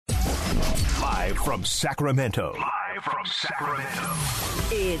Live from Sacramento.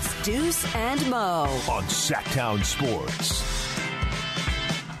 It's Deuce and Mo On Sacktown Sports.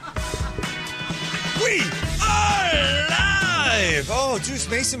 We are live! Oh, Deuce,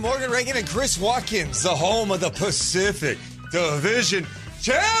 Mason, Morgan Reagan, and Chris Watkins, the home of the Pacific Division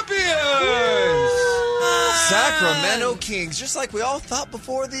champions! Sacramento Kings, just like we all thought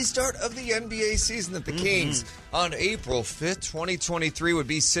before the start of the NBA season that the Kings on April 5th, 2023 would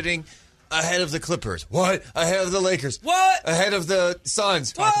be sitting ahead of the Clippers. What? Ahead of the Lakers. What? Ahead of the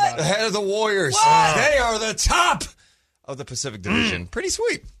Suns. What? Ahead of the Warriors. What? They are the top of the Pacific Division. Pretty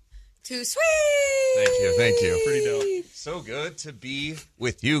sweet. Too sweet. Thank you. Pretty dope. So good to be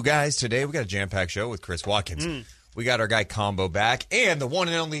with you guys today. We got a jam-packed show with Chris Watkins. We got our guy Combo back, and the one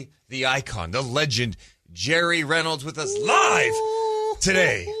and only, the icon, the legend, Jerry Reynolds with us live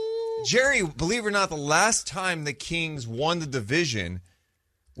today. Jerry, believe it or not, the last time the Kings won the division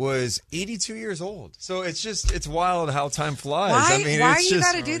was 82 years old. So it's wild how time flies. Why you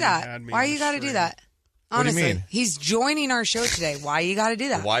got to do that? Why you got to do that? Honestly, What do you mean? He's joining our show today. Why you got to do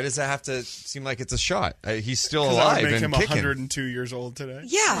that? Why does that have to seem like it's a shot? He's still 'Cause alive I would make and him kicking. 102 years old today.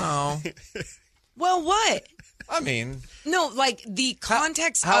 Yeah. Oh. Well, what? I mean, No, like the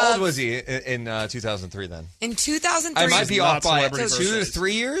context how of... old was he in 2003 then? In 2003... I might be not off by celebrity 2 to birthdays.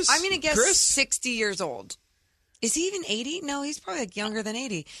 3 years. I'm going to guess Chris? 60 years old. Is he even 80? No, he's probably like younger than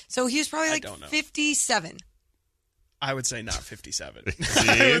 80. So he was probably like don't know. 57. I would say not 57.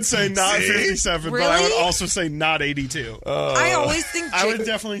 I would say not 57, but I would Really? also say not 82. I always think... I would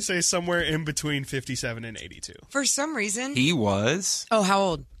definitely say somewhere in between 57 and 82. For some reason... He was. Oh, how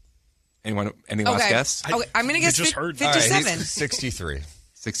old? Anyone? Any last guess? Okay, I'm going to guess You just heard. All right, 57. he's 63.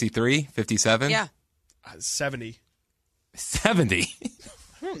 63, 57? Yeah. 70. 70.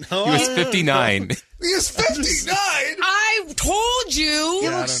 No, He was 59. He is 59. I told He you.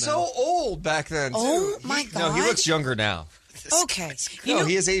 looks so old back then, too. Oh, my No, he God. looks younger now. Okay. No,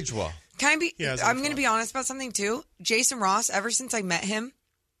 he has aged well. Can I be? He has I'm aged going to well. be honest about something too. Jason Ross. Ever since I met him,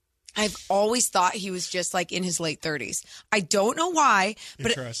 I've always thought he was just like in his late 30s. I don't know why, but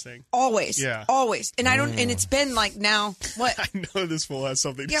Interesting. always, Yeah. always. And I don't. And it's been like now. What? I know this fool has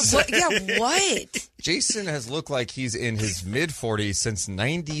something to Yeah. say. What? Yeah. What? Jason has looked like he's in his mid-40s since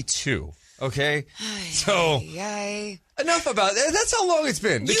 92. Okay? So, Yay. enough about that. That's how long it's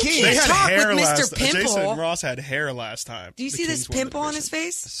been. The You Kings. They can't had talk hair with Mr. last Pimple. Jason Ross had hair last time. Do you The see this Kings won the pimple on his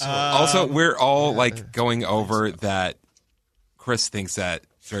division. face? Also, we're all like going over that Chris thinks that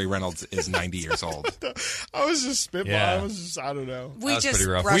Jerry Reynolds is 90 years old. I was just spitballing. Yeah. I don't know. We That was just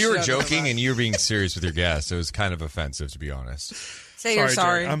pretty rough. brushed We it were under the joking, rug. and you were being serious with your guests. It was kind of offensive, to be honest. Say you're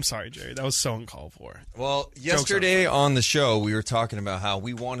sorry. Jerry. I'm sorry, Jerry. That was so uncalled for. Well, yesterday on the show, we were talking about how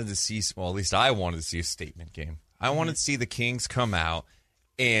we wanted to see, well, at least I wanted to see a statement game. I wanted to see the Kings come out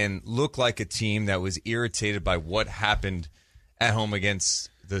and look like a team that was irritated by what happened at home against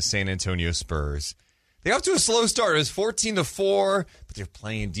the San Antonio Spurs. They got off to a slow start. It was 14-4, but they're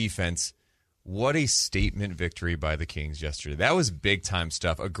playing defense. What a statement victory by the Kings yesterday. That was big-time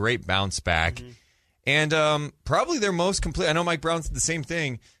stuff. A great bounce back. And probably their most complete, I know Mike Brown said the same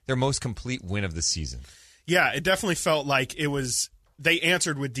thing, their most complete win of the season. Yeah, it definitely felt like it was. They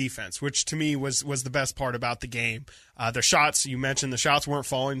answered with defense, which to me was the best part about the game. Their shots, you mentioned the shots weren't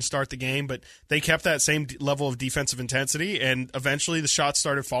falling to start the game, but they kept that same level of defensive intensity, and eventually the shots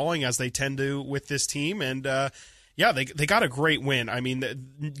started falling as they tend to with this team. And yeah, they got a great win. I mean,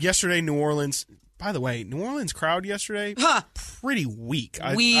 yesterday New Orleans. By the way, New Orleans crowd yesterday, pretty weak.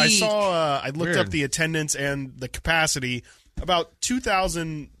 I saw. I looked up the attendance and the capacity, about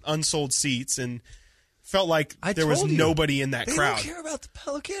 2,000 unsold seats, and felt like there was nobody in that They crowd. don't care about the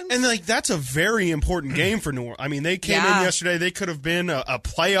Pelicans. And like that's a very important game for New Orleans. I mean, they came in yesterday. They could have been a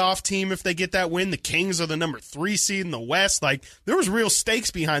playoff team if they get that win. The Kings are the number 3 seed in the West. Like there was real stakes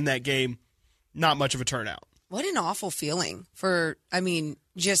behind that game. Not much of a turnout. What an awful feeling for. I mean,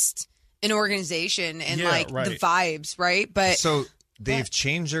 just an organization and the vibes, right? But so they've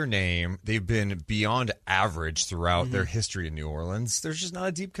changed their name. They've been beyond average throughout their history in New Orleans. There's just not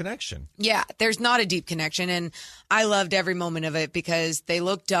a deep connection. yeah, there's not a deep connection, and I loved every moment of it because they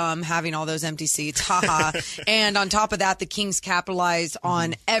look dumb having all those empty seats, haha. And on top of that, the Kings capitalized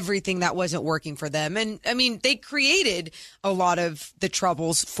on everything that wasn't working for them. And I mean, they created a lot of the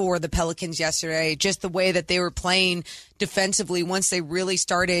troubles for the Pelicans yesterday. Just the way that they were playing defensively once they really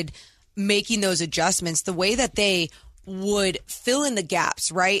started making those adjustments, the way that they would fill in the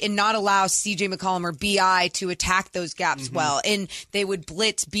gaps, right? And not allow CJ McCollum or BI to attack those gaps well. And they would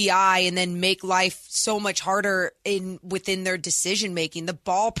blitz BI and then make life so much harder within their decision making. The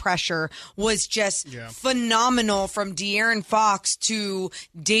ball pressure was just phenomenal from De'Aaron Fox to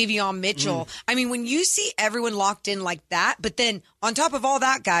Davion Mitchell. I mean, when you see everyone locked in like that, but then on top of all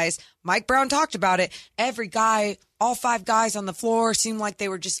that, guys, Mike Brown talked about it. Every guy, all 5 guys on the floor seemed like they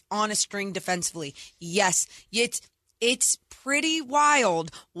were just on a string defensively. Yes, it's pretty wild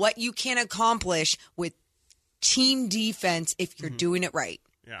what you can accomplish with team defense if you're doing it right.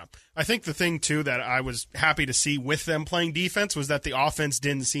 Yeah. I think the thing, too, that I was happy to see with them playing defense was that the offense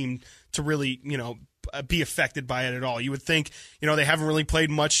didn't seem to really, be affected by it at all. You would think, they haven't really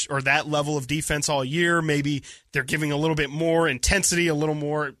played much or that level of defense all year. Maybe they're giving a little bit more intensity, a little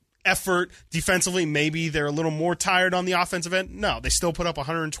more effort defensively. Maybe they're a little more tired on the offensive end. No, they still put up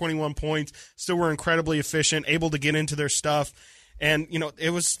 121 points, still were incredibly efficient, able to get into their stuff. And, it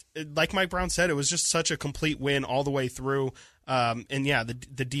was, like Mike Brown said, it was just such a complete win all the way through.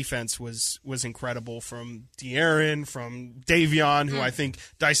 The defense was incredible from De'Aaron, from Davion, who I think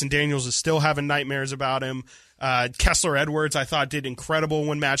Dyson Daniels is still having nightmares about him. Kessler Edwards, I thought, did incredible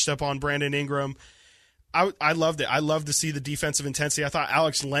when matched up on Brandon Ingram. I loved it. I loved to see the defensive intensity. I thought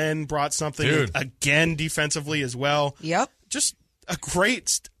Alex Len brought something again defensively as well. Yep. Just a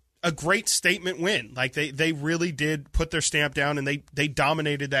great statement win. Like they really did put their stamp down, and they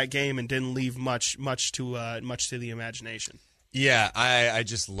dominated that game and didn't leave much to the imagination. Yeah, I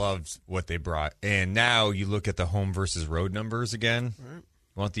just loved what they brought. And now you look at the home versus road numbers again. Right.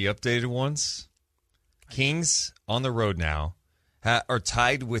 Want the updated ones? Kings on the road now are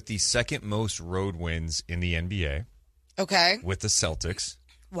tied with the second most road wins in the NBA. Okay. With the Celtics.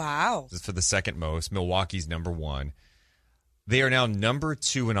 Wow. For the second most. Milwaukee's number 1. They are now number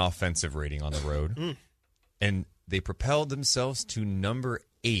 2 in offensive rating on the road. And they propelled themselves to number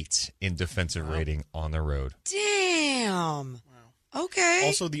 8 in defensive rating on the road. Damn. Wow. Okay.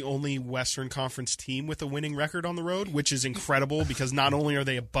 Also the only Western Conference team with a winning record on the road, which is incredible because not only are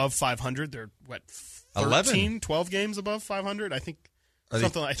they above 500, they're 12 games above 500. I think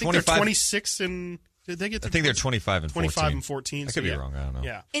something. I think they're 26 and did they get? I think they're 25 and 14. 25 and 14. I could be wrong. I don't know.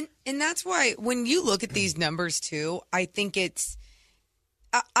 Yeah, and that's why when you look at these numbers too, I think it's.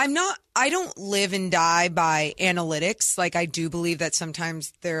 I don't live and die by analytics. Like, I do believe that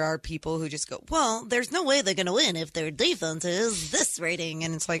sometimes there are people who just go, well, there's no way they're going to win if their defense is this rating.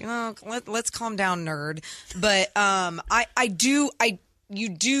 And it's like, oh, let's calm down, nerd. But you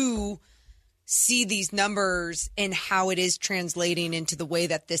do see these numbers and how it is translating into the way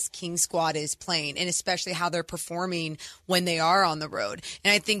that this King squad is playing, and especially how they're performing when they are on the road.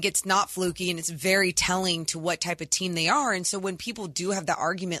 And I think it's not fluky, and it's very telling to what type of team they are. And so when people do have the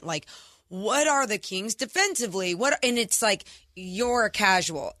argument like, what are the Kings defensively? And it's like, you're a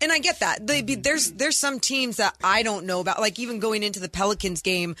casual. And I get that. There's some teams that I don't know about. Like, even going into the Pelicans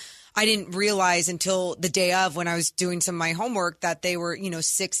game, I didn't realize until the day of when I was doing some of my homework that they were,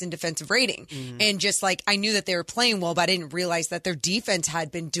 6 in defensive rating. And just like, I knew that they were playing well, but I didn't realize that their defense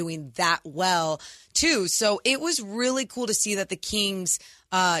had been doing that well too. So it was really cool to see that the Kings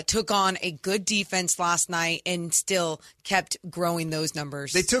took on a good defense last night and still kept growing those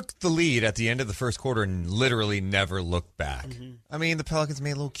numbers. They took the lead at the end of the first quarter and literally never looked back. I mean, the Pelicans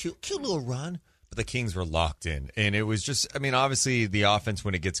made a little cute little run, but the Kings were locked in. And it was just, obviously the offense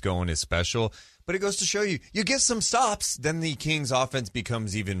when it gets going is special, but it goes to show you get some stops, then the Kings offense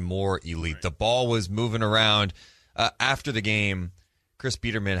becomes even more elite. Right. The ball was moving around. After the game, Chris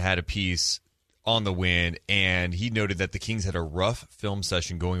Biederman had a piece on the win, and he noted that the Kings had a rough film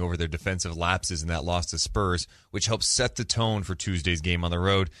session going over their defensive lapses in that loss to Spurs, which helped set the tone for Tuesday's game on the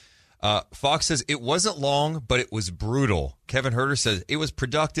road. Fox says it wasn't long, but it was brutal. Kevin Herter says it was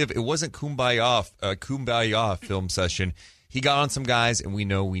productive. It wasn't kumbaya film session. He got on some guys, and we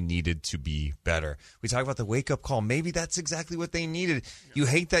know we needed to be better. We talk about the wake-up call. Maybe that's exactly what they needed. You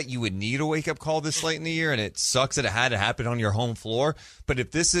hate that you would need a wake-up call this late in the year, and it sucks that it had to happen on your home floor. But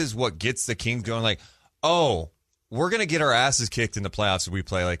if this is what gets the Kings going, like, oh, we're going to get our asses kicked in the playoffs if we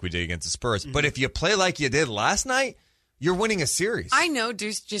play like we did against the Spurs. But if you play like you did last night, you're winning a series. I know,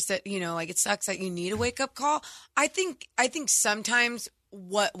 Deuce, just that, it sucks that you need a wake-up call. I think sometimes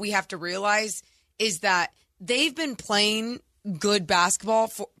what we have to realize is that they've been playing good basketball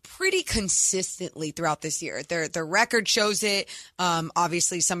for pretty consistently throughout this year. Their record shows it.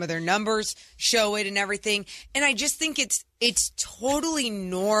 Obviously, some of their numbers show it and everything. And I just think it's totally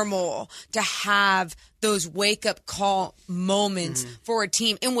normal to have those wake-up call moments for a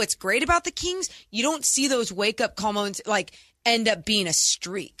team. And what's great about the Kings, you don't see those wake-up call moments. Like, end up being a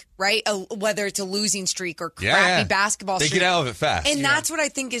streak, right? Whether it's a losing streak or crappy basketball they streak. get out of it fast. And that's what I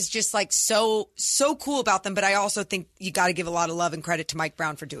think is just like so cool about them. But I also think you got to give a lot of love and credit to Mike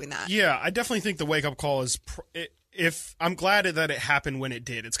Brown for doing that. Yeah, I definitely think the wake-up call is if I'm glad that it happened when it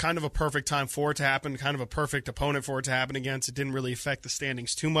did. It's kind of a perfect time for it to happen, kind of a perfect opponent for it to happen against. It didn't really affect the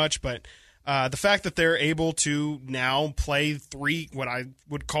standings too much, but the fact that they're able to now play what I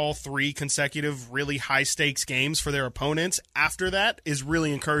would call three consecutive really high-stakes games for their opponents after that is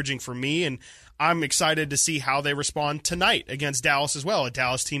really encouraging for me, and I'm excited to see how they respond tonight against Dallas as well, a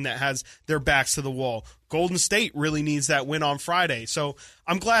Dallas team that has their backs to the wall. Golden State really needs that win on Friday, so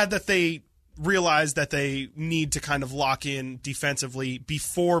I'm glad that they realize that they need to kind of lock in defensively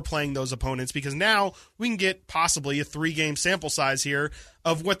before playing those opponents, because now we can get possibly a 3-game sample size here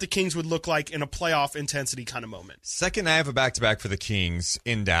of what the Kings would look like in a playoff intensity kind of moment. Second, I have a back-to-back for the Kings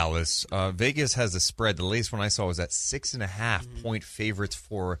in Dallas. Vegas has a spread. The latest one I saw was at 6.5 point favorites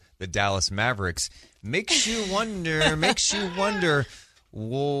for the Dallas Mavericks. Makes you wonder,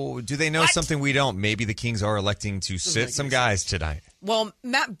 well, do they know something we don't? Maybe the Kings are electing to sit some guys tonight. Well,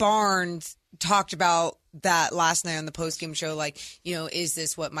 Matt Barnes talked about that last night on the postgame show, like, is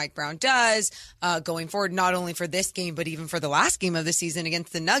this what Mike Brown does going forward, not only for this game, but even for the last game of the season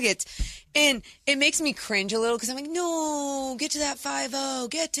against the Nuggets? And it makes me cringe a little because I'm like, no, get to that 5-0,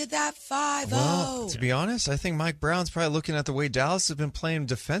 get to that 5-0. Well, to be honest, I think Mike Brown's probably looking at the way Dallas has been playing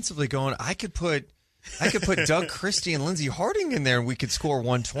defensively going, I could put Doug Christie and Lindsey Harding in there and we could score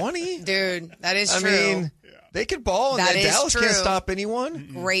 120. Dude, that is true. I mean, they could ball, and then Dallas can't stop anyone.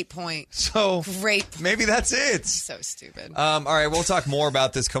 Great point. So maybe that's it. So stupid. All right, we'll talk more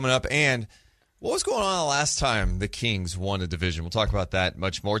about this coming up. And what was going on the last time the Kings won a division? We'll talk about that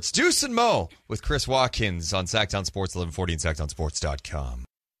much more. It's Deuce and Mo with Chris Watkins on Sacktown Sports, 1140 and SacktownSports.com.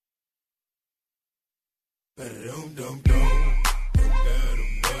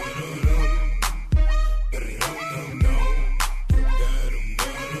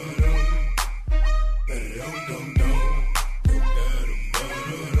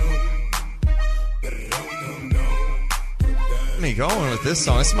 Me going with this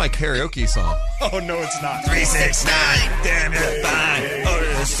song. This is my karaoke song. Oh, no, it's not. 3, 6, 9, damn it, fine.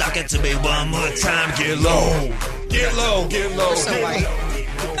 Oh, suck it to me one more time. Get low, get low, get low. So white. To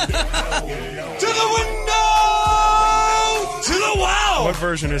the window! To the wow! What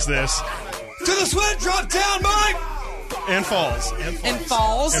version is this? To the sweat, drop down, Mike! And falls. And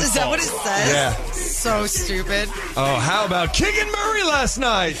falls? Is that what it says? Yeah. So stupid. Oh, how about Keegan Murray last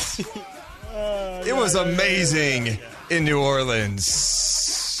night? It was amazing in New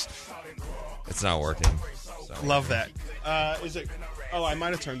Orleans. It's not working. So. Love that. Is it? Oh, I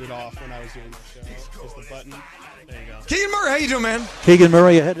might have turned it off when I was doing the show. Is the button? There you go. Keegan Murray, how you doing, man? Keegan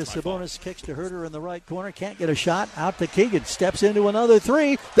Murray ahead of Sabonis, kicks to Herter in the right corner. Can't get a shot. Out to Keegan. Steps into another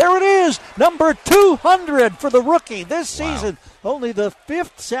three. There it is. Number 200 for the rookie this season. Wow. Only the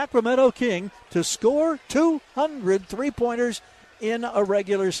 5th Sacramento King to score 200 three-pointers in a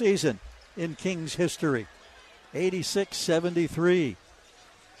regular season in Kings history. 86-73.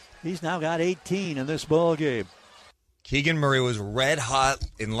 He's now got 18 in this ball game. Keegan Murray was red hot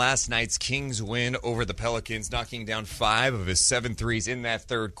in last night's Kings win over the Pelicans, knocking down 5 of his 7 threes in that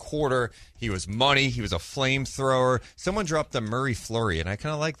third quarter. He was money. He was a flamethrower. Someone dropped a Murray flurry, and I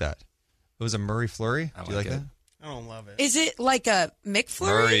kind of like that. It was a Murray flurry. Do you like that? I don't love it. Is it like a McFlurry?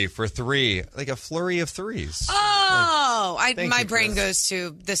 Murray for 3, like a flurry of threes. Oh, my you, brain Chris. goes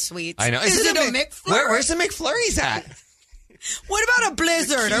to the sweets. I know. Is it a McFlurry? Where's the McFlurries at? What about a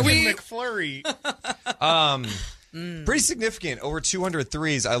Blizzard? Are we? McFlurry. Pretty significant. Over 200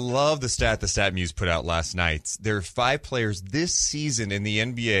 threes. I love the stat Muse put out last night. There are 5 players this season in the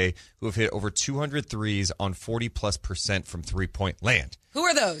NBA who have hit over 200 threes on 40+% from three-point land. Who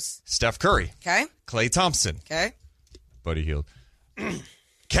are those? Steph Curry. Okay. Klay Thompson. Okay. Buddy Hield.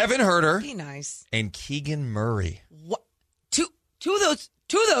 Kevin Herter. Be nice. And Keegan Murray. What? Two of those.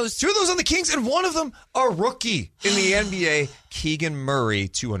 2 of those on the Kings, and one of them a rookie in the NBA. Keegan Murray,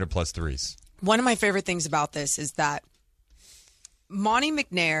 200+ threes. One of my favorite things about this is that Monty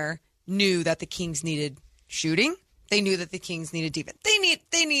McNair knew that the Kings needed shooting. They knew that the Kings needed defense.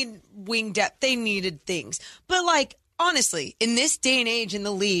 They need wing depth. They needed things. But like, honestly, in this day and age in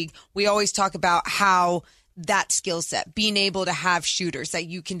the league, we always talk about how that skill set, being able to have shooters that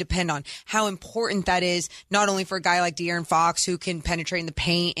you can depend on, how important that is, not only for a guy like De'Aaron Fox who can penetrate in the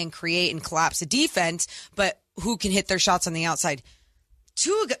paint and create and collapse a defense, but who can hit their shots on the outside.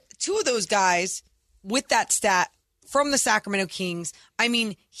 Two of those guys with that stat from the Sacramento Kings. I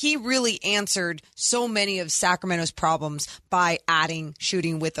mean, he really answered so many of Sacramento's problems by adding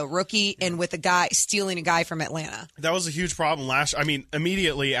shooting with a rookie and with a guy stealing a guy from Atlanta. That was a huge problem last. I mean,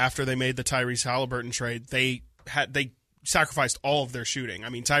 immediately after they made the Tyrese Halliburton trade, they sacrificed all of their shooting. I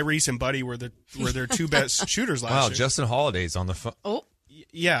mean, Tyrese and Buddy were their two best shooters last year. Wow, Justin Holiday's on the phone. Oh,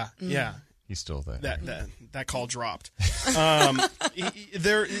 yeah. He's still there. That call dropped.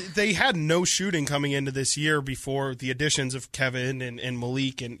 They had no shooting coming into this year before the additions of Kevin and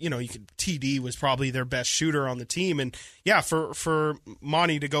Malik, and TD was probably their best shooter on the team. And yeah, for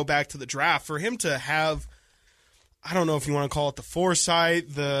Monty to go back to the draft, for him to have, I don't know if you want to call it the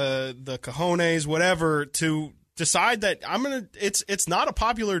foresight, the cojones, whatever, to decide that it's not a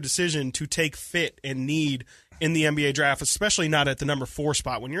popular decision to take fit and need in the NBA draft, especially not at the number 4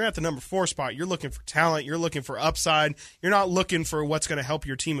 spot. When you're at the number 4 spot, you're looking for talent, you're looking for upside, you're not looking for what's going to help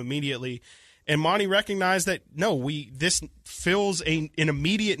your team immediately. And Monty recognized that, this fills an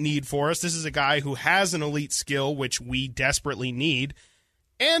immediate need for us. This is a guy who has an elite skill, which we desperately need.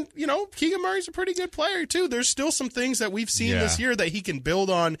 And, Keegan Murray's a pretty good player, too. There's still some things that we've seen this year that he can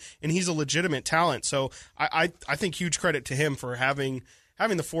build on, and he's a legitimate talent. So I think huge credit to him for having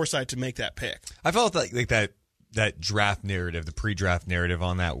the foresight to make that pick. I felt like that draft narrative, the pre-draft narrative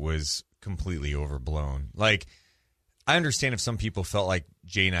on that was completely overblown. Like, I understand if some people felt like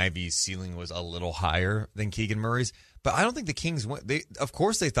Jaden Ivey's ceiling was a little higher than Keegan Murray's, but I don't think the Kings went. Of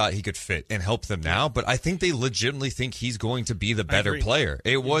course they thought he could fit and help them now, but I think they legitimately think he's going to be the better player.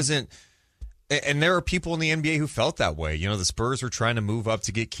 It wasn't, and there are people in the NBA who felt that way. The Spurs were trying to move up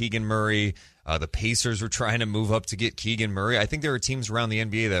to get Keegan Murray. The Pacers were trying to move up to get Keegan Murray. I think there are teams around the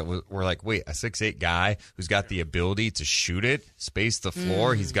NBA that were like, wait, a 6'8" guy who's got the ability to shoot it, space the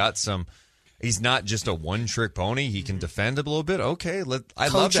floor. He's got some. He's not just a one-trick pony. He can defend a little bit. Okay, I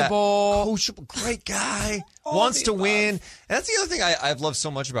love that. Coachable, great guy, wants to win. And that's the other thing I've loved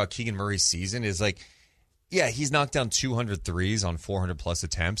so much about Keegan Murray's season is he's knocked down 200 threes on 400-plus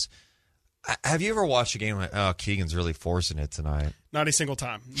attempts. Have you ever watched a game like, oh, Keegan's really forcing it tonight? Not a single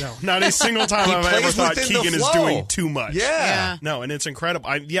time. No, not a single time I've ever thought Keegan is doing too much. Yeah. No, and it's incredible.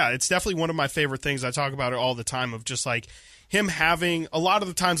 It's definitely one of my favorite things. I talk about it all the time of just like him having, a lot of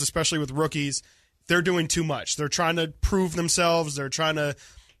the times, especially with rookies, they're doing too much. They're trying to prove themselves. They're trying to,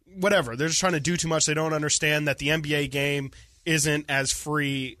 whatever. They're just trying to do too much. They don't understand that the NBA game isn't as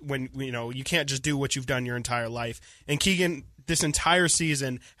free when, you can't just do what you've done your entire life. And Keegan, this entire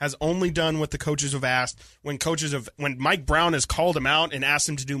season, has only done what the coaches have asked. When Mike Brown has called him out and asked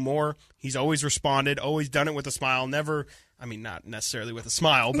him to do more, he's always responded, always done it with a smile, never, not necessarily with a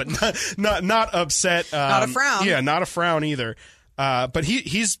smile, but not upset. Not a frown. Yeah, not a frown either. But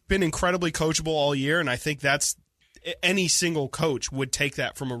he's been incredibly coachable all year, and I think that's any single coach would take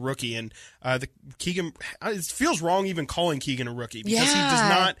that from a rookie. And Keegan, it feels wrong even calling Keegan a rookie because he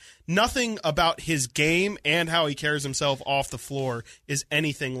does nothing about his game and how he carries himself off the floor is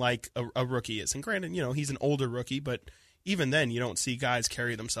anything like a rookie is. And granted, he's an older rookie, but even then you don't see guys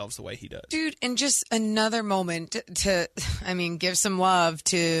carry themselves the way he does. Dude, and just another moment to give some love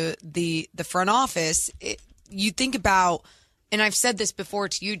to the front office. You think about, and I've said this before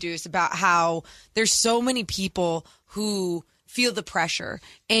to you, Deuce, about how there's so many people who feel the pressure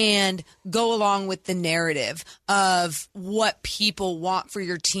and go along with the narrative of what people want for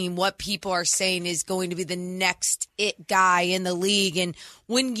your team, what people are saying is going to be the next it guy in the league. And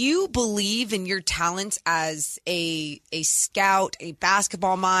when you believe in your talents as a scout, a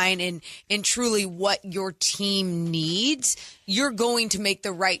basketball mind, and truly what your team needs, you're going to make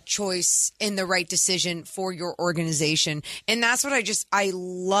the right choice and the right decision for your organization. And that's what I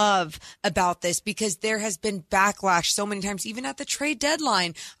love about this, because there has been backlash so many times, even at the trade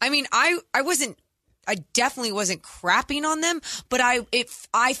deadline. I definitely wasn't crapping on them, but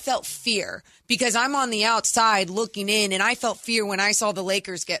I felt fear because I'm on the outside looking in, and I felt fear when I saw the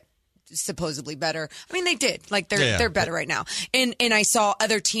Lakers get supposedly better. They did. They're better right now. And I saw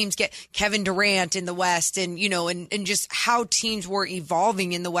other teams get Kevin Durant in the West, and and just how teams were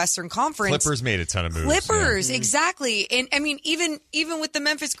evolving in the Western Conference. Clippers made a ton of moves. Exactly. And even with the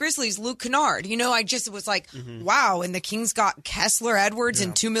Memphis Grizzlies, Luke Kennard, I just was like, wow. And the Kings got Kessler Edwards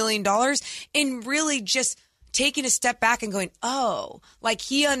and $2 million, and really just taking a step back and going,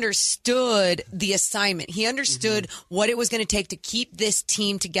 he understood the assignment. He understood what it was going to take to keep this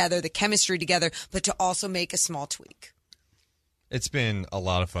team together, the chemistry together, but to also make a small tweak. It's been a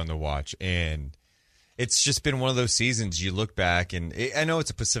lot of fun to watch, and it's just been one of those seasons you look back, and I know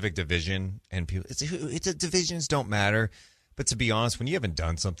it's a Pacific Division, and people, divisions don't matter, but to be honest, when you haven't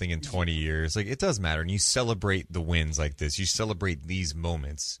done something in 20 years, it does matter, and you celebrate the wins like this. You celebrate these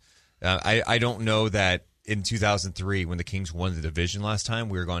moments. I don't know that in 2003 when the Kings won the division last time,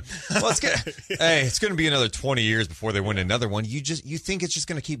 we were going, well, it's going to be another 20 years before they win another one. You think it's just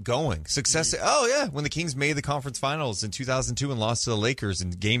going to keep going. Success. Oh yeah, when the Kings made the conference finals in 2002 and lost to the Lakers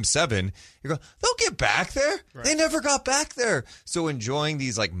in Game 7, you're going, they'll get back there. Right. They never got back there. So enjoying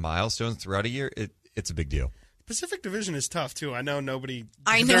these like milestones throughout a year, it's a big deal. Pacific Division is tough too. I know nobody.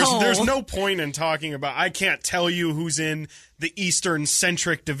 I know. There's no point in talking about. I can't tell you who's in the Eastern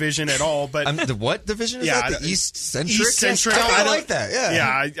Centric Division at all. But the what division is that? The East Centric. East Centric. I like that. Yeah.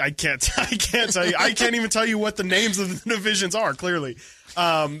 Yeah. I can't tell you. I can't even tell you what the names of the divisions are clearly.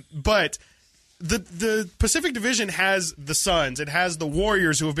 But the Pacific Division has the Suns. It has the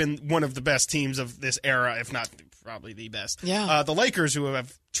Warriors, who have been one of the best teams of this era, if not probably the best. Yeah. The Lakers, who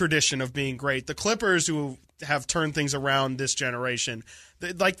have tradition of being great. The Clippers, who have turned things around this generation.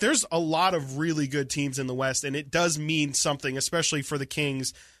 Like, there's a lot of really good teams in the West, and it does mean something, especially for the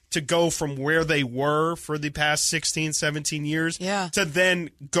Kings, to go from where they were for the past 16, 17 years to then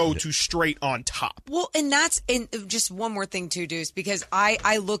go to straight on top. Well, and just one more thing too, Deuce, because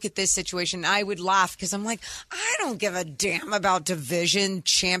I look at this situation and I would laugh because I'm like, I don't give a damn about division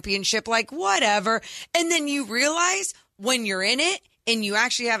championship, like whatever. And then you realize when you're in it and you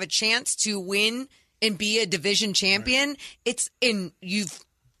actually have a chance to win and be a division champion, you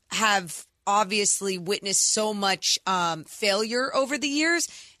have obviously witnessed so much failure over the years.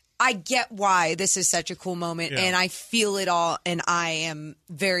 I get why this is such a cool moment, and I feel it all, and I am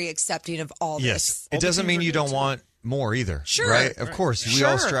very accepting of all this. Yes, it doesn't mean you don't want more either. Sure. Right? Of course, we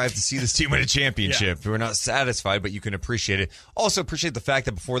all strive to see this team win a championship. We're not satisfied, but you can appreciate it. Also appreciate the fact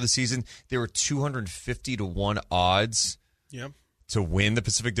that before the season, there were 250-1 odds to win the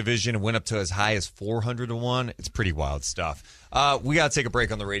Pacific Division and went up to as high as 400-1. It's pretty wild stuff. We got to take a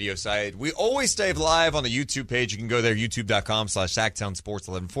break on the radio side. We always stay live on the YouTube page. You can go there,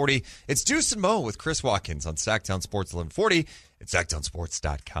 youtube.com/SacktownSports1140. It's Deuce and Mo with Chris Watkins on Sacktown Sports 1140 at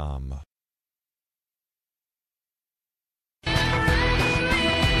SacktownSports.com.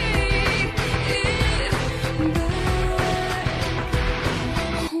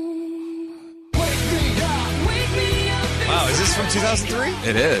 Wow, is this from 2003?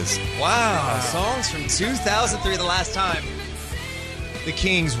 It is. Wow, songs from 2003, the last time the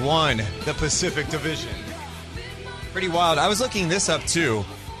Kings won the Pacific Division. Pretty wild. I was looking this up, too.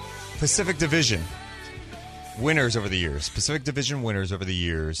 Pacific Division winners over the years. Pacific Division winners over the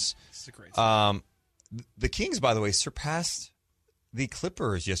years. This is a great the Kings, by the way, surpassed the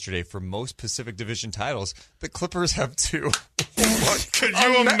Clippers yesterday for most Pacific Division titles. The Clippers have 2. Could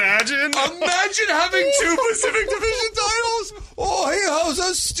you imagine? Imagine having 2 Pacific Division titles. Oh, hey, how's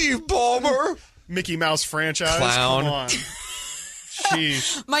that, Steve Ballmer? Mickey Mouse franchise? Clown. Come on.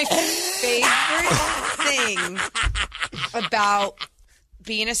 Jeez. My favorite thing about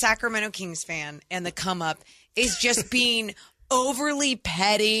being a Sacramento Kings fan and the come up is just being overly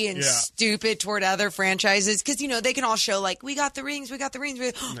petty and stupid toward other franchises, because they can all show like, we got the rings.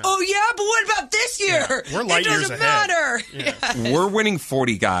 Oh yeah, but what about this year? We're light years ahead. It doesn't matter. We're winning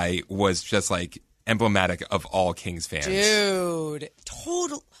 40 guy was just like emblematic of all Kings fans. Dude,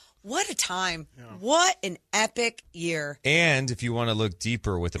 total. What a time. Yeah. What an epic year. And if you want to look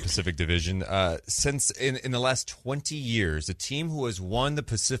deeper with the Pacific Division, since in the last 20 years, a team who has won the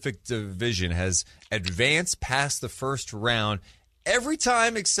Pacific Division has advanced past the first round every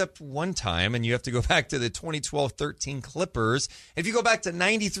time except one time. And you have to go back to the 2012-13 Clippers. If you go back to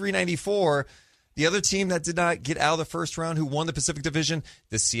 93-94, the other team that did not get out of the first round who won the Pacific Division,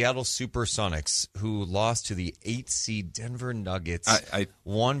 the Seattle Supersonics, who lost to the 8-seed Denver Nuggets. 1-8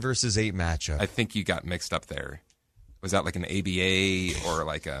 matchup. I think you got mixed up there. Was that like an ABA or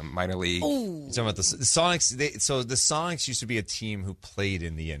like a minor league? Oh, talking about the Sonics. So the Sonics used to be a team who played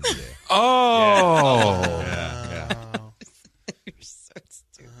in the NBA. Oh, yeah. You're so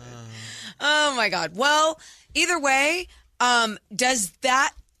stupid. Oh my God. Well, either way, does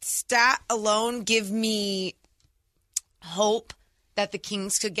that stat alone give me hope that the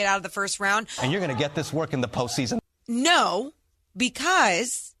Kings could get out of the first round? And you're going to get this work in the postseason? No,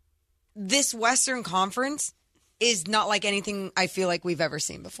 because this Western Conference is not like anything I feel like we've ever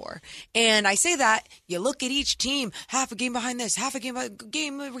seen before. And I say that, you look at each team, half a game behind this, half a game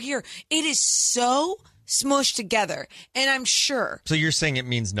over here. It is so smushed together, and I'm sure. So you're saying it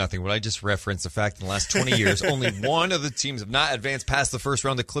means nothing. What I just referenced, the fact in the last 20 years, only one of the teams have not advanced past the first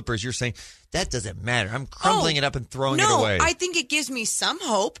round, the Clippers. You're saying that doesn't matter. I'm crumbling it up and throwing it away. No, I think it gives me some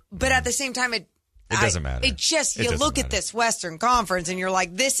hope, but at the same time, it doesn't matter. You look at this Western Conference and you're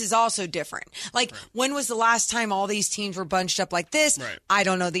like, this is also different. Like, when was the last time all these teams were bunched up like this? Right. I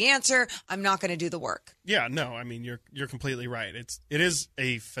don't know the answer. I'm not going to do the work. Yeah, no, I mean, you're completely right. It is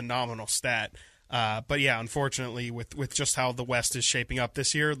a phenomenal stat. But yeah, unfortunately, with just how the West is shaping up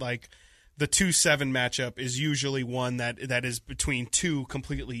this year, like the 2-7 matchup is usually one that is between two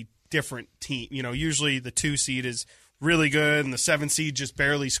completely different teams. You know, usually the 2 seed is really good and the 7 seed just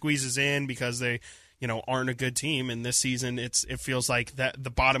barely squeezes in because they, you know, aren't a good team. And this season, it feels like that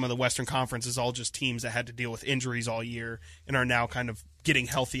the bottom of the Western Conference is all just teams that had to deal with injuries all year and are now kind of getting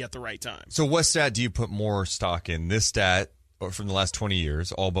healthy at the right time. So what stat do you put more stock in? This stat from the last 20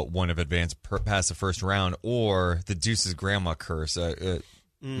 years, all but one have advanced past the first round, or the Deuce's grandma curse?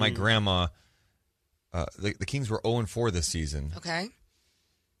 My grandma, the Kings were 0-4 this season. Okay.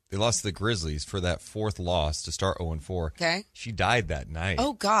 They lost to the Grizzlies for that 4th loss to start 0-4. Okay. She died that night.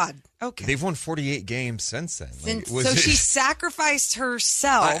 Oh, God. Okay. They've won 48 games since then. So she sacrificed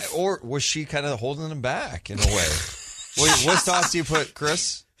herself. Or was she kind of holding them back in a way? What thoughts do you put,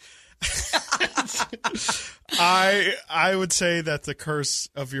 Chris? I would say that the curse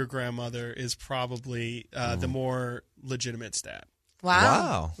of your grandmother is probably the more legitimate stat.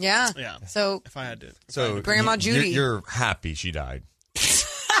 Wow. Yeah. Yeah. So if I had to. So Grandma Judy. You're happy she died.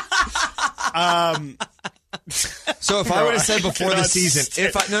 So if I would have said before the season,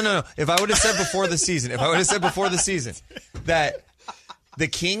 if I would have said before the season that the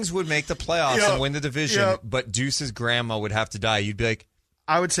Kings would make the playoffs and win the division, but Deuce's grandma would have to die, you'd be like,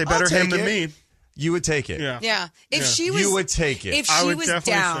 I would say better him than me. You would take it. Yeah. If she was, you would take it. If she was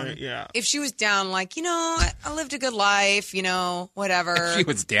down, if she was down, like, you know, I lived a good life, you know, whatever. If she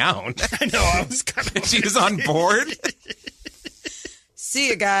was down. I know. I was kind of. She was on board. See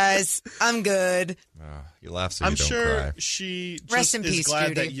you guys. I'm good. You laugh so I'm you don't sure cry. she just Rest in is peace, glad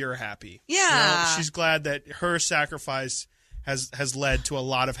Judy. that you're happy. Yeah. You know, she's glad that her sacrifice has led to a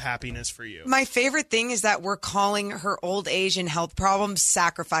lot of happiness for you. My favorite thing is that we're calling her old age and health problems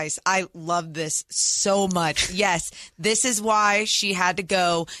sacrifice. I love this so much. Yes, this is why she had to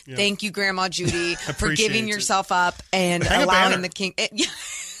go. Yeah. Thank you, Grandma Judy, for Appreciate giving it. yourself up and Hang a allowing banner. the king.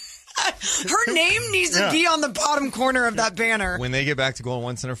 Her name needs to be on the bottom corner of that banner. When they get back to Golden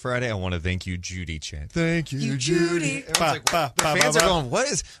One Center Friday, I want to thank you, Judy chant. Thank you, Judy. The fans are going, what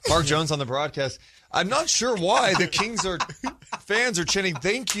is Mark Jones on the broadcast? I'm not sure why the Kings fans are chanting,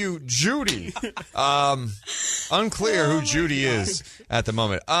 thank you, Judy. Unclear who Judy is at the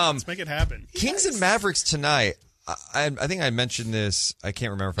moment. Let's make it happen. Kings and Mavericks tonight. I think I mentioned this. I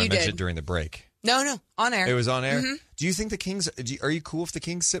can't remember if I mentioned it during the break. No, on air. It was on air? Mm-hmm. Do you think the Kings, are you cool if the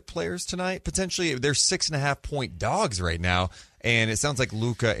Kings sit players tonight? Potentially, they're 6.5-point dogs right now, and it sounds like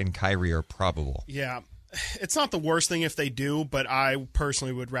Luka and Kyrie are probable. Yeah. It's not the worst thing if they do, but I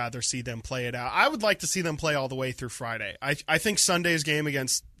personally would rather see them play it out. I would like to see them play all the way through Friday. I think Sunday's game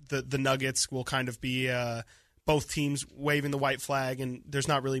against the Nuggets will kind of be both teams waving the white flag, and there's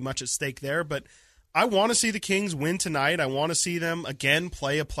not really much at stake there, but I want to see the Kings win tonight. I want to see them, again,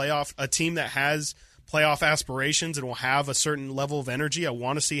 play a team that has playoff aspirations and will have a certain level of energy. I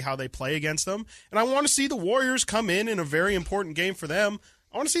want to see how they play against them, and I want to see the Warriors come in a very important game for them.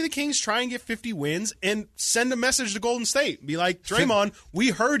 I want to see the Kings try and get 50 wins and send a message to Golden State. Be like, Draymond,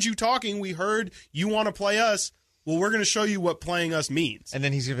 we heard you talking. We heard you want to play us. Well, we're going to show you what playing us means. And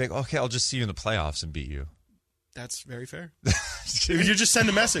then he's going to be like, okay, I'll just see you in the playoffs and beat you. That's very fair. You just send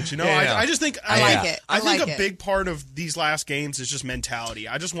a message, you know? Yeah. I just think I like it. I think like a it. big part of these last games is just mentality.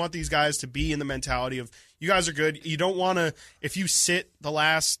 I just want these guys to be in the mentality of, you guys are good. You don't want to, if you sit the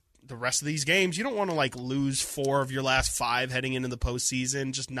rest of these games, you don't want to like lose 4 of your last 5 heading into the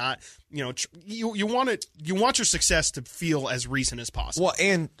postseason. Just not, you know, you want your success to feel as recent as possible. Well,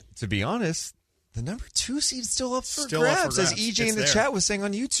 and to be honest, the number 2 seed is still up for grabs, as EJ in the chat was saying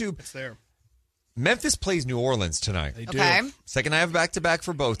on YouTube. It's there. Memphis plays New Orleans tonight. They do. Okay. Second half back-to-back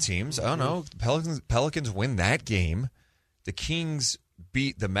for both teams. I don't know. Pelicans win that game. The Kings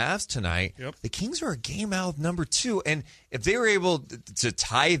beat the Mavs tonight. Yep. The Kings are a game out of number 2, and if they were able to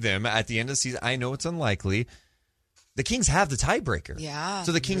tie them at the end of the season, I know it's unlikely. The Kings have the tiebreaker. Yeah.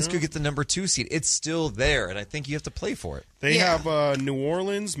 So the Kings could get the number 2 seed. It's still there, and I think you have to play for it. They have New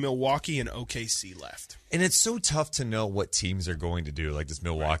Orleans, Milwaukee, and OKC left. And it's so tough to know what teams are going to do. Like, does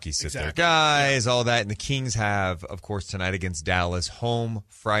Milwaukee sit there? Exactly. Guys, all that. And the Kings have, of course, tonight against Dallas, home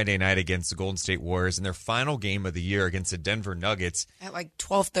Friday night against the Golden State Warriors, and their final game of the year against the Denver Nuggets. At like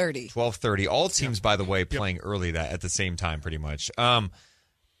 12:30. 12:30. All teams, by the way, playing early at the same time, pretty much. By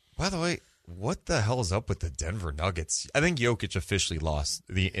the way, what the hell is up with the Denver Nuggets? I think Jokic officially lost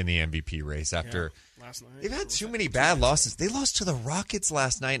in the MVP race after last night. they've had too many bad losses. They lost to the Rockets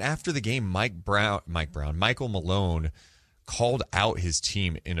last night after the game. Michael Malone called out his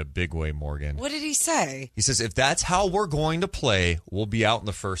team in a big way, Morgan. What did he say? He says, if that's how we're going to play, we'll be out in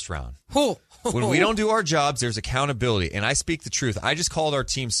the first round. Oh. When we don't do our jobs, there's accountability. And I speak the truth. I just called our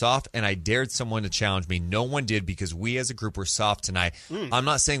team soft, and I dared someone to challenge me. No one did because we as a group were soft tonight. I'm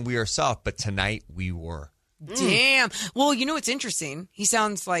not saying we are soft, but tonight we were. Damn. Well, you know what's interesting? He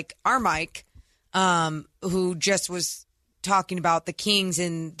sounds like our Mike, who just was talking about the Kings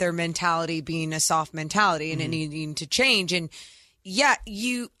and their mentality being a soft mentality and it needing to change. And yeah,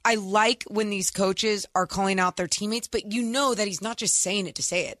 I like when these coaches are calling out their teammates, but you know that he's not just saying it to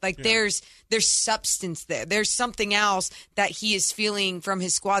say it. Like there's substance there. There's something else that he is feeling from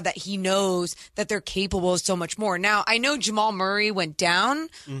his squad that he knows that they're capable of so much more. Now, I know Jamal Murray went down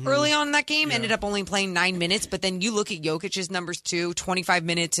early on in that game, ended up only playing 9 minutes, but then you look at Jokic's numbers too, 25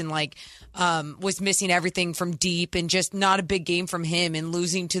 minutes and was missing everything from deep and just not a big game from him and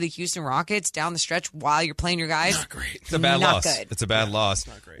losing to the Houston Rockets down the stretch while you're playing your guys. Not great. It's a bad Not loss. good. It's a bad loss.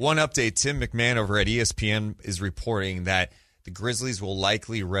 not great. One update, Tim McMahon over at ESPN is reporting that the Grizzlies will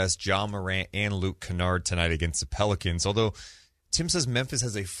likely rest John Morant and Luke Kennard tonight against the Pelicans, although Tim says Memphis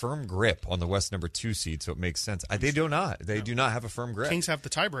has a firm grip on the West number 2 seed, so it makes sense. They do not. They do not have a firm grip. Kings have the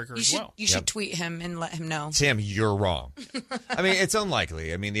tiebreaker as well. You should tweet him and let him know. Tim, you're wrong. I mean, it's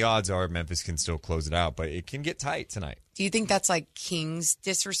unlikely. I mean, the odds are Memphis can still close it out, but it can get tight tonight. Do you think that's like King's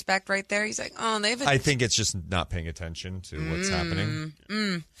disrespect right there? He's like, oh, they have I think it's just not paying attention to what's happening.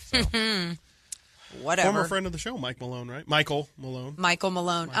 So. whatever. Former friend of the show, Mike Malone, right? Michael Malone. Michael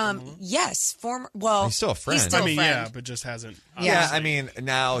Malone. Yes, former. Well, He's still a friend. He's still I mean, a friend. yeah, but just hasn't. Yeah, obviously. I mean,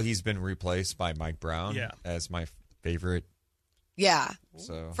 now he's been replaced by Mike Brown as my favorite. Yeah,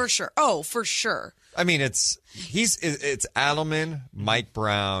 So for sure. Oh, for sure. I mean, it's Adelman, Mike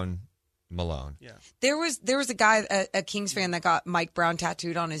Brown, Malone. Yeah. There was a guy, a Kings fan, that got Mike Brown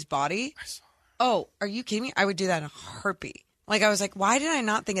tattooed on his body. Oh, are you kidding me? I would do that in a heartbeat. Like, I was like, why did I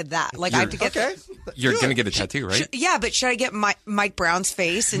not think of that? Like, I have to get You're going to get a tattoo, right? Yeah, but should I get Mike Brown's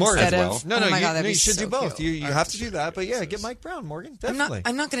face Morgan instead as well. of? No, oh my God, you that'd be should so do both. cute. You have to do that, but yeah, get Mike Brown, Morgan. Definitely.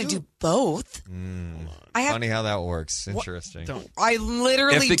 I'm not going to do both. I have. Funny how that works. Interesting. I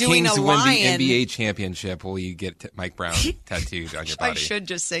literally If the doing Kings a win lion. the NBA championship, will you get Mike Brown tattooed on your body? I should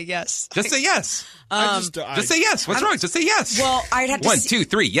just say yes. Just say yes. I Just say yes. What's wrong? Just say yes. Well, I'd have to 1, see, 2,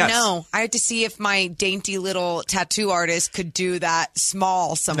 3, yes. No, I had to see if my dainty little tattoo artist could do that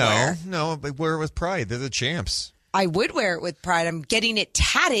small somewhere. No, but wear it with pride. They're the champs. I would wear it with pride. I'm getting it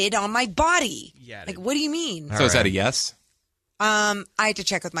tatted on my body. Yeah, Like, what do you mean? So is that a yes? I had to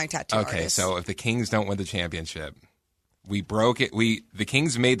check with my tattoo Okay, artist. so if the Kings don't win the championship, we broke it. The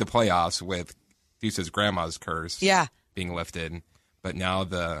Kings made the playoffs with Deuce's grandma's curse being lifted, but now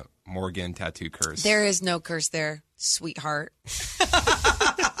the Morgan tattoo curse. There is no curse there, sweetheart.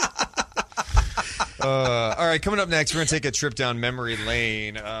 All right, coming up next, we're going to take a trip down memory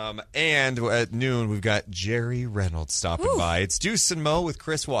lane. And at noon, we've got Jerry Reynolds stopping by. It's Deuce and Mo with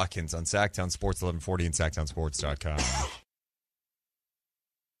Chris Watkins on Sacktown Sports 1140 and SacktownSports.com.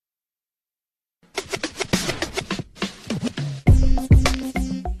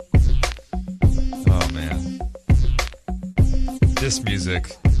 Oh, man. This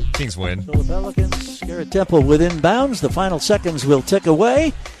music. Kings win. So the Pelicans, Garrett Temple within bounds. The final seconds will tick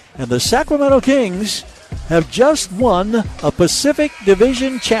away. And the Sacramento Kings have just won a Pacific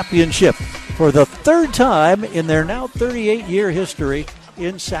Division championship for the third time in their now 38-year history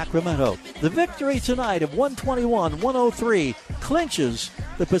in Sacramento. The victory tonight of 121-103 clinches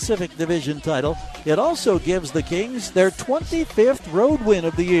the Pacific Division title. It also gives the Kings their 25th road win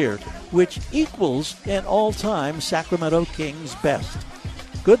of the year, which equals an all-time Sacramento Kings best.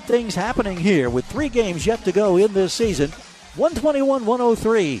 Good things happening here with 3 games yet to go in this season.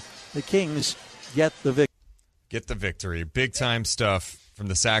 121-103. The Kings get the victory. Get the victory. Big time stuff from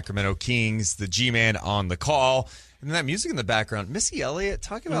the Sacramento Kings. The G-Man on the call. And that music in the background. Missy Elliott,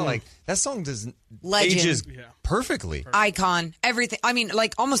 talking about like that song ages perfectly. Icon. Everything. I mean,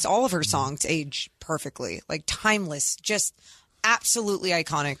 like almost all of her songs age perfectly. Like timeless. Just absolutely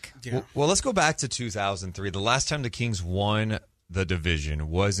iconic. Yeah. Well, let's go back to 2003. The last time the Kings won the division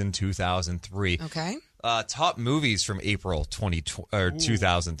was in 2003. Okay. Top movies from April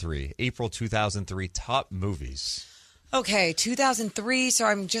 2003. April 2003 top movies. Okay, 2003. So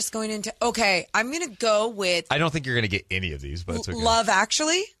I'm just going into. Okay, I'm going to go with. I don't think you're going to get any of these, but it's okay. Love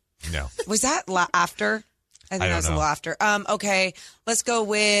Actually. No. Was that after? I think that was a little after. Okay, let's go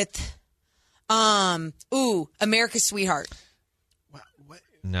with. America's Sweetheart.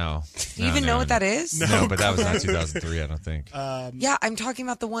 No. Do you even know what that is? No, but that was not 2003, I don't think. Yeah, I'm talking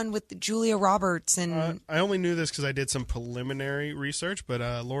about the one with Julia Roberts and. I only knew this because I did some preliminary research, but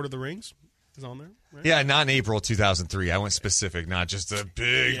Lord of the Rings. is on there. Right? Yeah, not in April 2003. I went specific, not just a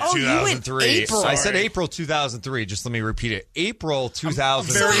big Oh, you went 2003. April. I said April 2003. Just let me repeat it. April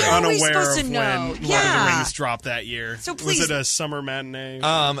 2003. Very So how are we unaware supposed of to when know? Lord of the Yeah. Rings dropped that year. So Was please- it a summer matinee?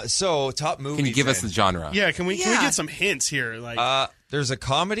 So top movies. Can you give us the genre? yeah, can we Yeah. get some hints here? Like, There's a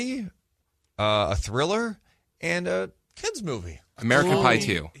comedy, a thriller, and a kids movie. American Pie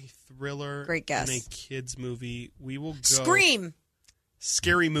 2. a thriller, Great guess. and a kids movie. We will go Scream.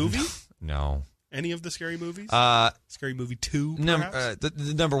 Scary movie. No. Any of the scary movies? Scary Movie 2,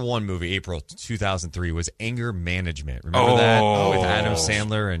 The number one movie, April 2003, was Anger Management. Remember Oh. that? With Adam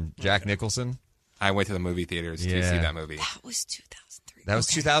Sandler and Jack Nicholson? I went to the movie theaters to Yeah. see that movie. That was 2003. That was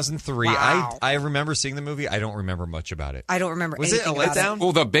 2003. Wow. I remember seeing the movie. I don't remember much about it. I don't remember Was it a anything about letdown?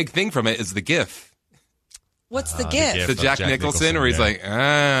 Well, the big thing from it is the GIF. What's the gift? gift. The of Jack Jack Nicholson, where he's yeah. like,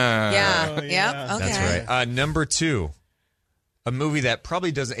 Yeah. Oh, yeah. Yep. Okay. That's right. Number two, a movie that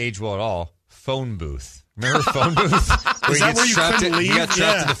probably doesn't age well at all, Phone Booth. Remember Phone Booth? Is that where you couldn't leave? He got trapped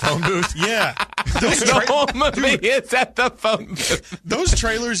Yeah. in the phone booth. Yeah. the whole movie is at the phone booth. Those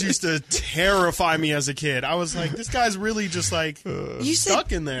trailers used to terrify me as a kid. I was like, this guy's really just like You stuck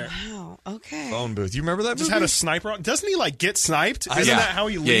said, in there. wow. Okay. Phone Booth. You remember that Just movie? had a sniper on. Doesn't he like get sniped? Isn't Yeah. that how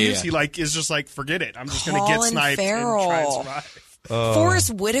he Yeah, leaves? yeah. He like is just like, forget it. I'm just going to get Colin sniped and try and Farrell. survive.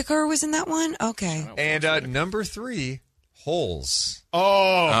 Forrest Whitaker was in that one? Okay. And number three, Holes.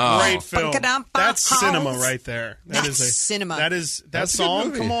 Oh, great film. Ba-ka-dum, That's ba-house. cinema right there. That's cinema. That is that That's a good song.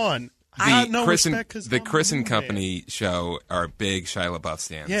 movie. Come on. I got no Chris and, respect 'cause the I'm Chris and a Company show are big Shia LaBeouf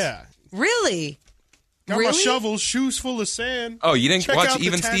stands. Yeah. Really? Got my Really? shovel, shoes full of sand. Oh, you didn't Check watch out the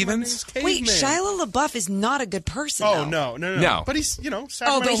Even tag, my Stevens? name's Wait, Caveman. Shia LaBeouf is not a good person. Oh, though. no. But he's, Sacramento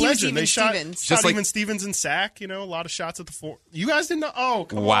but he was legend. Even They shot Stevens. Just like- Even Stevens and Sack, a lot of shots at the four. You guys didn't know? Oh,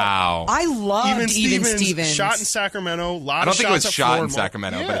 come on. Wow. I loved Even Stevens. Shot in Sacramento. A lot I don't of think it shots was at shot in Florimont.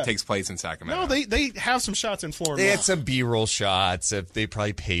 Sacramento, but Yeah. it takes place in Sacramento. No, they have some shots in Florida. They had some B-roll shots. If they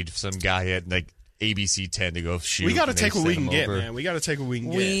probably paid some guy at like ABC 10 to go shoot. We got to and they take what we sent can him get, over. man. We got to take what we can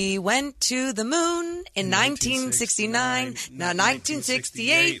get. We went to the moon in 1969, not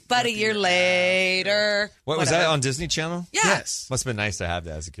 1968, but a year later. What was Whatever. that on Disney Channel? Yeah. Yes. Must have been nice to have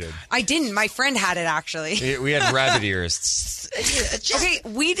that as a kid. I didn't. My friend had it, actually. We had rabbit ears. Okay,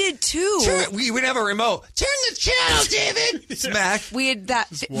 we did too. We would have a remote. Turn the channel, David. Smack. We had that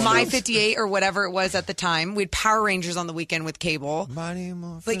My 58 or whatever it was at the time. We had Power Rangers on the weekend with cable.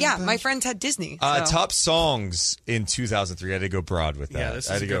 But yeah, my friends had Disney. so. Top songs in 2003. I had to go broad with that. Yeah, this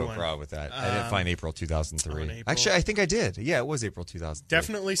I had is to a good go one. broad with that. I didn't find April 2003. April. Actually, I think I did. Yeah, it was April 2003.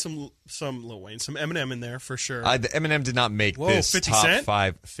 Definitely some Lil Wayne, some Eminem in there for sure. The Eminem did not make Whoa, this 50 top Cent?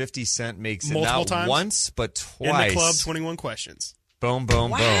 5. 50 Cent makes it Multiple not times? once, but in twice. the club, 21 Questions. Boom,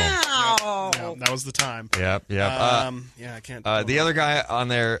 boom, boom. Wow. Yeah, that was the time. Yep, yep. Yeah, I can't. The other guy on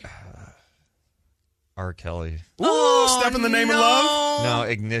there, R. Kelly. Ooh, Step in the Name of Love. No,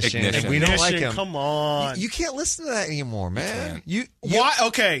 Ignition. Ignition. And we don't like Ignition, him. Come on. You can't listen to that anymore, man. You Why?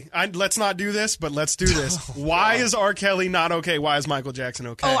 Okay, let's not do this, but let's do this. Why is R. Kelly not okay? Why is Michael Jackson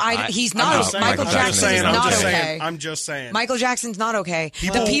okay? Oh, he's I'm not. just saying, Michael I'm Jackson just saying, is I'm not just okay. saying, I'm just saying. Michael Jackson's not okay.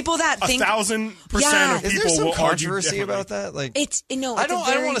 The people that think 1,000% Yeah. of Is people there some will argue controversy differently. about that? Like, it's no. I it's a don't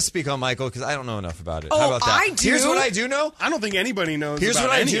very- want to speak on Michael because I don't know enough about it. Oh, How about that? I do. Here's what I do know. I don't think anybody knows. Here's about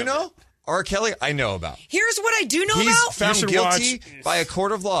what I any do of know. it. R. Kelly, I know about. Here's what I do know He's about. found should guilty watch- by a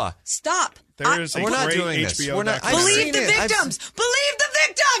court of law. Stop. There is a We're not great doing this. HBO We're not- I've documentary. seen Believe the it. victims. Believe the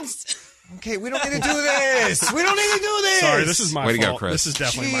victims. Okay, we don't need to do this. We don't need to do this. Sorry, this is my Way to fault. go, Chris. This is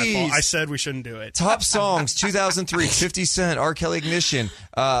definitely my Jeez. fault. I said we shouldn't do it. Top songs 2003, 50 Cent, R. Kelly, Ignition,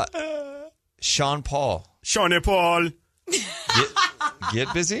 Sean Paul. Sean Paul.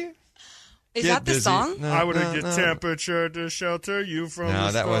 Get busy? Is Get that the busy. song? No, I would no, have get no. temperature to shelter you from No,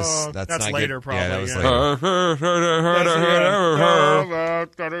 the that was storm. that's That's not later, good. probably. Yeah, that was later.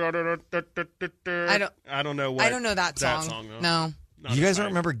 I don't know what. I don't know that song. though. No. Not You guys a don't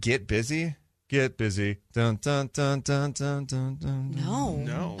remember Get Busy? Get Busy. Dun, dun, dun, dun, dun, dun, dun. No.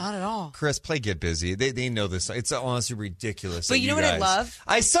 No. Not at all. Chris, play Get Busy. They know this. It's honestly ridiculous. But that you know what I guys- love?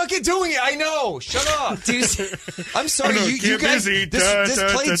 I suck at doing it. I know. Shut up. Deuce. I'm sorry. I know, You Get guys. Busy. This Da,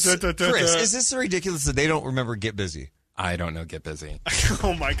 da, plays. da, da, da, Chris, da. is this so ridiculous that they don't remember Get Busy? I don't know. Get busy.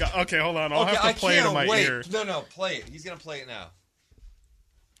 Oh my god. Okay, hold on. I'll Okay, have to play it in my wait. ear. No, play it. He's gonna play it now.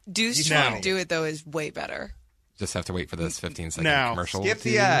 Deuce Now. trying to do it though is way better. Just have to wait for this 15-second Now. commercial. Skip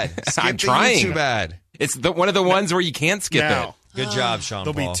the ad. Skip I'm the trying. YouTube ad. It's one of the ones where you can't skip Now. it. Good job, Sean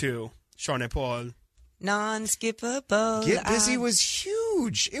There'll Paul. be two. Sean Paul. Non-skippable. Get Busy was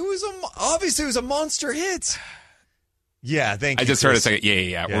huge. It was obviously it was a monster hit. Yeah, thank you. I just heard it Chris. say,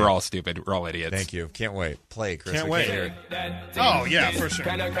 yeah. We're all stupid. We're all idiots. Thank you. Can't wait. Play, Chris. Can't We wait. hear it. Oh, yeah, for sure.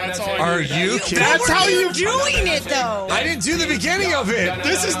 That's all I Are need. you kidding? That's how you doing it though. I didn't do the beginning of it.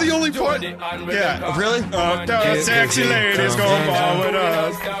 This is the only part. Yeah. Really? The sexy ladies go ball with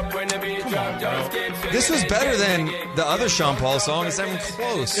us. This was better than the other Sean Paul song. It's not even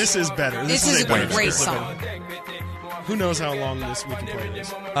close. This is better. This is a great song. Who knows how long we can play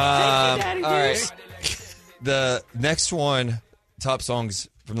this? All right. The next one, top songs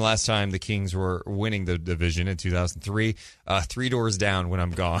from the last time the Kings were winning the division in 2003. 3 Doors Down, When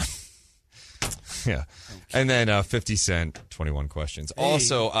I'm Gone. Yeah. And then 50 Cent, 21 Questions. Hey.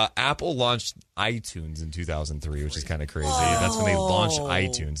 Also, Apple launched iTunes in 2003, which is kind of crazy. Whoa. That's when they launched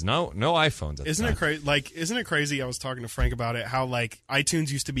iTunes. No iPhones at Isn't the it time. crazy? Isn't it crazy? I was talking to Frank about it. How iTunes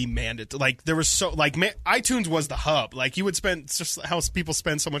used to be mandated. There was iTunes was the hub. You would spend just how people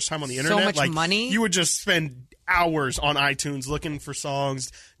spend so much time on the internet. So much money. You would just spend hours on iTunes looking for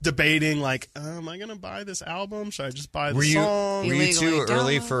songs, debating am I gonna buy this album? Should I just buy the song? Were you too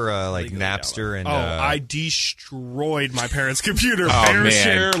early for Napster and I destroyed my parents' computer. Oh,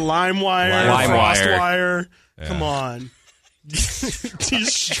 Bearshare, LimeWire, FrostWire. Yeah. Come on.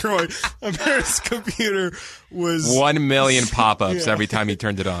 Destroyed. My parents' computer was 1 million pop-ups every time he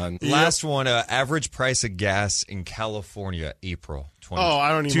turned it on. Last one, average price of gas in California, April 20. Oh, I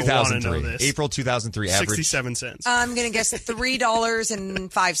don't even want to know this. April 2003, average 67 cents. I'm going to guess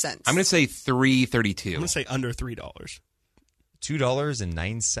 $3.05. I'm going to say $3.32. I'm going to say under $3.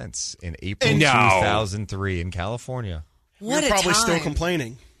 $2.09 in April 2003 in California. What You're probably still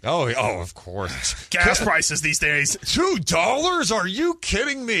complaining. Oh, of course. Gas prices these days. $2? Are you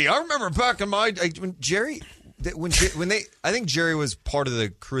kidding me? I remember back in when Jerry, I think Jerry was part of the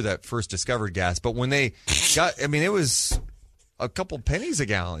crew that first discovered gas, but when they got, it was a couple pennies a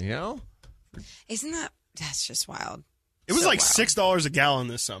gallon, Isn't that's just wild. It was $6 a gallon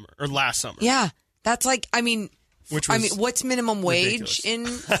this summer or last summer. Yeah. That's which was what's minimum wage in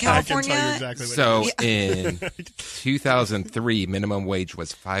California? I can tell you exactly what so in 2003, minimum wage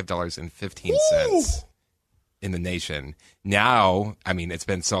was $5.15 in the nation. Now, it's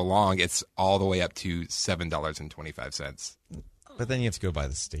been so long, it's all the way up to $7.25. But then you have to go by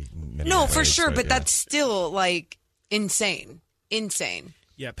the state minimum No, for wage, sure, so, but that's still insane. Insane.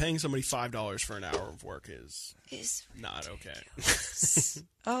 Yeah, paying somebody $5 for an hour of work is not okay.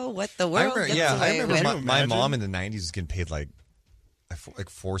 Oh, what the world? I remember my mom in the 90s was getting paid like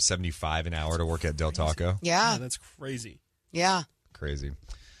 $4.75 an hour to work at Del Taco. Yeah, that's crazy. Yeah, crazy.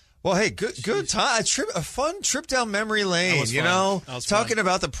 Well, hey, good time. A fun trip down memory lane. Talking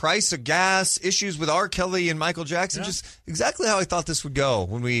about the price of gas, issues with R. Kelly and Michael Jackson. Just exactly how I thought this would go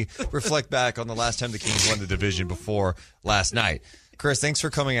when we reflect back on the last time the Kings won the division before last night. Chris, thanks for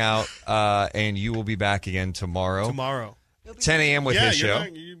coming out, and you will be back again tomorrow. 10 a.m. with his show.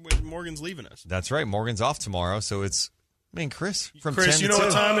 Morgan's leaving us. That's right. Morgan's off tomorrow, so it's Chris from 10 you to know 2.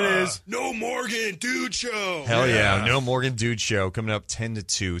 what time it is? No Morgan, Dude Show. Hell yeah. No Morgan Dude Show coming up 10 to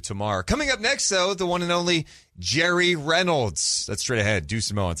 2 tomorrow. Coming up next, though, the one and only Jerry Reynolds. That's straight ahead. Deuce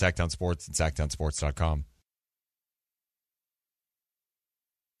and Mo on Sacktown Sports and SacktownSports.com.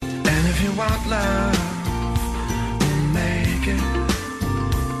 And if you want love, we'll make it.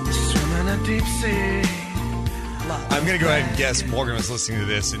 Swim in a deep sea. I'm going to go ahead and guess Morgan was listening to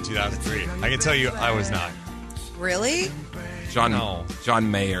this in 2003. I can tell you I was not. Really? John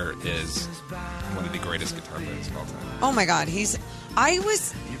Mayer is one of the greatest guitar players of all time. Oh my God, I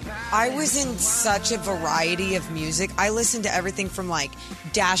was in such a variety of music. I listened to everything from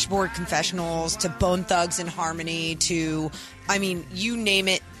Dashboard Confessionals to Bone Thugs and Harmony to, you name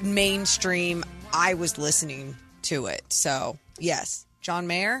it, mainstream. I was listening to it. So yes, John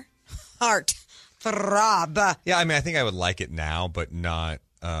Mayer, heart throb. Yeah, I think I would like it now, but not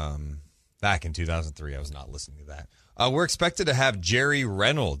back in 2003. I was not listening to that. We're expected to have Jerry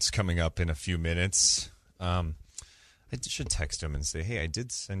Reynolds coming up in a few minutes. I should text him and say, hey, I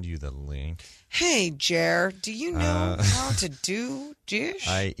did send you the link. Hey, Jer, do you know how to do dish?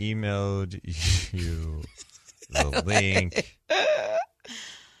 I emailed you the link.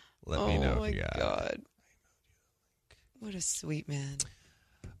 Let me know if you got it. Oh, my God. What a sweet man.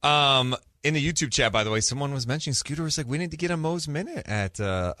 In the YouTube chat, by the way, someone was mentioning Scooter was like, we need to get a Mo's Minute at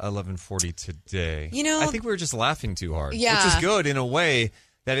 11:40 today. I think we were just laughing too hard. Yeah. Which is good in a way.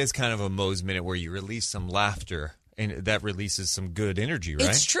 That is kind of a Mo's Minute where you release some laughter and that releases some good energy, right?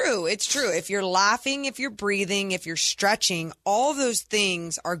 It's true. If you're laughing, if you're breathing, if you're stretching, all those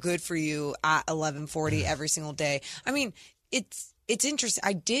things are good for you at 11:40 every single day. It's interesting.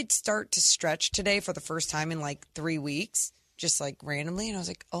 I did start to stretch today for the first time in 3 weeks, just randomly. And I was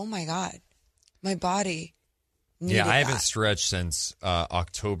like, oh my God. My body Yeah, I haven't stretched since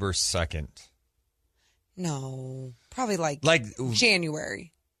October 2nd. No, probably like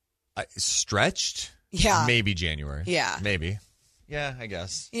January. Stretched? Yeah. Maybe January. Yeah. Maybe. Yeah, I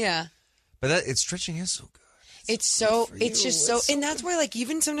guess. Yeah. But stretching is so good. It's just so, and that's why, like,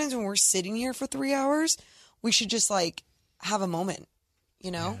 even sometimes when we're sitting here for 3 hours, we should just, like, have a moment, you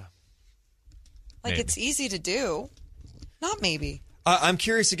know? Yeah. Like, Maybe. it's easy to do. Not maybe. I'm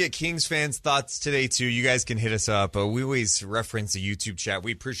curious to get Kings fans' thoughts today, too. You guys can hit us up. We always reference the YouTube chat.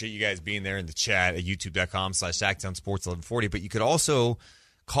 We appreciate you guys being there in the chat at youtube.com/SacktownSports1140. But you could also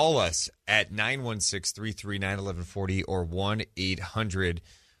call us at 916-339-1140 or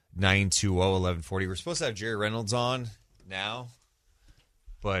 1-800-920-1140. We're supposed to have Jerry Reynolds on now,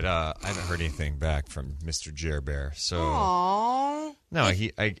 but I haven't heard anything back from Mr. Jer Bear. So, Aww. No,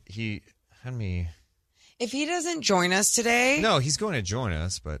 he had me... If he doesn't join us today... No, he's going to join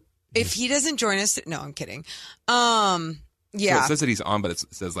us, but... If he doesn't join us... No, I'm kidding. Yeah. So it says that he's on, but it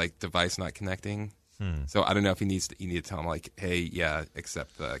says, like, device not connecting. So I don't know if you need to tell him, like, hey, yeah,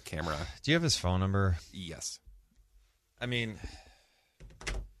 accept the camera. Do you have his phone number? Yes. I mean...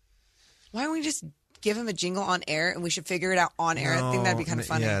 Why don't we just give him a jingle on air and we should figure it out on air? I think that'd be kind of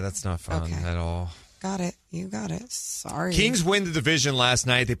funny. Yeah, that's not fun at all. Got it. You got it. Sorry. Kings win the division last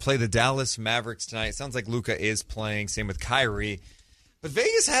night. They play the Dallas Mavericks tonight. Sounds like Luka is playing. Same with Kyrie. But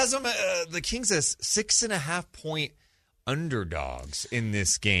Vegas has them, the Kings as 6.5-point underdogs in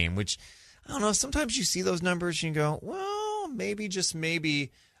this game, which, I don't know, sometimes you see those numbers and you go, well, maybe, just maybe,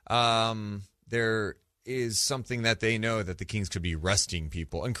 there is something that they know that the Kings could be resting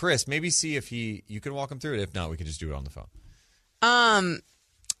people. And Chris, maybe see if you could walk him through it. If not, we could just do it on the phone.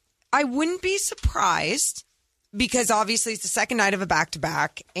 I wouldn't be surprised because obviously it's the second night of a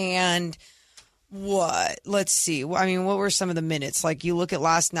back-to-back. And let's see. I mean, what were some of the minutes? Like, you look at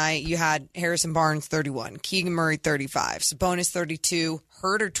last night, you had Harrison Barnes, 31, Keegan Murray, 35, Sabonis, 32,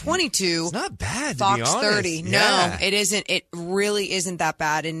 Herter, 22. It's not bad, to Fox, be honest. 30. Yeah. No, it isn't. It really isn't that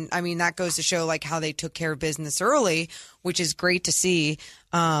bad. And, I mean, that goes to show, like, how they took care of business early, which is great to see.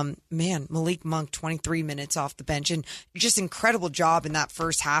 Man, Malik Monk, 23 minutes off the bench, and just incredible job in that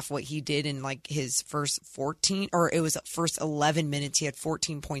first half, what he did in like his first 14, or it was first 11 minutes. He had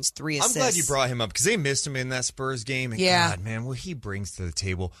 14 points, 3 assists. I'm glad you brought him up because they missed him in that Spurs game. And yeah. God, man, what he brings to the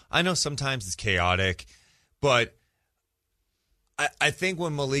table. I know sometimes it's chaotic, but I think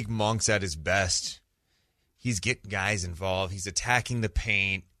when Malik Monk's at his best, he's getting guys involved. He's attacking the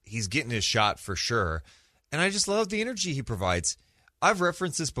paint. He's getting his shot for sure. And I just love the energy he provides. I've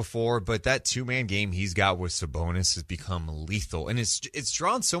referenced this before, but that two-man game he's got with Sabonis has become lethal, and it's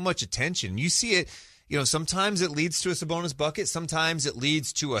drawn so much attention. You see it, sometimes it leads to a Sabonis bucket, sometimes it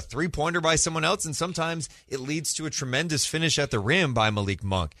leads to a three-pointer by someone else, and sometimes it leads to a tremendous finish at the rim by Malik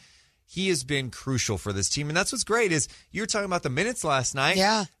Monk. He has been crucial for this team, and that's what's great is you were talking about the minutes last night.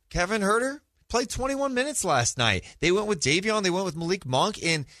 Yeah. Kevin Herter played 21 minutes last night. They went with Davion, they went with Malik Monk,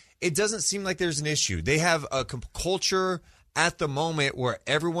 and it doesn't seem like there's an issue. They have a culture at the moment where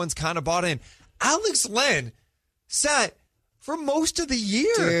everyone's kind of bought in. Alex Len sat for most of the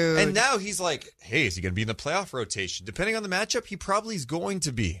year. Dude. And now he's like, hey, is he going to be in the playoff rotation? Depending on the matchup, he probably is going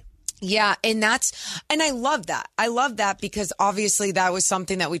to be. Yeah, and I love that. I love that because obviously that was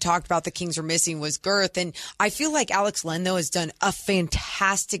something that we talked about the Kings were missing was girth. And I feel like Alex Len, though, has done a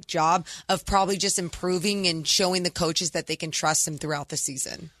fantastic job of probably just improving and showing the coaches that they can trust him throughout the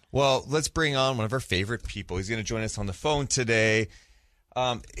season. Well, let's bring on one of our favorite people. He's going to join us on the phone today.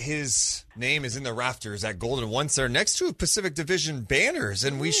 His name is in the rafters at Golden One Center next to Pacific Division banners,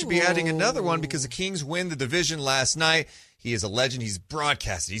 and we should be adding another one because the Kings win the division last night. He is a legend. He's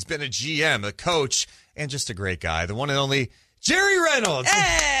broadcasted. He's been a GM, a coach, and just a great guy. The one and only Jerry Reynolds.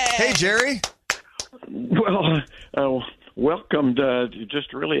 Hey, Jerry. Well, welcome to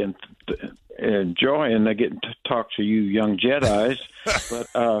just really enjoying getting to talk to you young Jedis.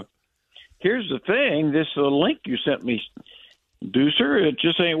 But here's the thing. This link you sent me, Deucer, it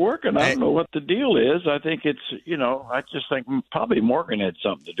just ain't working. I don't know what the deal is. I think it's, I just think probably Morgan had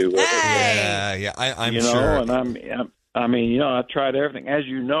something to do with it. Yeah, I'm sure. And I tried everything. As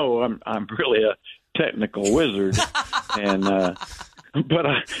you know, I'm really a technical wizard. And but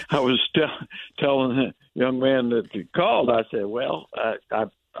I was telling the young man that called, I said, well,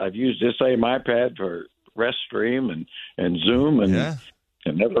 I've used this same iPad for Restream and Zoom, and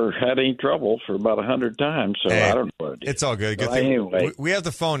I never had any trouble for about 100 times, so I don't know what it is. It's all good. Good But thing anyway, we have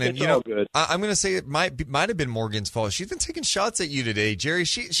the phone, and it's all good. I'm going to say it might have been Morgan's fault. She's been taking shots at you today, Jerry.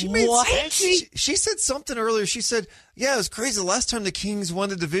 She made What? she said something earlier. She said, "Yeah, it was crazy. The last time the Kings won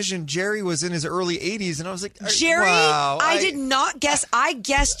the division, Jerry was in his early 80s," and I was like, Jerry, wow, I did not guess. I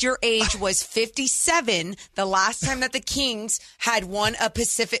guessed your age was 57 the last time that the Kings had won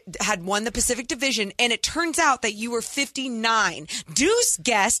the Pacific Division, and it turns out that you were 59. Deuce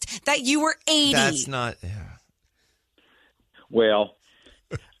guessed that you were 80. That's not. Yeah. Well,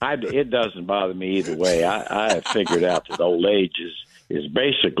 it doesn't bother me either way. I have figured out that old age is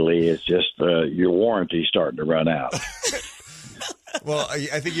basically it's just your warranty starting to run out. Well,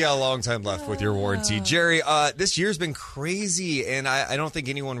 I think you got a long time left with your warranty. Jerry, this year's been crazy, and I don't think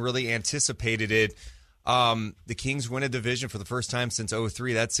anyone really anticipated it. The Kings win a division for the first time since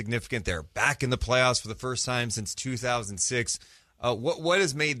 2003. That's significant. They're back in the playoffs for the first time since 2006. What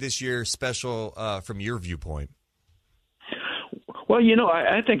has made this year special from your viewpoint? Well,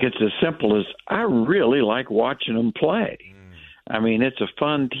 I think it's as simple as I really like watching them play. I mean, it's a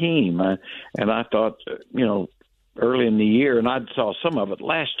fun team. And I thought, early in the year, and I saw some of it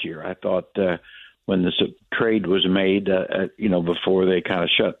last year, I thought when this trade was made, before they kind of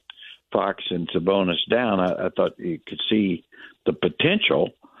shut Fox and Sabonis down, I thought you could see the potential.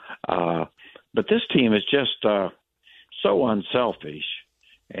 But this team is just so unselfish,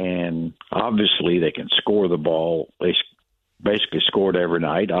 and obviously they can score the ball. They basically scored every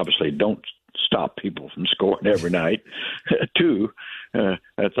night. Obviously don't stop people from scoring every night too.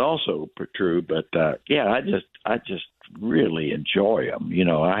 That's also true. But I just really enjoy them.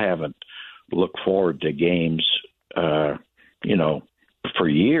 I haven't looked forward to games, for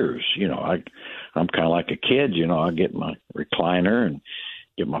years. I'm kind of like a kid. I get my recliner and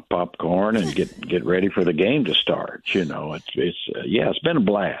get my popcorn and get ready for the game to start. It's been a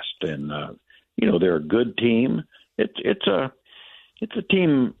blast, and they're a good team. It's a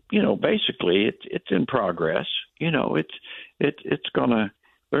team. Basically it's in progress. It's gonna.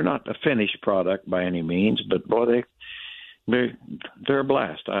 They're not a finished product by any means, but boy, they're a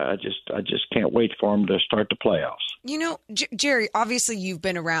blast. I just can't wait for them to start the playoffs. Jerry, obviously you've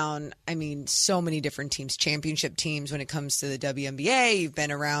been around, so many different teams, championship teams when it comes to the WNBA. You've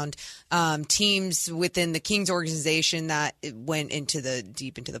been around teams within the Kings organization that went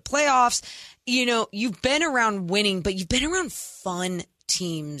deep into the playoffs. You've been around winning, but you've been around fun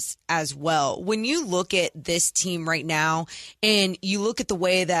teams as well. When you look at this team right now and you look at the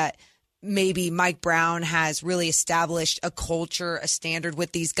way that maybe Mike Brown has really established a culture, a standard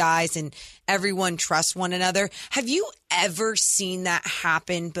with these guys, and everyone trusts one another. Have you ever seen that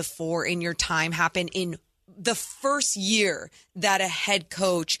happen before in your time, happen in the first year that a head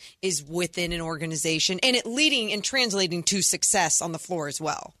coach is within an organization and it leading and translating to success on the floor as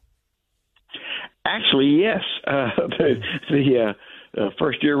well? Actually, yes. The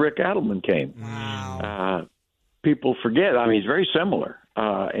first year Rick Adelman came. Wow. People forget. He's very similar.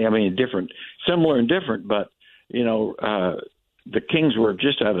 Similar and different, but the Kings were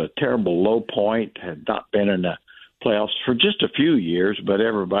just at a terrible low point, had not been in the playoffs for just a few years, but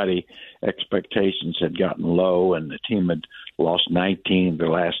everybody expectations had gotten low, and the team had lost 19 of their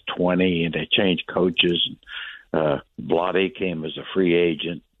last 20, and they changed coaches. Vlade came as a free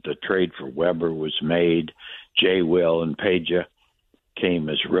agent. The trade for Weber was made. Jay Will and Peja came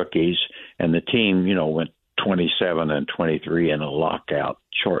as rookies, and the team, went 27 and 23 in a lockout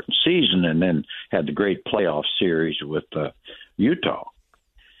shortened season, and then had the great playoff series with Utah.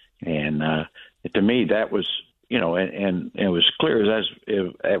 And to me, that was, and it was clear as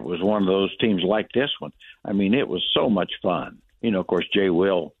it was one of those teams like this one. It was so much fun. Of course, Jay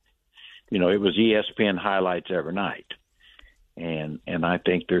Will, it was ESPN highlights every night. And I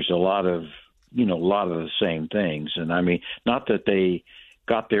think there's a lot of the same things. And not that they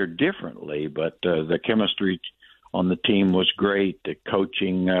got there differently, but the chemistry on the team was great. The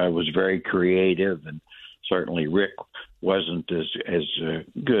coaching was very creative, and certainly Rick wasn't as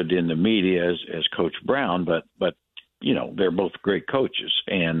good in the media as Coach Brown, but they're both great coaches,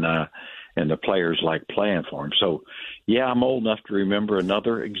 and the players like playing for him. So, yeah, I'm old enough to remember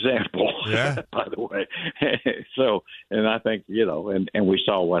another example, by the way. So, and I think, and we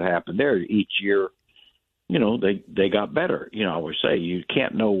saw what happened there each year. They got better. I always say you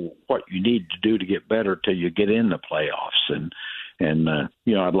can't know what you need to do to get better till you get in the playoffs. And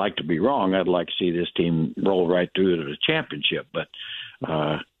I'd like to be wrong. I'd like to see this team roll right through to the championship. But,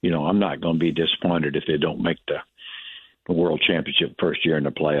 I'm not going to be disappointed if they don't make the World Championship first year in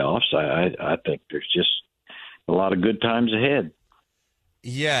the playoffs. I think there's just a lot of good times ahead.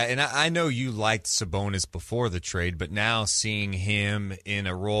 Yeah, and I know you liked Sabonis before the trade, but now seeing him in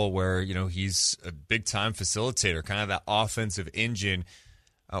a role where, he's a big-time facilitator, kind of that offensive engine,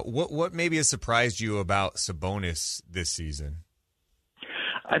 what maybe has surprised you about Sabonis this season?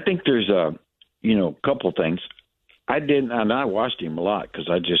 I think there's a couple things. I watched him a lot because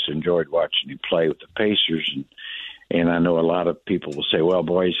I just enjoyed watching him play with the Pacers, and I know a lot of people will say, well,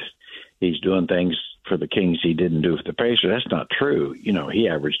 boys, he's doing things for the Kings he didn't do for the Pacers. That's not true. He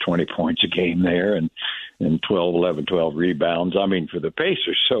averaged 20 points a game there and 12 rebounds, for the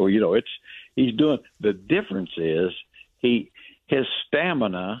Pacers. So, he's doing – the difference is his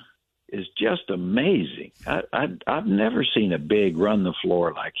stamina is just amazing. I've never seen a big run the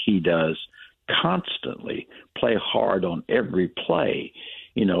floor like he does, constantly play hard on every play.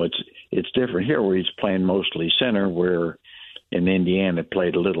 It's different here where he's playing mostly center, where in Indiana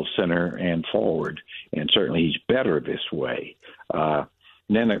played a little center and forward, and certainly he's better this way. Then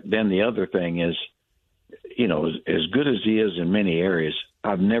the other thing is, as good as he is in many areas,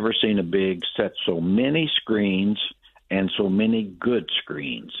 I've never seen a big set so many screens and so many good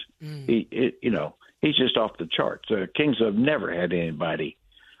screens. He's just off the charts. Kings have never had anybody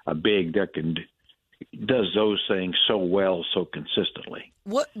a big that does those things so well, so consistently.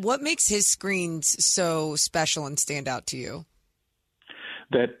 What makes his screens so special and stand out to you?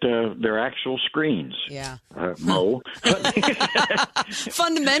 That they're actual screens. Yeah. Mo.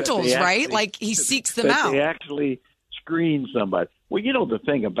 Fundamentals, right? Like he seeks them out. They actually screen somebody. Well, the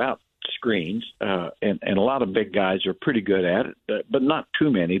thing about screens, and a lot of big guys are pretty good at it, but not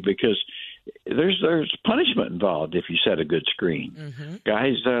too many, because there's punishment involved if you set a good screen. Mm-hmm.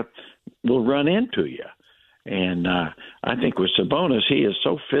 Guys will run into you. And I think with Sabonis, he is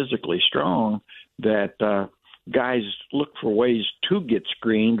so physically strong that guys look for ways to get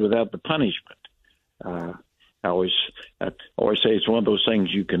screened without the punishment. I always say it's one of those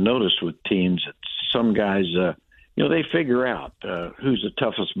things you can notice with teams that some guys, they figure out who's the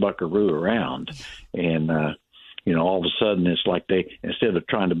toughest buckaroo around. And, all of a sudden it's like they, instead of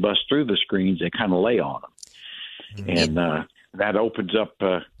trying to bust through the screens, they kind of lay on them. Mm-hmm. And that opens up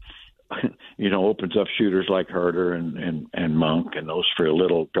shooters like Herter and Monk, and those for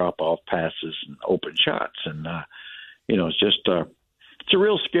little drop-off passes and open shots. And, it's just it's a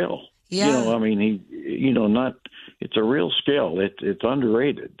real skill. Yeah. It's a real skill. It's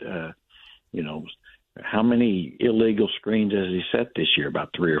underrated. How many illegal screens has he set this year?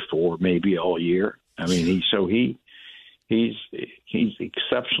 About 3 or 4, maybe all year. He's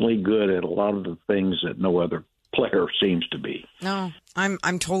exceptionally good at a lot of the things that no other player seems to be. No, I'm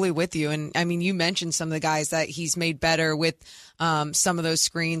totally with you. And you mentioned some of the guys that he's made better with some of those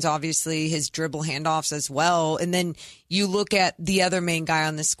screens, obviously his dribble handoffs as well. And then you look at the other main guy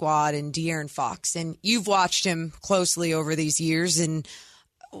on the squad, and De'Aaron Fox, and you've watched him closely over these years. And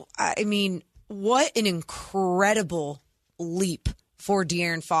what an incredible leap for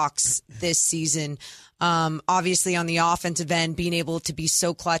De'Aaron Fox this season. Obviously on the offensive end, being able to be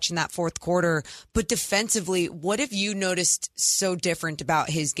so clutch in that fourth quarter, but defensively, what have you noticed so different about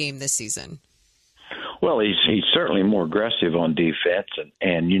his game this season? Well, he's certainly more aggressive on defense,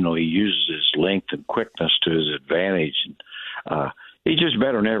 and he uses his length and quickness to his advantage. And he's just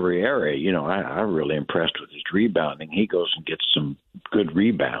better in every area. I'm really impressed with his rebounding. He goes and gets some good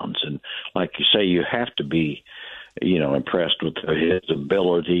rebounds, and like you say, you have to be impressed with his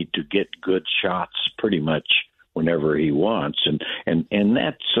ability to get good shots pretty much whenever he wants. And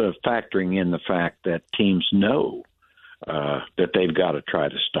that's factoring in the fact that teams know that they've got to try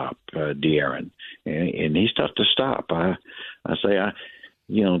to stop De'Aaron. And he's tough to stop. I have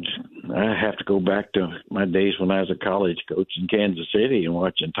to go back to my days when I was a college coach in Kansas City and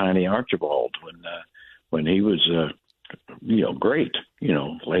watching Tiny Archibald when he was great,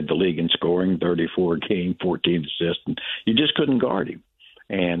 led the league in scoring, 34 a game, 14 assists, and you just couldn't guard him.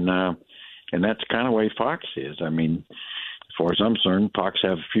 And that's kind of the way Fox is. As far as I'm concerned, Fox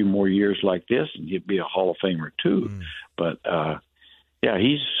have a few more years like this, and he'd be a Hall of Famer too. But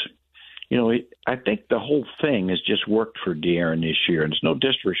I think the whole thing has just worked for De'Aaron this year, and it's no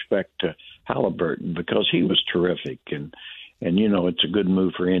disrespect to Halliburton because he was terrific, and it's a good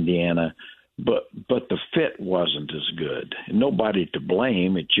move for Indiana. But the fit wasn't as good. And nobody to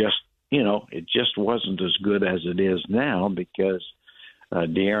blame. It just wasn't as good as it is now because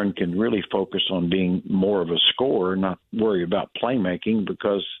De'Aaron can really focus on being more of a scorer, not worry about playmaking,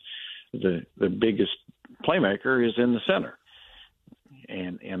 because the biggest playmaker is in the center.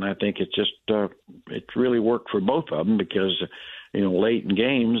 And I think it's just it really worked for both of them because late in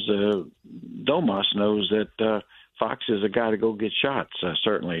games, Domas knows that Fox is a guy to go get shots.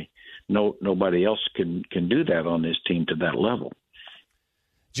 Certainly. Nobody else can do that on this team to that level.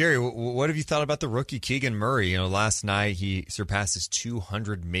 Jerry, what have you thought about the rookie Keegan Murray? Last night he surpassed his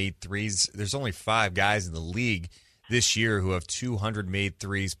 200 made threes. There's only 5 guys in the league this year who have 200 made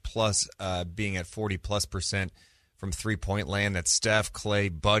threes, plus being at 40+% from three-point land. That's Steph, Clay,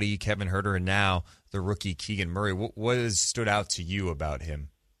 Buddy, Kevin Huerter, and now the rookie Keegan Murray. What has stood out to you about him?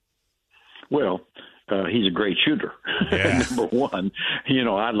 Well, he's a great shooter. Yeah. Number one,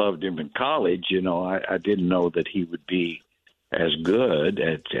 I loved him in college. I didn't know that he would be as good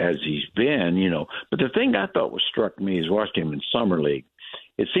as he's been, But the thing I thought was struck me is watching him in summer league.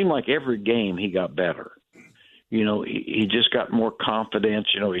 It seemed like every game he got better. He just got more confidence.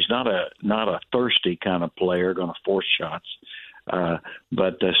 He's not a thirsty kind of player, going to force shots,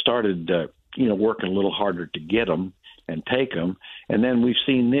 but started working a little harder to get them and take them. And then we've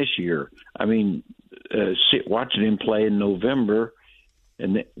seen this year. Watching him play in November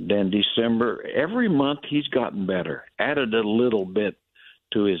and then December, every month he's gotten better, added a little bit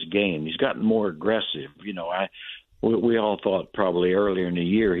to his game. He's gotten more aggressive. We all thought probably earlier in the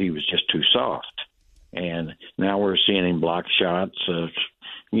year he was just too soft. And now we're seeing him block shots,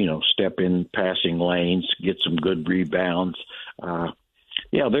 step in passing lanes, get some good rebounds.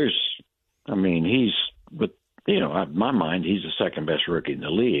 He's with, in my mind, he's the second best rookie in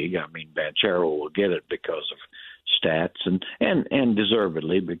the league. Banchero will get it because of stats and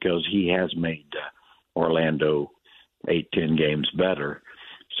deservedly, because he has made Orlando 8-10 games better.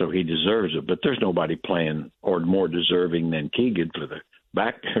 So he deserves it. But there's nobody playing or more deserving than Keegan for the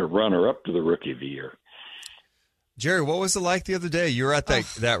runner-up to the Rookie of the Year. Jerry, what was it like the other day? You were at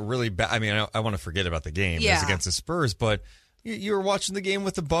that really bad. I want to forget about the game. It was against the Spurs, but you were watching the game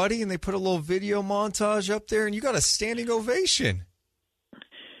with a buddy, and they put a little video montage up there, and you got a standing ovation.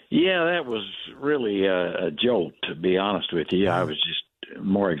 Yeah, that was really a jolt, to be honest with you. I was just,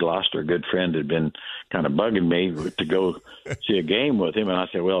 Maury Gloucester, a good friend, had been kind of bugging me to go see a game with him, and I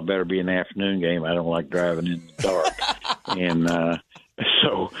said, well, it better be an afternoon game. I don't like driving in the dark. And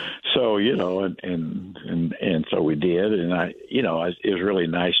so so we did, and it was really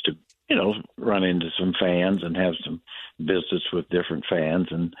nice to run into some fans and have some visits with different fans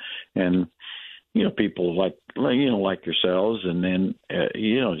and people like yourselves, and then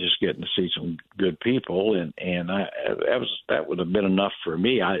just getting to see some good people, and that would have been enough for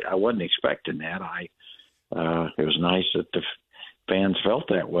me. I wasn't expecting that. It was nice that the fans felt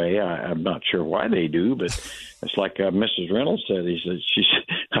that way. I'm not sure why they do, but it's like Mrs. Reynolds said.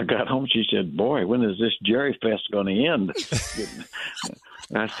 I got home. She said, "Boy, when is this Jerry Fest going to end?"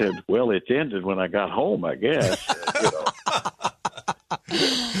 I said, "Well, it's ended when I got home, I guess."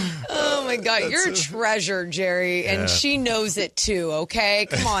 Oh my God, you're a treasure, Jerry, and she knows it too. Okay,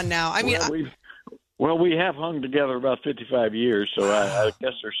 come on now. We have hung together about 55 years, so I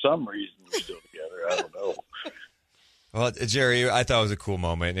guess there's some reason we're still together. I don't know. Well, Jerry, I thought it was a cool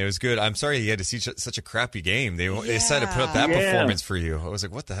moment. It was good. I'm sorry you had to see such a crappy game. They decided to put up that performance for you. I was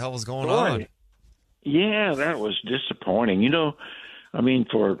like, what the hell was going on? Yeah, that was disappointing.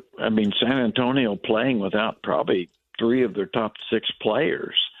 San Antonio playing without probably 3 of their top 6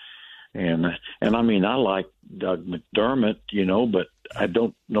 players. And I like Doug McDermott, but I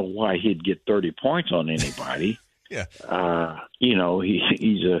don't know why he'd get 30 points on anybody. Yeah.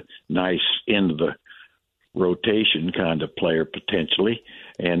 He's a nice end of the rotation kind of player potentially.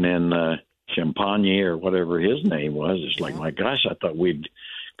 And then Champagne or whatever his name was, it's like, my gosh, I thought we'd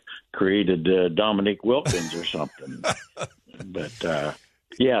created Dominique Wilkins or something. But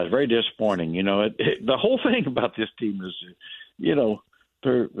it's very disappointing. The whole thing about this team is,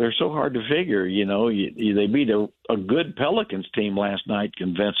 they're so hard to figure. They beat a good Pelicans team last night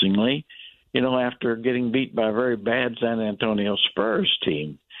convincingly, after getting beat by a very bad San Antonio Spurs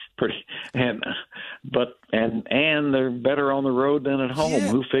team. And they're better on the road than at home. Yeah.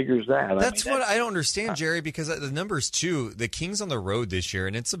 Who figures that? That's what I don't understand, Jerry, because the numbers too. The Kings on the road this year,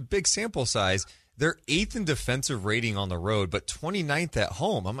 and it's a big sample size. They're 8th in defensive rating on the road, but 29th at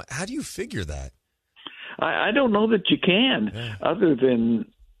home. How do you figure that? I don't know that you can, other than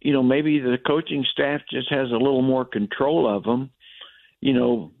maybe the coaching staff just has a little more control of them.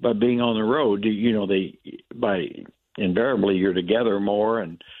 By being on the road, invariably you're together more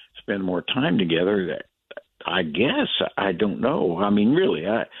and spend more time together. I guess I don't know. Really,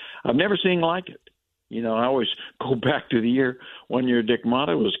 I've never seen like it. I always go back to the year. One year Dick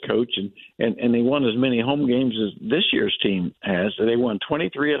Motta was coach, and they won as many home games as this year's team has. They won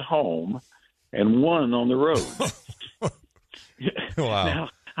 23 at home and 1 on the road. Wow. Now,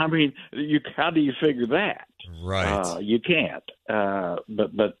 how do you figure that? Right. You can't.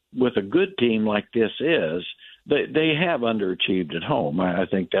 But with a good team like this they have underachieved at home. I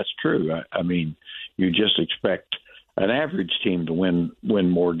think that's true. You just expect an average team to win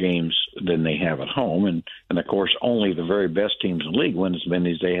more games than they have at home, and of course only the very best teams in the league win as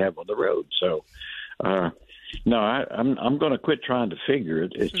many as they have on the road. So, no, I'm going to quit trying to figure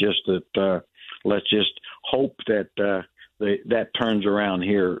it. It's just that let's just hope that that turns around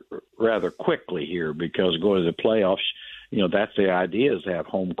here rather quickly here, because going to the playoffs, that's the idea, is to have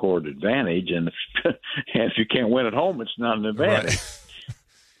home court advantage, and if you can't win at home, it's not an advantage. Right.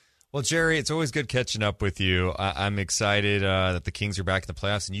 Well, Jerry, it's always good catching up with you. I'm excited that the Kings are back in the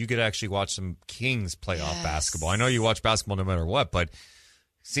playoffs, and you get to actually watch some Kings playoff basketball. I know you watch basketball no matter what, but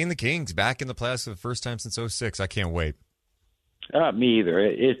seeing the Kings back in the playoffs for the first time since 2006, I can't wait. Me either.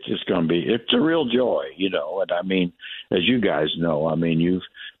 It's just going to be, it's a real joy, and I mean, as you guys know, I mean, you've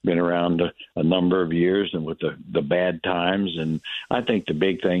been around a number of years and with the bad times. And I think the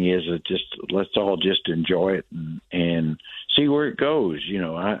big thing is that let's all just enjoy it and see where it goes.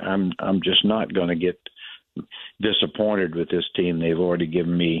 I'm just not going to get disappointed with this team. They've already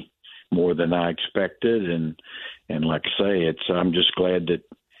given me more than I expected. And like I say, I'm just glad that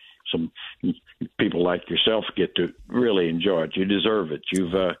some people like yourself get to really enjoy it. You deserve it.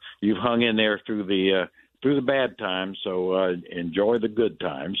 You've hung in there through the bad times, so enjoy the good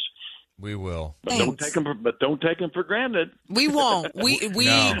times. We will, but don't take them for granted. We won't.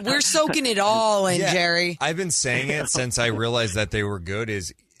 We're soaking it all in, Jerry. I've been saying it since I realized that they were good.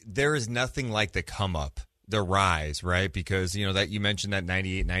 There is nothing like the come up, the rise, right? Because that you mentioned that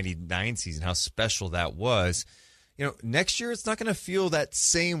 98-99 season, how special that was. Next year it's not going to feel that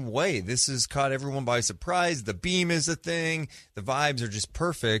same way. This has caught everyone by surprise. The beam is a thing. The vibes are just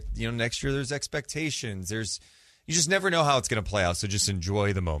perfect. Next year there's expectations. You just never know how it's going to play out. So just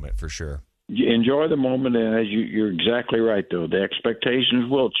enjoy the moment for sure. Enjoy the moment, and as you're exactly right, though, the expectations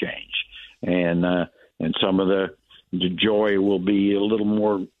will change, and some of the joy will be a little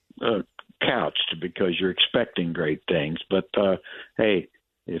more couched because you're expecting great things. But hey.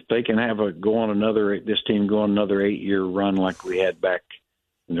 If they can this team go on another 8-year run like we had back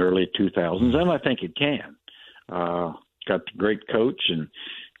in the early 2000s, then I think it can. Got a great coach and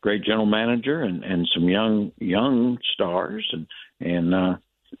great general manager and some young stars and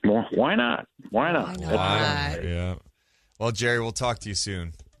why not? Why not? Yeah. Well, Jerry, we'll talk to you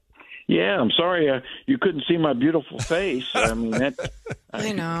soon. Yeah, I'm sorry you couldn't see my beautiful face. I mean,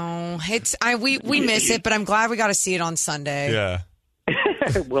 I know we miss it, but I'm glad we got to see it on Sunday. Yeah.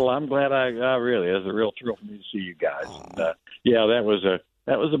 Well, I'm glad it was a real thrill for me to see you guys. And, that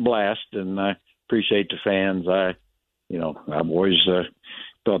was a blast, and I appreciate the fans. I've always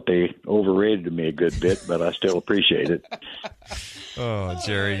thought they overrated me a good bit, but I still appreciate it. Oh,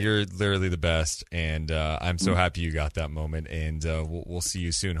 Jerry, you're literally the best, and I'm so happy you got that moment, and we'll see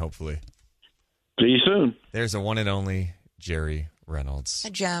you soon, hopefully. See you soon. There's a one and only Jerry Reynolds. A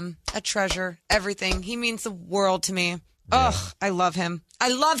gem, a treasure, everything. He means the world to me. Oh, I love him. I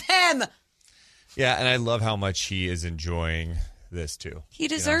love him. Yeah, and I love how much he is enjoying this too. He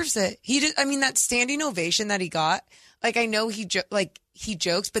deserves it. That standing ovation that he got. Like, I know he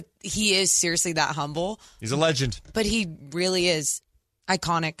jokes, but he is seriously that humble. He's a legend. But he really is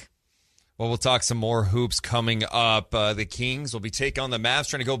iconic. Well, we'll talk some more hoops coming up. The Kings will be taking on the Mavs,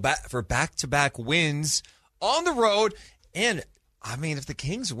 trying to go back for back-to-back wins on the road. And if the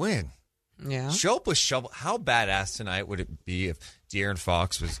Kings win. Yeah. Show up with shovel. How badass tonight would it be if De'Aaron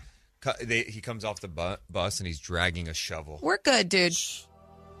Fox was? He comes off the bus and he's dragging a shovel. We're good, dude.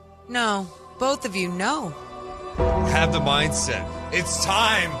 No, both of you, no. Have the mindset. It's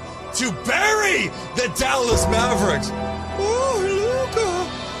time to bury the Dallas Mavericks. Oh, Luka,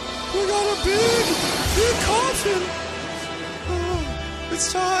 we got a big coffin. Oh,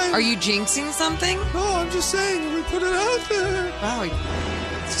 it's time. Are you jinxing something? No, I'm just saying we put it out there. Wow.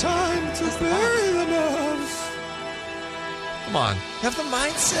 It's time to bury the Mavs. Come on, have the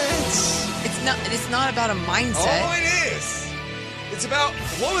mindset. It's not about a mindset. Oh, it is. It's about,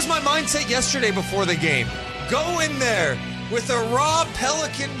 what was my mindset yesterday before the game? Go in there with a raw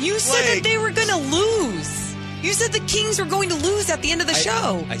Pelican. You said that they were going to lose. You said the Kings were going to lose at the end of the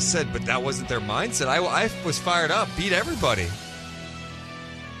show. I said, but that wasn't their mindset. I was fired up, beat everybody.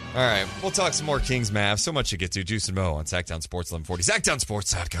 All right, we'll talk some more Kings Mavs. So much to get to. Deuce and Mo on Sacktown Sports 1140.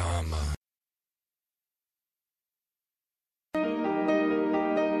 SacktownSports.com.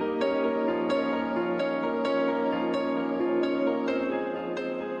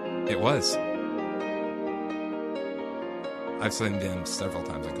 It was. I've seen them several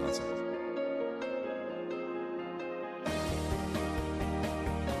times in concert.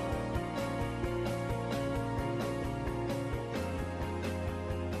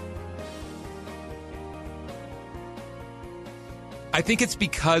 I think it's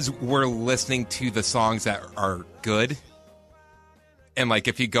because we're listening to the songs that are good. And, like,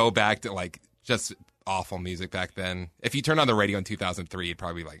 if you go back to, like, just awful music back then, if you turned on the radio in 2003, you'd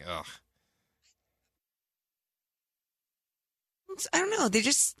probably be like, ugh. I don't know. They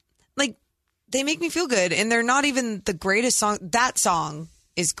just, like, they make me feel good. And they're not even the greatest song. That song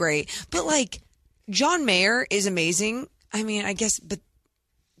is great. But, like, John Mayer is amazing. I mean, I guess, but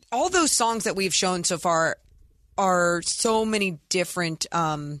all those songs that we've shown so far are so many different,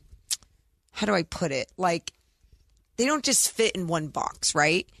 how do I put it? Like, they don't just fit in one box,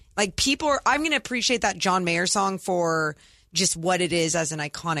 right? Like, I'm going to appreciate that John Mayer song for just what it is as an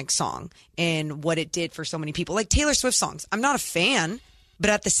iconic song and what it did for so many people. Like Taylor Swift songs. I'm not a fan,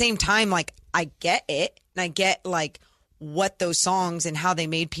 but at the same time, like, I get it. And I get, like, what those songs and how they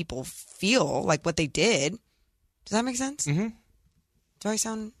made people feel, like what they did. Does that make sense? Mm-hmm. Do I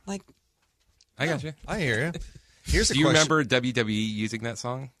sound like... I got you. I hear you. Here's a Do you question. remember WWE using that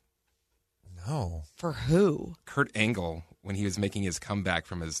song? No. For who? Kurt Angle, when he was making his comeback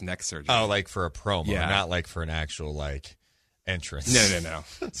from his neck surgery. Oh, like for a promo, Yeah. not like for an actual, like, entrance. No.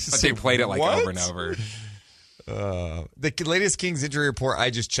 But they played it, like, What? over and over. The latest Kings injury report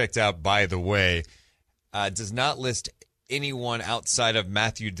I just checked out, by the way, does not list anyone outside of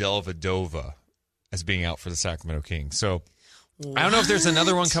Matthew Dellavedova as being out for the Sacramento Kings. So I don't know if there's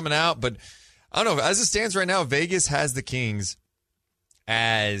another one coming out, but I don't know. As it stands right now, Vegas has the Kings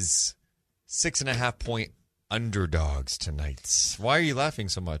as 6.5-point underdogs tonight. Why are you laughing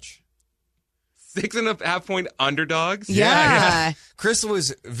so much? 6.5-point underdogs? Yeah. Chris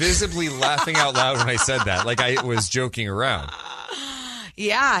was visibly laughing out loud when I said that, like I was joking around.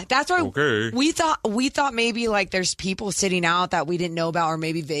 Yeah, that's why Okay. we thought maybe, like, there's people sitting out that we didn't know about, or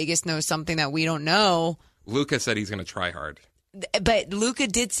maybe Vegas knows something that we don't know. Luka said he's going to try hard. But Luka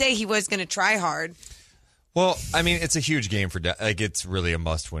did say he was going to try hard. Well, I mean, it's a huge game for it's really a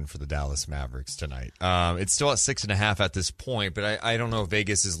must-win for the Dallas Mavericks tonight. It's still at 6.5 at this point, but I don't know if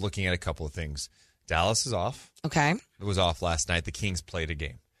Vegas is looking at a couple of things. Dallas is off. Okay. It was off last night. The Kings played a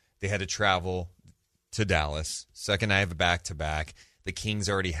game. They had to travel to Dallas. Second night of a back-to-back. The Kings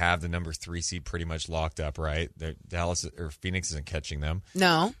already have the number 3 seed pretty much locked up, right? Dallas or Phoenix isn't catching them.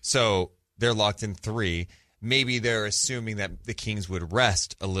 No. So they're locked in 3. Maybe they're assuming that the Kings would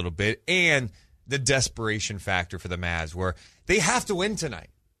rest a little bit, and the desperation factor for the Mavs, where they have to win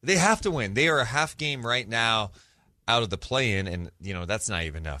tonight. They have to win. They are a half game right now out of the play-in, and that's not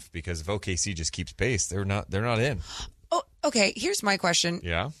even enough, because if OKC just keeps pace, they're not in. Oh, okay. Here's my question.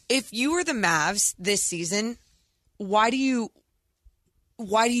 Yeah. If you were the Mavs this season, why are you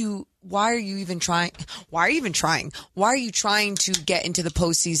even trying? Why are you trying to get into the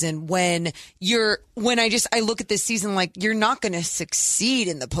postseason when I look at this season like you're not going to succeed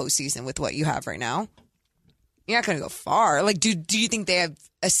in the postseason with what you have right now? You're not going to go far. Like, do you think they have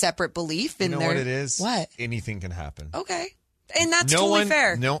a separate belief in what it is? What? Anything can happen. Okay. And that's totally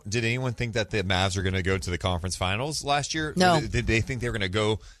fair. No, did anyone think that the Mavs are going to go to the conference finals last year? No. Did they think they were going to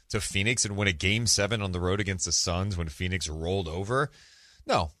go to Phoenix and win a Game 7 on the road against the Suns when Phoenix rolled over?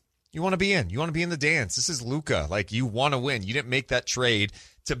 No. You want to be in. You want to be in the dance. This is Luka. Like, you want to win. You didn't make that trade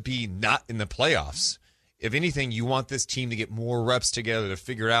to be not in the playoffs. If anything, you want this team to get more reps together to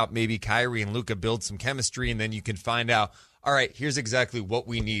figure out maybe Kyrie and Luka build some chemistry, and then you can find out, all right, here's exactly what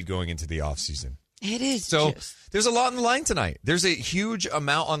we need going into the offseason. It is. So there's a lot on the line tonight. There's a huge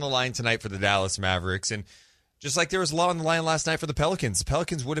amount on the line tonight for the Dallas Mavericks. And just like there was a lot on the line last night for the Pelicans, the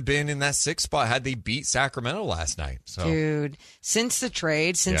Pelicans would have been in that 6th spot had they beat Sacramento last night. So, dude, since the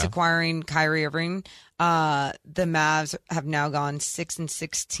trade, acquiring Kyrie Irving, the Mavs have now gone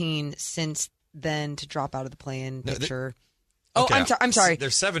 6-16 since then to drop out of the play-in picture. Okay. I'm sorry. They're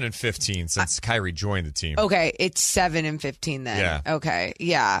 7-15 since Kyrie joined the team. Okay, it's 7-15 then. Yeah. Okay.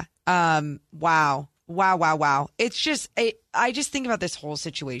 Yeah. Wow. It's just, I just think about this whole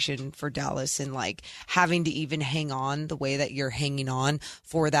situation for Dallas and like having to even hang on the way that you're hanging on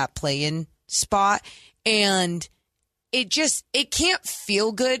for that play-in spot. And it can't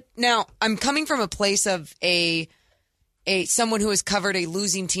feel good. Now, I'm coming from a place of someone who has covered a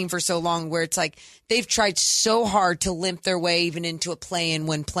losing team for so long, where it's like they've tried so hard to limp their way even into a play-in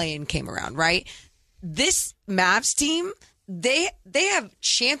when play-in came around, right? This Mavs team, they have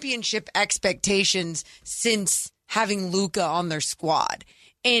championship expectations since having Luka on their squad.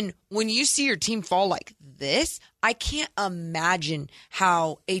 And when you see your team fall like this, I can't imagine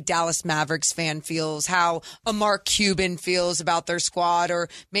how a Dallas Mavericks fan feels, how a Mark Cuban feels about their squad, or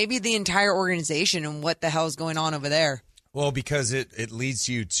maybe the entire organization and what the hell is going on over there. Well, because it leads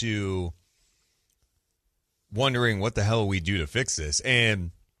you to wondering what the hell we do to fix this.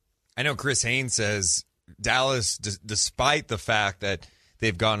 And I know Chris Haynes says Dallas, despite the fact that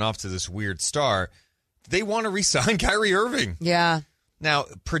they've gotten off to this weird start, they want to re-sign Kyrie Irving. Yeah. Now,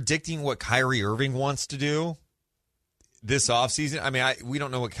 predicting what Kyrie Irving wants to do this offseason, I mean, we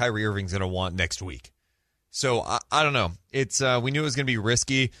don't know what Kyrie Irving's going to want next week. So, I don't know. We knew it was going to be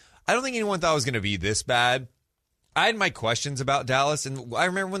risky. I don't think anyone thought it was going to be this bad. I had my questions about Dallas, and I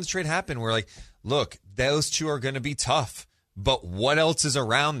remember when the trade happened, we're like, look, those two are going to be tough, but what else is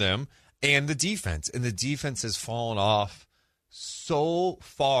around them? And the defense. And the defense has fallen off so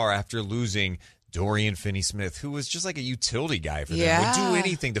far after losing Dorian Finney-Smith, who was just like a utility guy for them. Yeah. Would do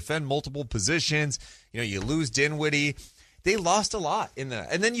anything, defend multiple positions. You lose Dinwiddie. They lost a lot in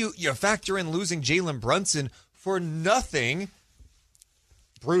that. And then you factor in losing Jalen Brunson for nothing.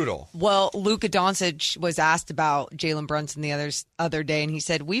 Brutal. Well, Luka Doncic was asked about Jalen Brunson the other day, and he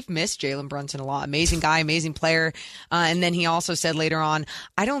said, we've missed Jalen Brunson a lot. Amazing guy, amazing player. And then he also said later on,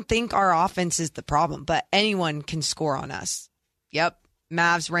 I don't think our offense is the problem, but anyone can score on us. Yep.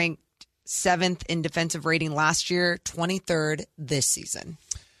 Mavs ranked 7th in defensive rating last year, 23rd this season.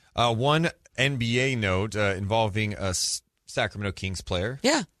 One NBA note involving a Sacramento Kings player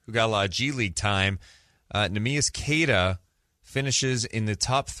who got a lot of G League time. Neemias Queta finishes in the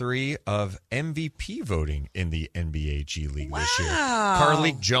top 3 of MVP voting in the NBA G League this year.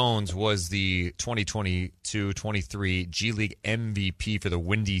 Carlik Jones was the 2022-23 G League MVP for the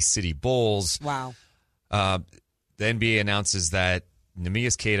Windy City Bulls. Wow. The NBA announces that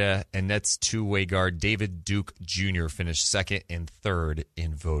Neemias Queta and Nets two-way guard David Duke Jr. finished 2nd and 3rd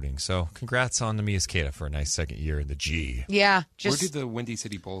in voting. So congrats on Neemias Queta for a nice second year in the G. Yeah. Where did the Windy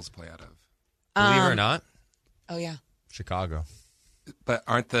City Bulls play out of? Believe it or not. Oh, yeah. Chicago. But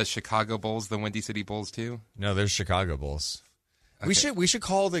aren't the Chicago Bulls the Windy City Bulls too? No, there's Chicago Bulls. Okay. We should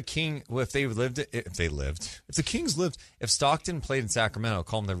call the King. Well, if the Kings lived, if Stockton played in Sacramento,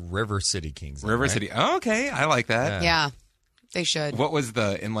 call them the River City Kings. River City. Oh, okay, I like that. Yeah, they should. What was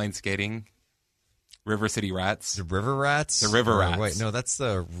the inline skating? River City Rats. The River Rats. The River Rats. Wait, no, that's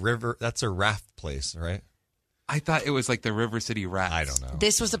the river. That's a raft place, right? I thought it was like the River City Rats. I don't know.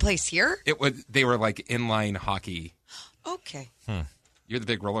 This was the place here? It was. They were like inline hockey. Okay. You're the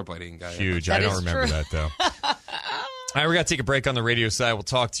big rollerblading guy. Huge. That I don't is remember true. that, though. All right, we got to take a break on the radio side. We'll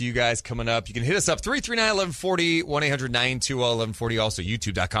talk to you guys coming up. You can hit us up, 339-1140, 1-800-920-1140. Also,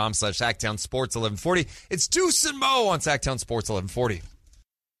 youtube.com/Sacktown Sports 1140. It's Deuce and Mo on Sacktown Sports 1140.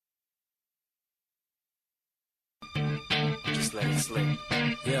 Just let it slip.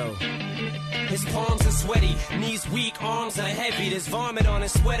 Yo. His palms are sweaty, knees weak, arms are heavy. There's vomit on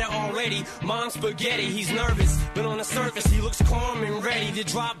his sweater already. Mom's spaghetti, he's nervous, but on the surface he looks calm and ready to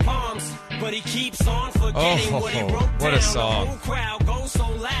drop bombs. But he keeps on forgetting what he wrote what down. a song. The whole crowd goes so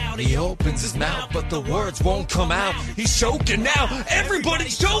loud. He opens his mouth, but the words won't come out. He's choking now.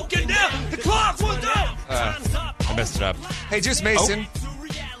 Everybody's choking now. The clock was out. I messed it up. Hey, Juice Mason,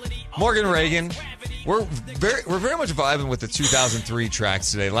 Morgan Reagan. We're very much vibing with the 2003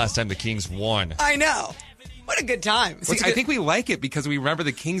 tracks today. Last time the Kings won. I know. What a good time. See, I think we like it because we remember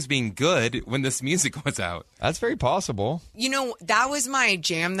the Kings being good when this music was out. That's very possible. You know, that was my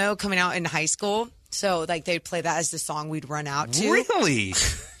jam, though, coming out in high school. So, like, they'd play that as the song we'd run out to. Really?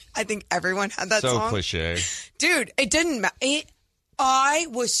 I think everyone had that so song. So cliche. Dude, it didn't matter. I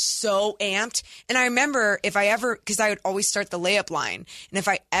was so amped. And I remember because I would always start the layup line. And if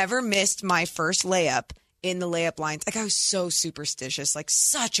I ever missed my first layup in the layup lines, like I was so superstitious, like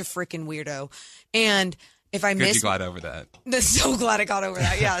such a freaking weirdo. And if I missed. You got over that. I'm so glad I got over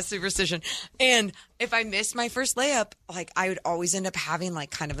that. Yeah, superstition. And if I missed my first layup, like I would always end up having like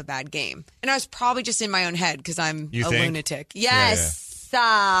kind of a bad game. And I was probably just in my own head because I'm a lunatic. Yes.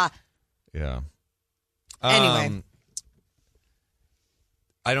 Yeah. Anyway.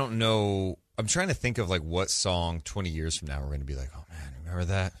 I don't know. I'm trying to think of like what song 20 years from now we're going to be like, oh man, remember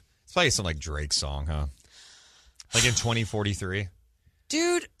that? It's probably some like Drake song, huh? Like in 2043.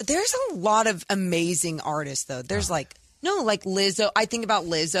 Dude, there's a lot of amazing artists though. There's like Lizzo. I think about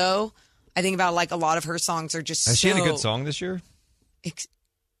Lizzo. I think about like a lot of her songs are just. Has she had a good song this year?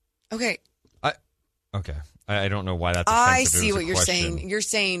 Okay. Okay. I don't know why that's. I see what you're saying. You're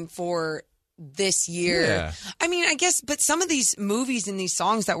saying for this year. Yeah. I mean, I guess, but some of these movies and these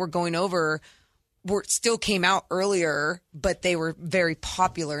songs that we're going over still came out earlier, but they were very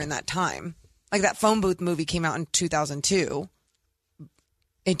popular in that time. Like that Phone Booth movie came out in 2002.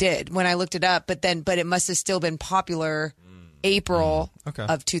 It did when I looked it up, but it must have still been popular April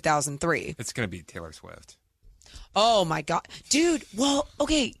of 2003. It's going to be Taylor Swift. Oh my God. Dude, well,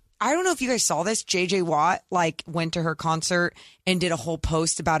 okay. I don't know if you guys saw this. JJ Watt went to her concert and did a whole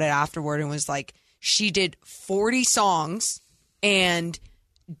post about it afterward and was like, she did 40 songs and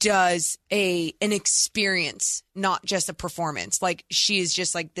does an experience, not just a performance. Like, she is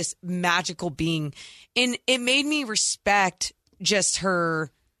just like this magical being. And it made me respect just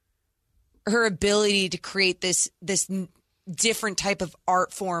her ability to create this different type of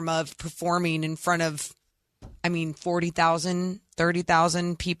art form of performing in front of, 40,000,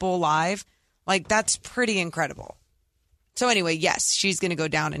 30,000 people live. Like, that's pretty incredible. So anyway, yes, she's going to go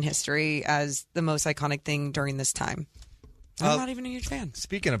down in history as the most iconic thing during this time. I'm not even a huge fan.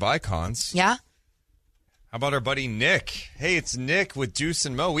 Speaking of icons. Yeah? How about our buddy Nick? Hey, it's Nick with Deuce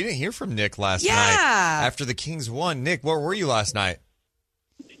and Mo. We didn't hear from Nick last night after the Kings won. Nick, where were you last night?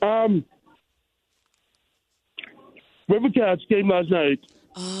 Rivercats game last night.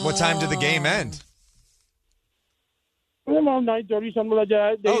 What time did the game end? Around 9:30, something like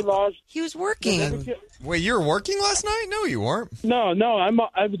that. They lost. He was working. Wait, you were working last night? No, you weren't. No,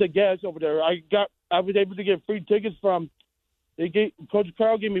 I was a guest over there. I was able to get free tickets from. Coach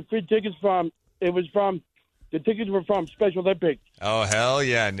Carl gave me free tickets from. The tickets were from Special Olympics. Oh, hell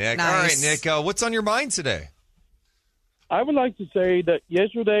yeah, Nick. Nice. All right, Nick, what's on your mind today? I would like to say that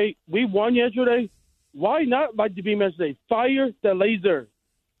we won yesterday. Why not like the beam yesterday? Fire the laser.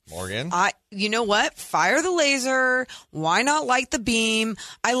 Morgan? You know what? Fire the laser. Why not light the beam?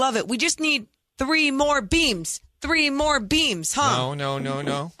 I love it. We just need 3 more beams. 3 more beams, huh? No.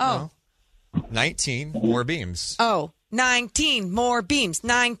 Oh. No. 19 more beams. Oh, 19 more beams.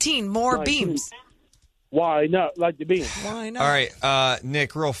 19 more 19. beams. Why not like the beam? Why not? All right,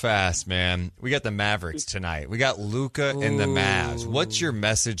 Nick, real fast, man. We got the Mavericks tonight. We got Luka and the Mavs. What's your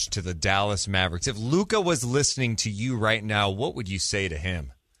message to the Dallas Mavericks? If Luka was listening to you right now, what would you say to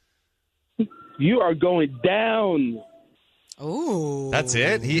him? You are going down. Oh. That's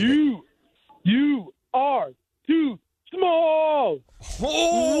it? You are too small.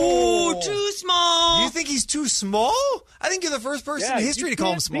 Oh, too small. You think he's too small? I think you're the first person in history to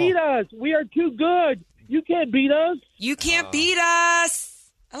call him small. You can't beat us. We are too good. You can't beat us. You can't beat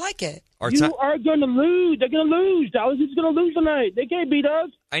us. I like it. You are going to lose. They're going to lose. Dallas is going to lose tonight. They can't beat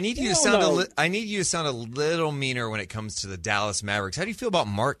us. I need you to sound a little meaner when it comes to the Dallas Mavericks. How do you feel about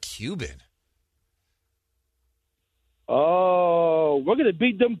Mark Cuban? Oh, we're going to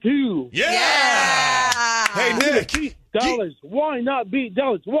beat them too. Yeah! Hey, Nick. Dallas. Why not beat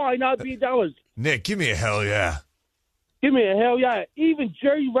Dallas? Why not beat Dallas? Nick, give me a hell yeah. Give me a hell yeah. Even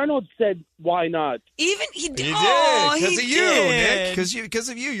Jerry Reynolds said, why not? Even he did. He Oh, did. Because he of you, did. Nick. Because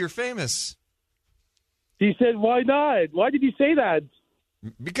of you. You're famous. He said, why not? Why did he say that?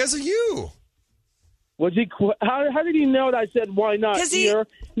 Because of you. Was he? How did he know that I said, why not? Because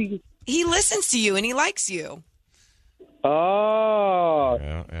he listens to you and he likes you. Oh.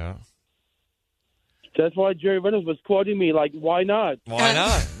 Yeah. That's why Jerry Reynolds was quoting me like, why not? Why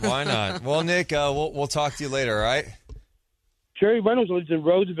not? Why not? Well, Nick, we'll talk to you later, all right? Jerry Reynolds lives in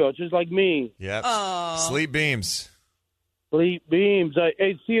Roosevelt, just like me. Yep. Oh. Sleep beams. Sleep beams.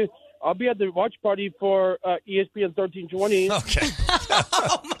 Hey, see you. I'll be at the watch party for ESPN 1320. Okay.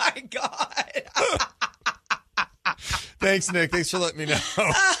 Oh, my God. Thanks, Nick. Thanks for letting me know.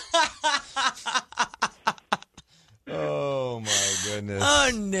 Oh, my goodness.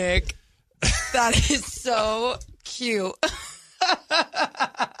 Oh, Nick. That is so cute.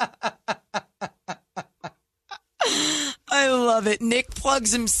 I love it. Nick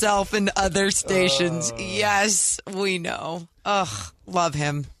plugs himself in other stations. Yes, we know. Ugh, love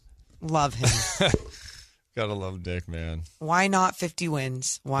him. Love him. Gotta love Nick, man. Why not 50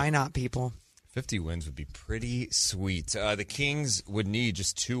 wins? Why not, people? 50 wins would be pretty sweet. The Kings would need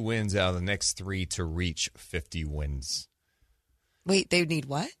just 2 wins out of the next 3 to reach 50 wins. Wait, they would need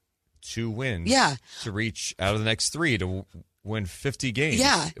what? 2 wins. Yeah. To reach out of the next 3 to win 50 games.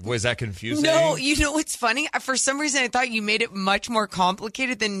 Yeah. Was that confusing? No, you know what's funny? For some reason, I thought you made it much more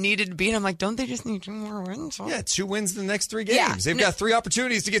complicated than it needed to be. And I'm like, don't they just need 2 more wins? Yeah, 2 wins in the next 3 games. Yeah. They've got 3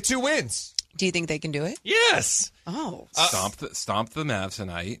 opportunities to get 2 wins. Do you think they can do it? Yes. Oh. Stomp the Mavs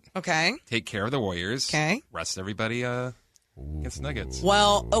tonight. Okay. Take care of the Warriors. Okay. Rest everybody against the Nuggets.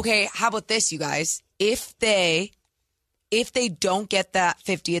 Well, okay. How about this, you guys? If they don't get that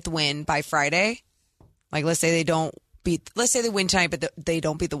 50th win by Friday, like let's say they win tonight, but they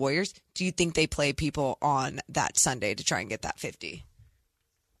don't beat the Warriors, do you think they play people on that Sunday to try and get that 50?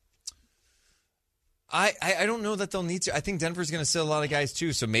 I don't know that they'll need to. I think Denver's going to sit a lot of guys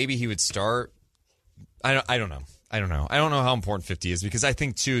too, so maybe he would start. I don't know. I don't know how important 50 is, because I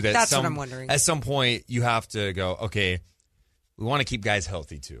think too that that's what I'm wondering. At some point you have to go, okay, we want to keep guys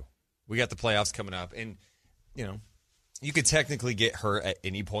healthy too. We got the playoffs coming up, and you could technically get hurt at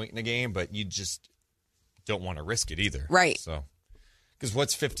any point in the game, but you just don't want to risk it either. Right. So, because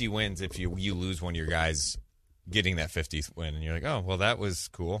what's 50 wins if you lose one of your guys getting that 50th win, and you're like, oh, well, that was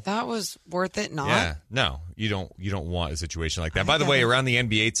cool. That was worth it, not? Yeah, no, you don't want a situation like that. By the way, around the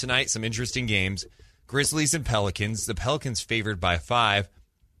NBA tonight, some interesting games. Grizzlies and Pelicans. The Pelicans favored by 5.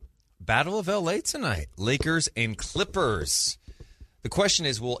 Battle of LA tonight. Lakers and Clippers. The question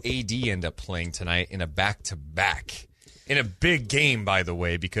is, will AD end up playing tonight in a back-to-back? In a big game, by the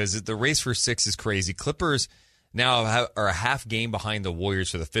way, because the race for 6 is crazy. Clippers now are a half game behind the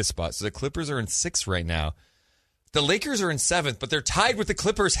Warriors for the 5th spot. So the Clippers are in 6th right now. The Lakers are in 7th, but they're tied with the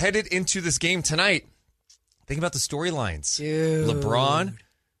Clippers headed into this game tonight. Think about the storylines. Dude. LeBron.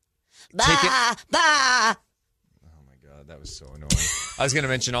 Bah! Oh, my God. That was so annoying. I was going to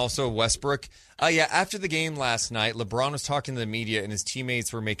mention also Westbrook. After the game last night, LeBron was talking to the media, and his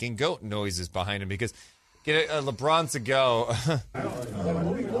teammates were making goat noises behind him because LeBron's a go.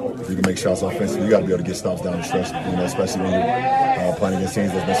 You can make shots offensively. You got to be able to get stops down the stretch, especially when you're playing against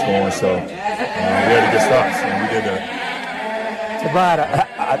teams that's been scoring. So we had to get stops, and we did that.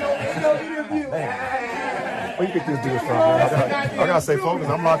 Where you think this dude is from, man? I got to stay focused.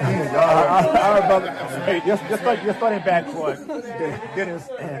 I'm locked in. Just starting backcourt, Dennis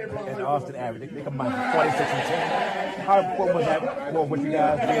and Austin average. They come out 46 and 10. How important was that? What you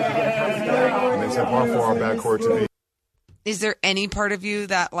guys did to get a It makes it hard for our backcourt to be. Is there any part of you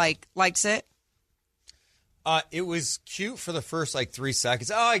that likes it? It was cute for the first 3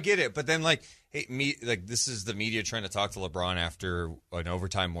 seconds. Oh, I get it. But then this is the media trying to talk to LeBron after an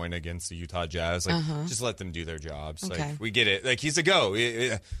overtime win against the Utah Jazz. Just let them do their jobs. Okay. We get it. He's a go.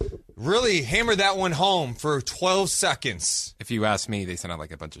 Really hammer that one home for 12 seconds. If you ask me, they sound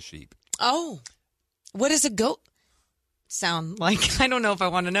like a bunch of sheep. Oh, what does a goat sound like? I don't know if I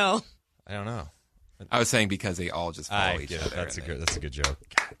want to know. I don't know. I was saying because they all just follow each other. That's a good joke.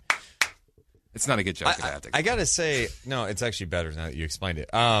 God. It's not a good joke. I gotta say, no, it's actually better now that you explained it.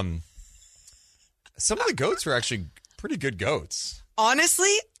 Some of the goats were actually pretty good goats.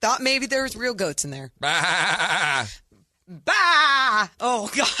 Honestly, thought maybe there was real goats in there. Bah! Bah! Oh,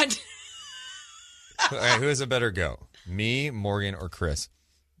 God. All right, who has a better goat? Me, Morgan, or Chris?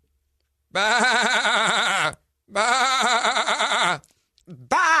 Bah! Bah!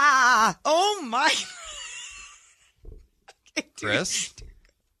 Bah! Oh, my. Chris?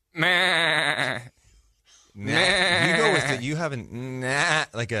 Meh. Nah. You go with it. You have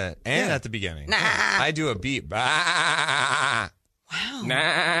like a N at the beginning. Nah. I do a beat. Bah. Wow.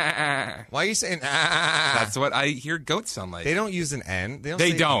 Nah. Why are you saying nah? That's what I hear goats sound like. They don't use an N.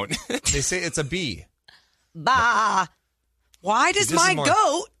 They don't. They say it's a B. Bah. Why does my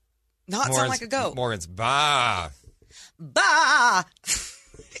goat not sound like a goat? Morgan's bah. Bah.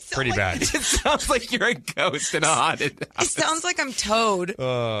 Pretty bad. It sounds like you're a ghost in a haunted house. It sounds like I'm Toad.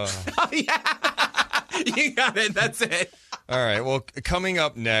 Oh, yeah. You got it. That's it. All right. Well, coming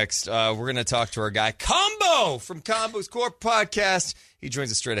up next, we're going to talk to our guy, Combo, from Combo's Core Podcast. He joins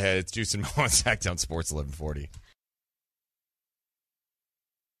us straight ahead. It's Deuce and Mo on Sacktown Sports 1140.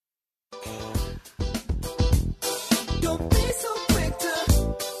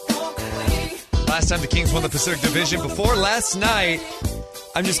 Last time the Kings won the Pacific Division. Before last night,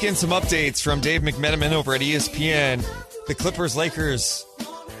 I'm just getting some updates from Dave McMenamin over at ESPN. The Clippers-Lakers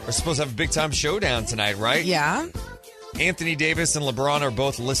are supposed to have a big-time showdown tonight, right? Yeah. Anthony Davis and LeBron are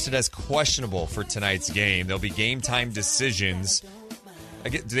both listed as questionable for tonight's game. There'll be game-time decisions. Do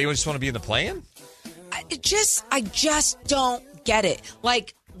they just want to be in the play-in? I just don't get it.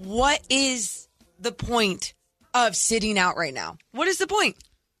 What is the point of sitting out right now? What is the point?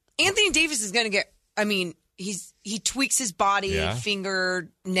 Anthony Davis is going to get, he tweaks his body, finger,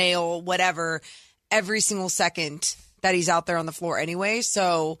 nail, whatever, every single second that he's out there on the floor anyway.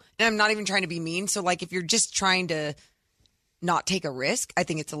 So, and I'm not even trying to be mean. So, if you're just trying to not take a risk, I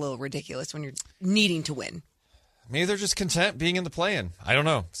think it's a little ridiculous when you're needing to win. Maybe they're just content being in the play-in. I don't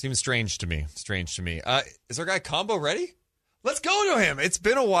know. Seems strange to me. Is our guy Combo ready? Let's go to him. It's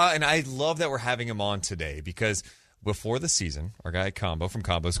been a while, and I love that we're having him on today because before the season, our guy Combo from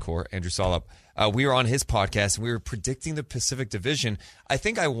Combo's Core, Andrew Salup, we were on his podcast, and we were predicting the Pacific Division. I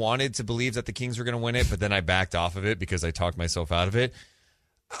think I wanted to believe that the Kings were going to win it, but then I backed off of it because I talked myself out of it.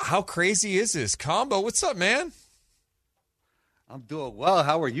 How crazy is this? Combo, what's up, man? I'm doing well.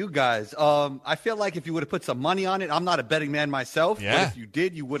 How are you guys? I feel like if you would have put some money on it, I'm not a betting man myself, but if you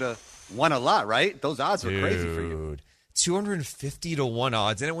did, you would have won a lot, right? Those odds were crazy for you. 250 to 1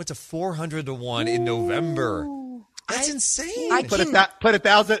 odds, and it went to 400 to 1 in November. That's insane. Put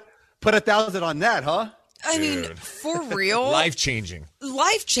 1,000 on that, huh? I mean, for real. Life-changing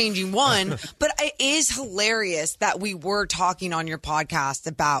one, but it is hilarious that we were talking on your podcast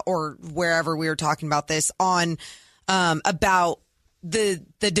about, or wherever we were talking about this on, about the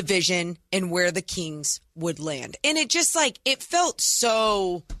division and where the Kings would land. And it just it felt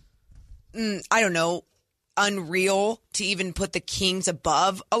so, I don't know, unreal to even put the Kings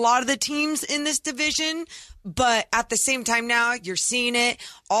above a lot of the teams in this division. But at the same time now, you're seeing it.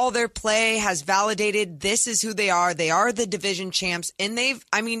 All their play has validated this is who they are. They are the division champs, and they've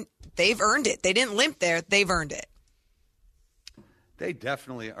earned it. They didn't limp there. They've earned it. They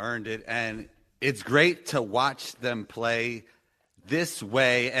definitely earned it, and it's great to watch them play this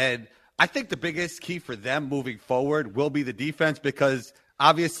way. And I think the biggest key for them moving forward will be the defense, because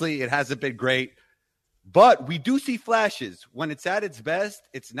obviously it hasn't been great. But we do see flashes. When it's at its best,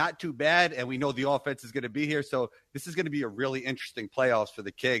 it's not too bad, and we know the offense is going to be here. So this is going to be a really interesting playoffs for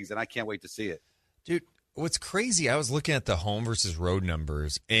the Kings, and I can't wait to see it. Dude, what's crazy, I was looking at the home versus road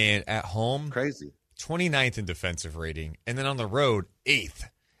numbers, and at home, crazy, 29th in defensive rating, and then on the road, 8th.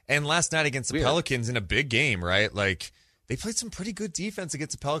 And last night against the Pelicans in a big game, right? They played some pretty good defense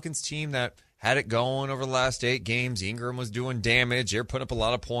against a Pelicans team that had it going over the last 8 games. Ingram was doing damage. They're putting up a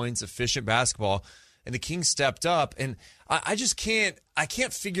lot of points, efficient basketball. And the Kings stepped up. And I just can't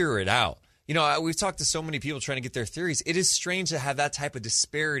figure it out. We've talked to so many people trying to get their theories. It is strange to have that type of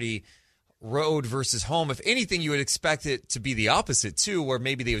disparity, road versus home. If anything, you would expect it to be the opposite, too, where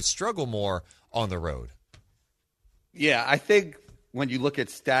maybe they would struggle more on the road. Yeah, I think when you look at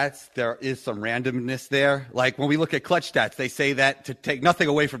stats, there is some randomness there. Like when we look at clutch stats, they say that to take nothing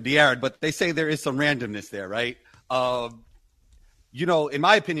away from De'Aaron, but they say there is some randomness there, right? In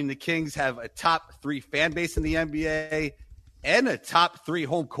my opinion, the Kings have a top 3 fan base in the NBA and a top 3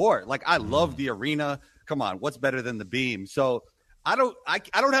 home court. I love the arena. Come on, what's better than the Beam? So I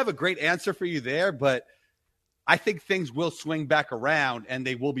don't have a great answer for you there, but I think things will swing back around and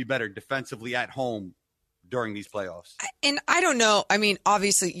they will be better defensively at home during these playoffs. And I don't know. I mean,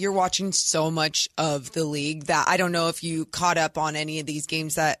 obviously, you're watching so much of the league that I don't know if you caught up on any of these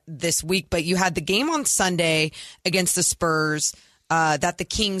games this week, but you had the game on Sunday against the Spurs that the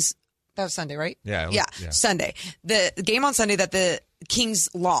Kings. That was Sunday, right? Yeah. Sunday. The game on Sunday that the Kings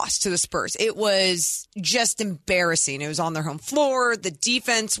lost to the Spurs. It was just embarrassing. It was on their home floor. The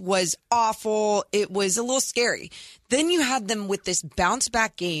defense was awful. It was a little scary. Then you had them with this bounce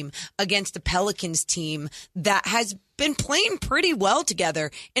back game against the Pelicans team that has been playing pretty well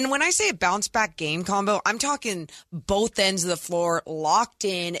together. And when I say a bounce back game combo, I'm talking both ends of the floor, locked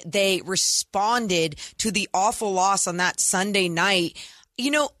in. They responded to the awful loss on that Sunday night.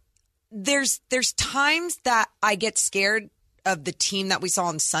 There's times that I get scared of the team that we saw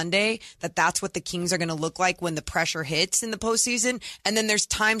on Sunday, that's what the Kings are going to look like when the pressure hits in the postseason. And then there's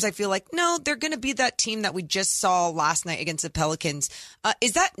times I feel like, no, they're going to be that team that we just saw last night against the Pelicans.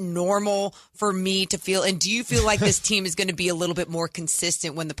 Is that normal for me to feel? And do you feel like this team is going to be a little bit more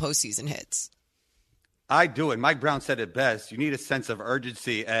consistent when the postseason hits? I do. And Mike Brown said it best. You need a sense of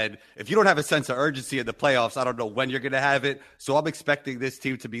urgency. And if you don't have a sense of urgency in the playoffs, I don't know when you're going to have it. So I'm expecting this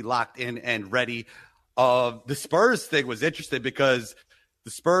team to be locked in and ready. The Spurs thing was interesting because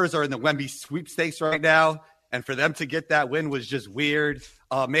the Spurs are in the Wemby sweepstakes right now. And for them to get that win was just weird.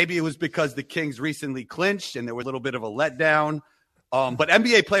 Maybe it was because the Kings recently clinched and there was a little bit of a letdown. But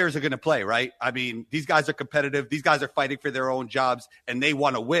NBA players are going to play, right? I mean, these guys are competitive. These guys are fighting for their own jobs, and they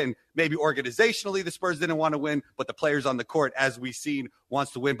want to win. Maybe organizationally, the Spurs didn't want to win, but the players on the court, as we've seen,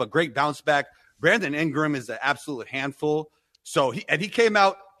 wants to win. But great bounce back. Brandon Ingram is an absolute handful. So he came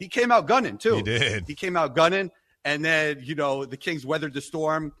out gunning too. He did. He came out gunning, and then the Kings weathered the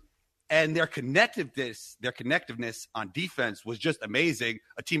storm, and their connectiveness on defense was just amazing.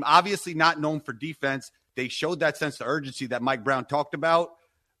 A team obviously not known for defense. They showed that sense of urgency that Mike Brown talked about,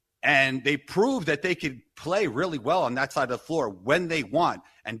 and they proved that they could play really well on that side of the floor when they want.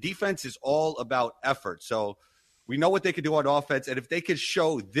 And defense is all about effort. So we know what they could do on offense, and if they could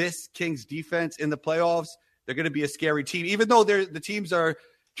show this Kings defense in the playoffs, they're going to be a scary team, even though the teams are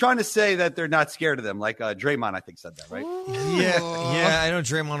trying to say that they're not scared of them. Like Draymond, I think, said that, right? Yeah. I know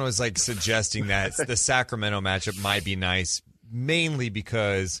Draymond was suggesting that the Sacramento matchup might be nice, mainly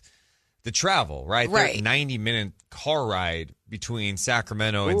because the travel, right? Right. 90-minute car ride between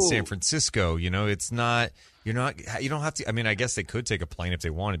Sacramento and San Francisco. It's not. You don't have to. I mean, I guess they could take a plane if they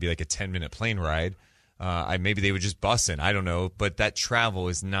want. It'd be like a 10-minute plane ride. Maybe they would just bus in. I don't know. But that travel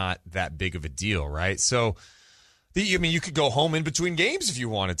is not that big of a deal, right? So, you could go home in between games if you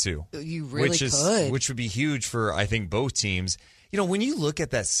wanted to. You really could. Which would be huge for, I think, both teams. When you look at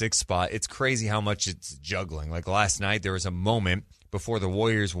that 6th spot, it's crazy how much it's juggling. Like last night, there was a moment before the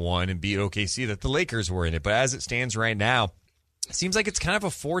Warriors won and beat OKC that the Lakers were in it. But as it stands right now, it seems like it's kind of a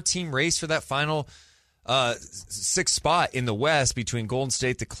 4-team race for that final 6th spot in the West between Golden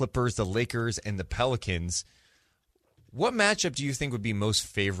State, the Clippers, the Lakers, and the Pelicans. What matchup do you think would be most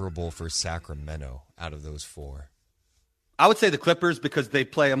favorable for Sacramento out of those four? I would say the Clippers because they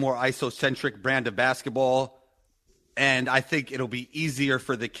play a more isocentric brand of basketball. And I think it'll be easier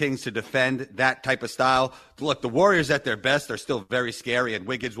for the Kings to defend that type of style. Look, the Warriors at their best are still very scary, and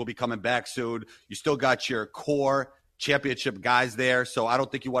Wiggins will be coming back soon. You still got your core championship guys there, so I don't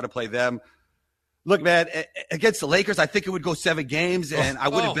think you want to play them. Look, man, against the Lakers, I think it would go 7 games, and I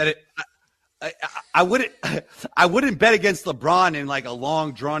wouldn't bet it. I wouldn't bet against LeBron in like a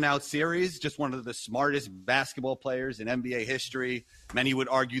long, drawn-out series. Just one of the smartest basketball players in NBA history. Many would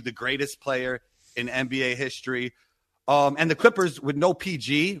argue the greatest player in NBA history. And the Clippers with no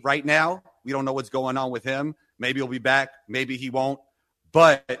PG right now, we don't know what's going on with him. Maybe he'll be back. Maybe he won't.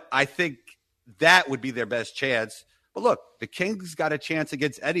 But I think that would be their best chance. But look, the Kings got a chance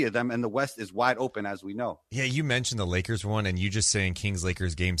against any of them, and the West is wide open, as we know. Yeah, you mentioned the Lakers one, and you just saying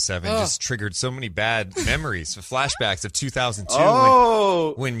Kings-Lakers Game 7 just triggered so many bad memories, flashbacks of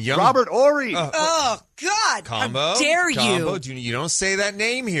 2002 when young Robert Horry. Oh, God. Combo, how dare you? You don't say that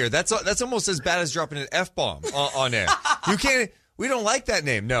name here. That's almost as bad as dropping an F-bomb on air. You can't. We don't like that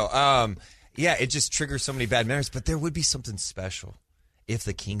name. No. Yeah, it just triggers so many bad memories. But there would be something special if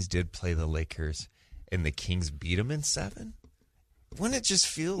the Kings did play the Lakers and the Kings beat them in 7. Wouldn't it just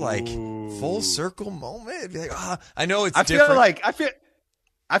feel like full circle moment? It'd be like, I know it's different.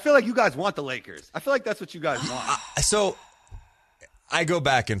 I feel like you guys want the Lakers. I feel like that's what you guys want. So I go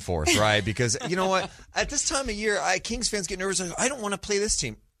back and forth, right? Because you know what? At this time of year, Kings fans get nervous. Like, I don't want to play this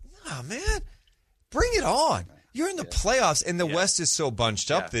team. Nah, man, bring it on. You're in the playoffs, and the West is so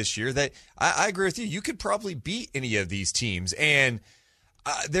bunched up this year that I agree with you. You could probably beat any of these teams. And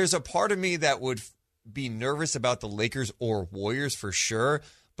there's a part of me that would be nervous about the Lakers or Warriors for sure.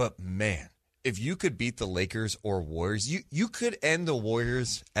 But, man, if you could beat the Lakers or Warriors, you could end the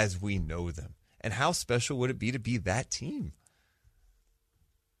Warriors as we know them. And how special would it be to be that team?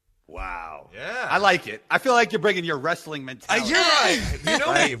 Wow. Yeah. I like it. I feel like you're bringing your wrestling mentality. You're right. You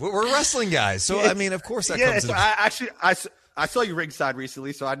know me. We're wrestling guys. So, I mean, of course that comes in. I saw you ringside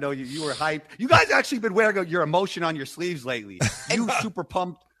recently, so I know you were hyped. You guys actually been wearing your emotion on your sleeves lately. You super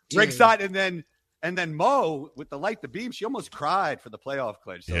pumped ringside, and then Mo with the light, the beam, she almost cried for the playoff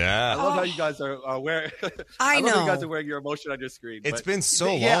clinch. So yeah. I love how you guys are wearing. I know. love you guys are wearing your emotion on your screen. It's been so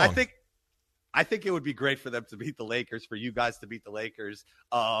long. Yeah, I think it would be great for them to beat the Lakers, for you guys to beat the Lakers.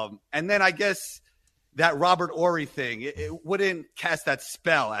 And then I guess that Robert Horry thing, it wouldn't cast that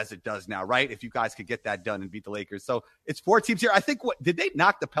spell as it does now, right? If you guys could get that done and beat the Lakers. So it's 4 teams here. I think, did they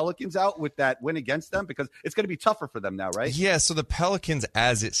knock the Pelicans out with that win against them? Because it's going to be tougher for them now, right? Yeah, so the Pelicans,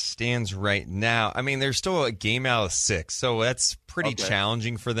 as it stands right now, I mean, they're still a game out of 6. So that's pretty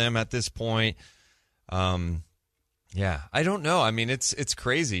challenging for them at this point. Yeah, I don't know. I mean, it's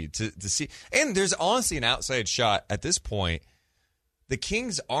crazy to see. And there's honestly an outside shot at this point. The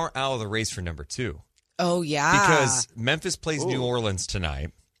Kings aren't out of the race for number 2. Oh, yeah. Because Memphis plays New Orleans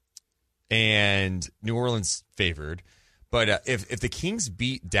tonight, and New Orleans favored. But if the Kings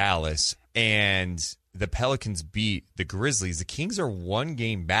beat Dallas and the Pelicans beat the Grizzlies, the Kings are 1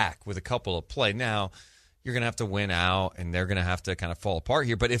 game back with a couple of play. Now, you're going to have to win out, and they're going to have to kind of fall apart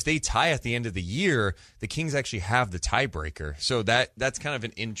here. But if they tie at the end of the year, the Kings actually have the tiebreaker. So that's kind of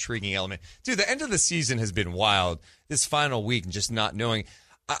an intriguing element. Dude, the end of the season has been wild this final week, and just not knowing.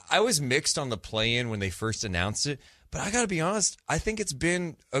 I was mixed on the play-in when they first announced it, but I got to be honest, I think it's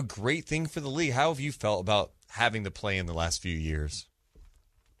been a great thing for the league. How have you felt about having the play-in the last few years?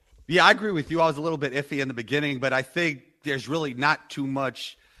 Yeah, I agree with you. I was a little bit iffy in the beginning, but I think there's really not too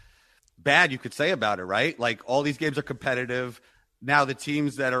much bad you could say about it, right? Like, all these games are competitive. Now the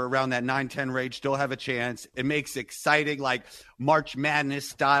teams that are around that 9-10 range still have a chance. It makes exciting, like March Madness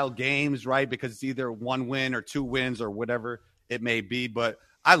style games, right? Because it's either 1 win or 2 wins or whatever it may be. But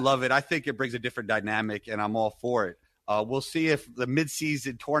I love it. I think it brings a different dynamic, and I'm all for it. We'll see if the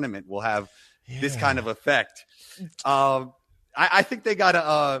midseason tournament will have this kind of effect. I think they got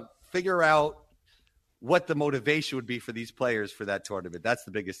to figure out what the motivation would be for these players for that tournament. That's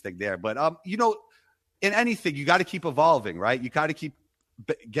the biggest thing there. But, in anything, you got to keep evolving, right? You got to keep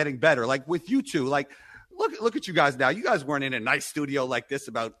getting better. Like with you two, like look at you guys now. You guys weren't in a nice studio like this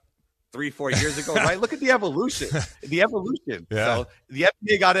about 3-4 years ago, right? Look at the evolution. Yeah. So the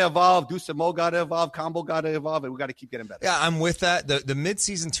NBA got to evolve. Deuce and Mo got to evolve. Combo got to evolve, and we got to keep getting better. Yeah, I'm with that. The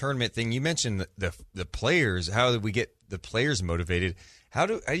midseason tournament thing, you mentioned the players. How do we get the players motivated? How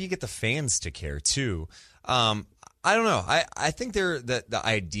do you get the fans to care too? I don't know. I think the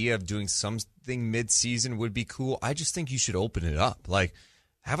idea of doing something mid-season would be cool. I just think you should open it up. Like,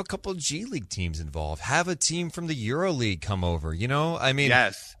 have a couple of G League teams involved. Have a team from the Euro League come over. You know, I mean,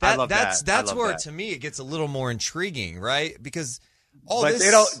 yes, I love that. That's where to me it gets a little more intriguing, right? Because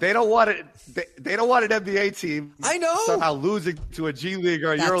they don't want it. They don't want an NBA team. I know, somehow losing to a G League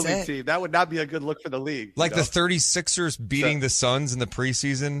or a Euro League team. That would not be a good look for the league. Like the 36ers beating the Suns in the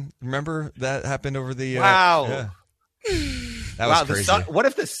preseason. Remember that happened over the wow. That was crazy. What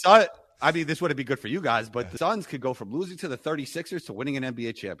if the Sun? I mean, this wouldn't be good for you guys, but the Suns could go from losing to the 36ers to winning an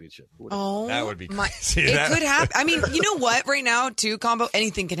NBA championship. That would be crazy. It could happen. I mean, you know what? Right now, too, Combo,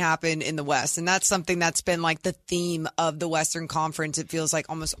 anything can happen in the West. And that's something that's been like the theme of the Western Conference. It feels like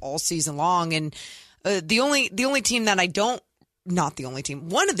almost all season long. And the only team that not the only team,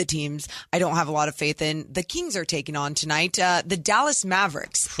 one of the teams I don't have a lot of faith in, the Kings are taking on tonight, the Dallas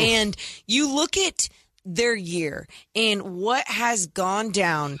Mavericks. And you look at their year and what has gone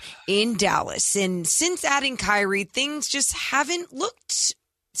down in Dallas. And since adding Kyrie, things just haven't looked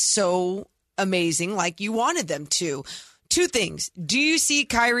so amazing like you wanted them to. Two things. Do you see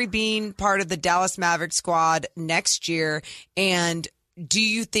Kyrie being part of the Dallas Mavericks squad next year? And do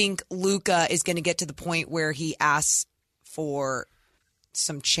you think Luka is going to get to the point where he asks for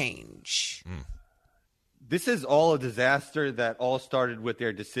some change? This is all a disaster that all started with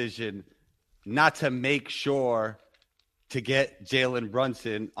their decision not to make sure to get Jalen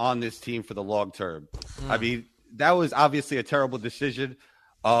Brunson on this team for the long term. I mean, that was obviously a terrible decision.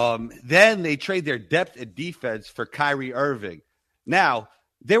 Then they trade their depth and defense for Kyrie Irving. Now,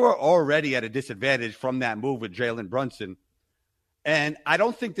 they were already at a disadvantage from that move with Jalen Brunson. And I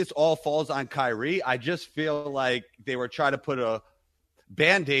don't think this all falls on Kyrie. I just feel like they were trying to put a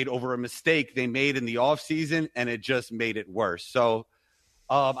Band-Aid over a mistake they made in the offseason, and it just made it worse. So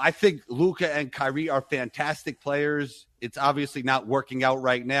I think Luka and Kyrie are fantastic players. It's obviously not working out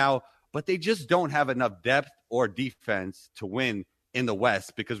right now, but they just don't have enough depth or defense to win in the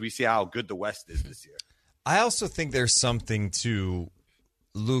West because we see how good the West is this year. I also think there's something to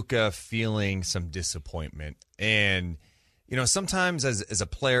Luka feeling some disappointment. And, you know, sometimes as a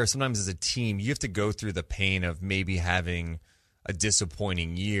player, sometimes as a team, you have to go through the pain of maybe having a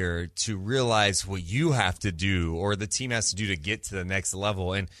disappointing year to realize what you have to do or the team has to do to get to the next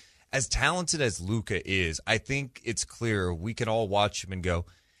level. And as talented as Luka is, I think it's clear we can all watch him and go,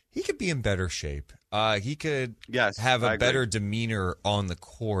 he could be in better shape. He could have a better demeanor on the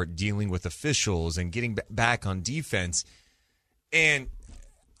court, dealing with officials and getting back on defense. And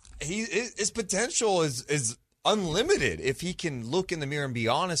his potential is unlimited if he can look in the mirror and be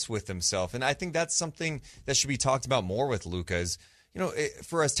honest with himself. And I think that's something that should be talked about more with Luka. Is, you know,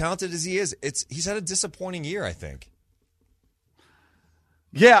 for as talented as he is, he's had a disappointing year, I think.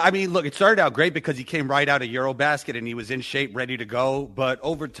 Yeah, I mean, look, it started out great because he came right out of Eurobasket and he was in shape, ready to go. But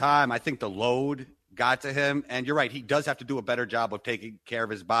over time, I think the load got to him. And you're right, he does have to do a better job of taking care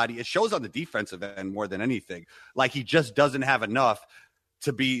of his body. It shows on the defensive end more than anything. Like, he just doesn't have enough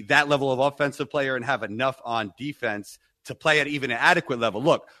to be that level of offensive player and have enough on defense to play at even an adequate level.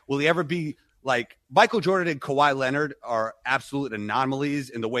 Look, will he ever be like Michael Jordan and Kawhi Leonard are absolute anomalies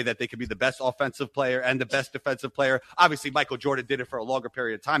in the way that they could be the best offensive player and the best defensive player. Obviously, Michael Jordan did it for a longer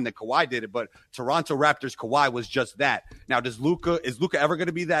period of time than Kawhi did it, but Toronto Raptors Kawhi was just that. Now, is Luka ever going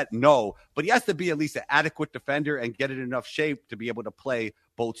to be that? No, but he has to be at least an adequate defender and get in enough shape to be able to play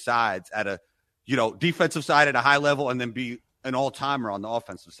both sides at a, defensive side at a high level and then be an all-timer on the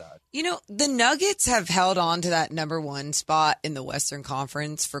offensive side. You know, the Nuggets have held on to that number one spot in the Western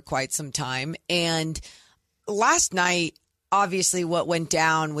Conference for quite some time. And last night, obviously what went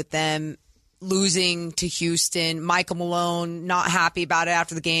down with them losing to Houston, Michael Malone not happy about it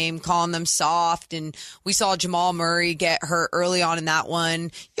after the game, calling them soft. And we saw Jamal Murray get hurt early on in that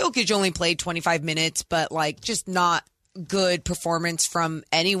one. Jokic only played 25 minutes, but just not good performance from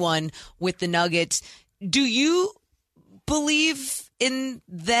anyone with the Nuggets. Do you believe in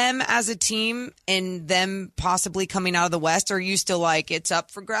them as a team and them possibly coming out of the West? Or are you still like, it's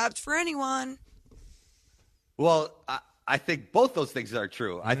up for grabs for anyone? Well, I think both those things are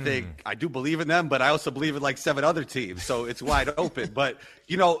true. I think I do believe in them, but I also believe in 7 other teams. So it's wide open. But,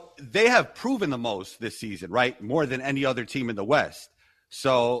 they have proven the most this season, right? More than any other team in the West.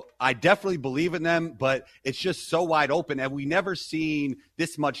 So I definitely believe in them, but it's just so wide open. And we never seen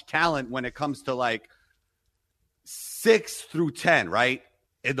this much talent when it comes to 6 through 10, right,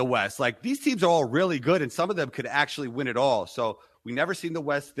 in the West. These teams are all really good, and some of them could actually win it all. So we never seen the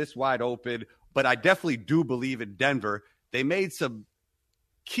West this wide open, but I definitely do believe in Denver. They made some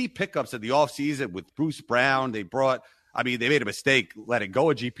key pickups in the offseason with Bruce Brown. They made a mistake letting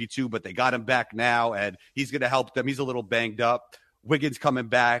go of GP2, but they got him back now, and he's going to help them. He's a little banged up. Wiggins coming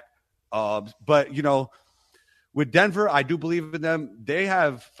back. But, with Denver, I do believe in them. They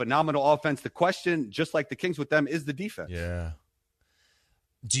have phenomenal offense. The question, just like the Kings with them, is the defense. Yeah.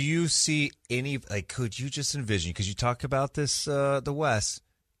 Do you see any, like, could you just envision, because you talk about this, the West,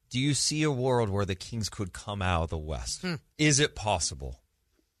 do you see a world where the Kings could come out of the West? Is it possible?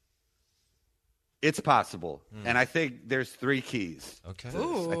 It's possible. And I think there's 3 keys. Okay. I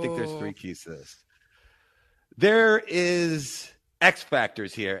think there's 3 keys to this. There is X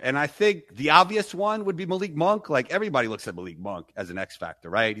factors here. And I think the obvious one would be Malik Monk. Like, everybody looks at Malik Monk as an X factor,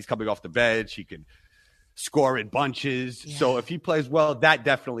 right? He's coming off the bench. He can score in bunches. Yeah. So if he plays well, that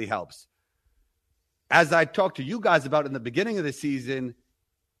definitely helps. As I talked to you guys about in the beginning of the season,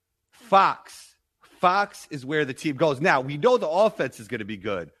 Fox is where the team goes. Now, we know the offense is going to be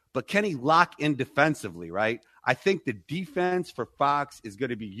good, but can he lock in defensively, right? I think the defense for Fox is going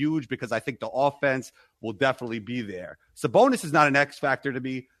to be huge because I think the offense will definitely be there. Sabonis is not an X factor to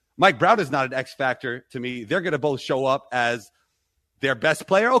me. Mike Brown is not an X factor to me. They're going to both show up as their best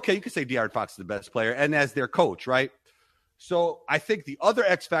player. Okay, you could say De'Aaron Fox is the best player, and as their coach, right? So I think the other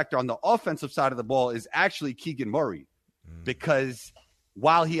X factor on the offensive side of the ball is actually Keegan Murray, because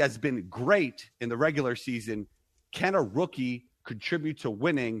while he has been great in the regular season, can a rookie contribute to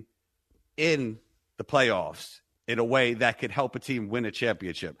winning in the playoffs in a way that could help a team win a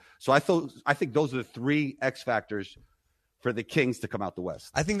championship? So I think those are the 3 X factors for the Kings to come out the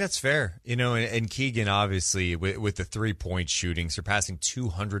West. I think that's fair. You know, and Keegan, obviously, with the 3-point shooting, surpassing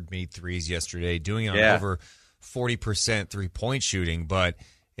 200 made threes yesterday, doing it on over 40% 3-point shooting. But,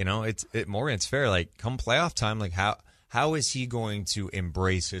 you know, Morgan, it's fair. Like, come playoff time, like, how is he going to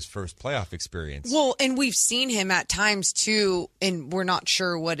embrace his first playoff experience? Well, and we've seen him at times too, and we're not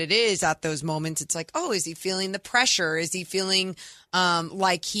sure what it is at those moments. It's like, oh, is he feeling the pressure? Is he feeling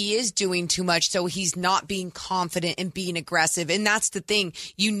like he is doing too much, so he's not being confident and being aggressive? And that's the thing.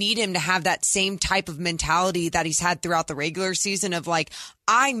 You need him to have that same type of mentality that he's had throughout the regular season of like,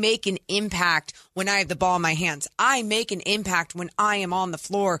 I make an impact when I have the ball in my hands. I make an impact when I am on the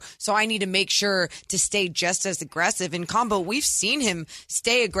floor. So I need to make sure to stay just as aggressive. In combo, we've seen him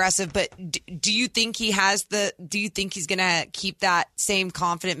stay aggressive, but do you think he's going to keep that same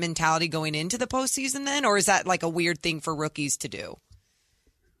confident mentality going into the postseason then? Or is that like a weird thing for rookies to do?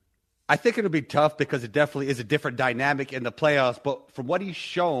 I think it'll be tough because it definitely is a different dynamic in the playoffs. But from what he's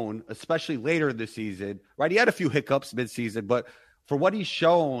shown, especially later in the season, right? He had a few hiccups midseason, but for what he's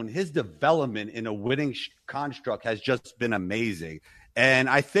shown, his development in a winning construct has just been amazing. And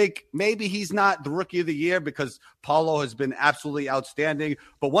I think maybe he's not the rookie of the year because Paolo has been absolutely outstanding.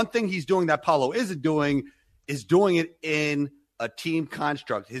 But one thing he's doing that Paolo isn't doing is doing it in a team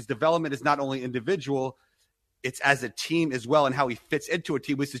construct. His development is not only individual, it's as a team as well, and how he fits into a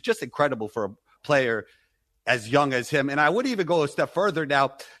team, which is just incredible for a player as young as him. And I would even go a step further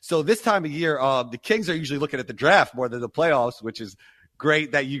now. So this time of year, the Kings are usually looking at the draft more than the playoffs, which is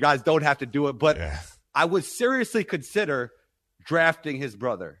great that you guys don't have to do it. But I would seriously consider drafting his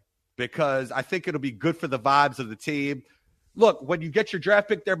brother because I think it'll be good for the vibes of the team. Look, when you get your draft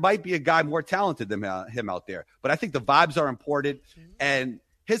pick, there might be a guy more talented than him out there. But I think the vibes are important, and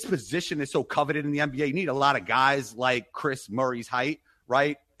his position is so coveted in the NBA. You need a lot of guys like Chris Murray's height,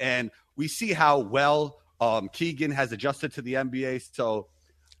 right? And we see how well Keegan has adjusted to the NBA. So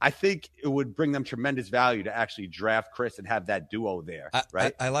I think it would bring them tremendous value to actually draft Chris and have that duo there,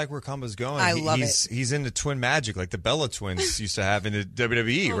 right? I like where Combo's going. I love it. He's into twin magic like the Bella twins used to have in the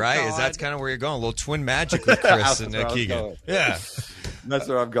WWE, right? God. That's kind of where you're going. A little twin magic with Chris and Keegan. Yeah. That's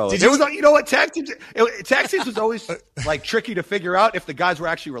where I'm going. You know what? Tag teams was always like tricky to figure out if the guys were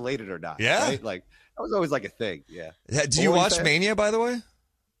actually related or not. Yeah. Right? Like that was always like a thing. Yeah. Do you watch Mania, by the way?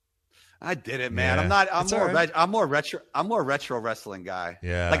 I didn't, man. Yeah. I'm more retro wrestling guy.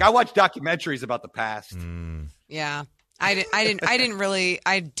 Yeah. Like I watch documentaries about the past. Yeah. I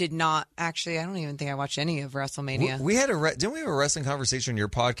did not actually. I don't even think I watched any of WrestleMania. We had didn't we have a wrestling conversation on your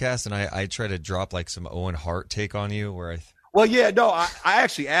podcast? And I tried to drop like some Owen Hart take on you where Well, yeah, no, I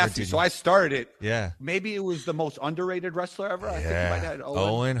actually asked you, so I started it. Yeah. Maybe it was the most underrated wrestler ever. I think you might have had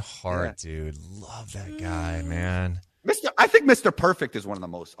Owen Hart, dude. Love that guy, man. I think Mr. Perfect is one of the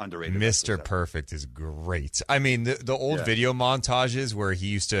most underrated. Mr. Perfect is great. I mean, the old video montages where he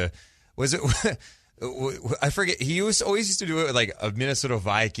used to, was it, I forget, he always used to do it with like a Minnesota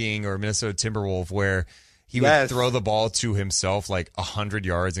Viking or a Minnesota Timberwolf where he would throw the ball to himself like 100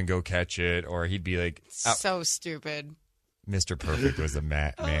 yards and go catch it, or he'd be like. So stupid. Mr. Perfect was the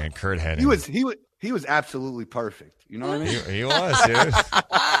man. Kurt Hennig. He was absolutely perfect. You know what I mean? He was, dude.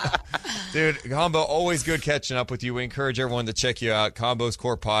 Dude, Combo, always good catching up with you. We encourage everyone to check you out. Combo's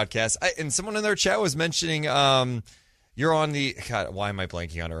Core Podcast. And someone in their chat was mentioning you're on the. God, why am I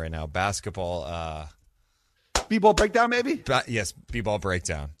blanking on it right now? Basketball. B-Ball Breakdown, maybe? Yes, B-Ball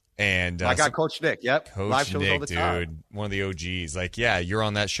Breakdown. And I got Coach Nick. Yep. Coach Live shows Nick, all the time. dude, one of the OGs. Like, yeah, you're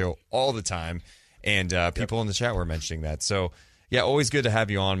on that show all the time. And people in the chat were mentioning that. So, yeah, always good to have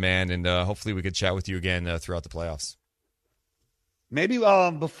you on, man. And hopefully we could chat with you again throughout the playoffs. Maybe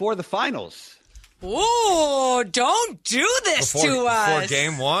before the finals. Ooh, don't do this to us. Before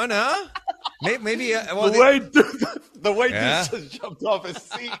game one, huh? Maybe the way Yeah. Deuce just jumped off his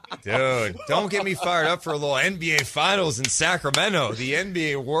seat. Dude, don't get me fired up for a little NBA Finals in Sacramento. The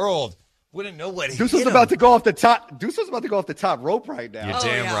NBA world wouldn't know what Deuce was about to go off the top. Deuce was about to go off the top rope right now. You're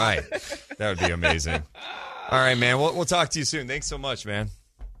damn right. That would be amazing. All right, man. We'll talk to you soon. Thanks so much, man.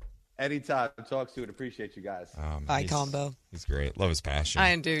 Anytime. Talk soon. Appreciate you guys. Bye, Combo. He's great. Love his passion.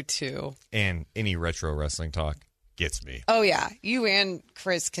 I do too. And any retro wrestling talk gets me. Oh yeah, you and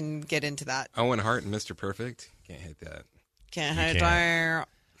Chris can get into that. Owen Hart and Mr. Perfect. Can't hit that. Can't You hit can't. that.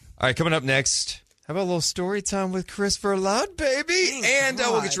 All right, coming up next, how about a little story time with Chris Verloud, baby? And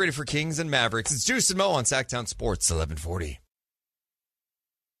we'll get you ready for Kings and Mavericks. It's Deuce and Mo on Sacktown Sports, 1140.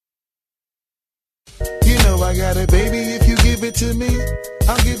 You know I got it, baby. If you give it to me,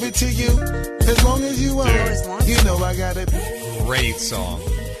 I'll give it to you. As long as you want it. You know I got it. Great song.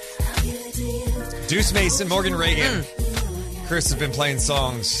 Deuce Mason, Morgan Reagan. Chris has been playing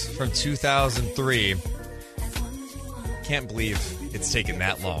songs from 2003. Can't believe it's taken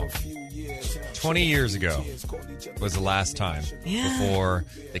that long. 20 years ago was the last time before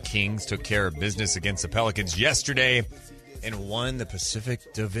the Kings took care of business against the Pelicans yesterday and won the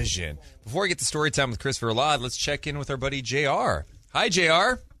Pacific Division. Before we get to story time with Chris Verloud, let's check in with our buddy JR. Hi,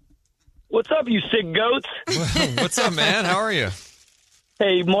 JR. What's up, you sick goats? What's up, man? How are you?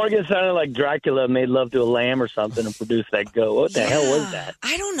 Hey, Morgan sounded like Dracula made love to a lamb or something and produced that goat. What the hell was that?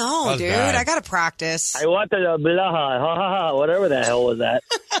 I don't know, That was dude. bad. I gotta practice. I wanted to blah, ha, ha, ha, whatever the hell was that.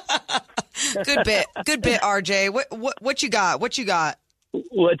 Good bit, RJ. What you got? What you got?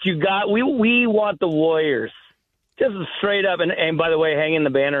 What you got? We want the Warriors. Just straight up. And by the way, hanging the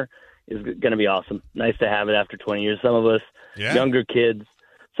banner is going to be awesome. Nice to have it after 20 years. Some of us younger kids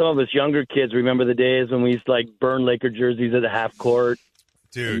remember the days when we used to burn Laker jerseys at the half court.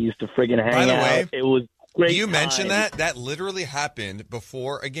 Dude, we used to friggin' hang by the out. way, It was great. You mentioned time. that literally happened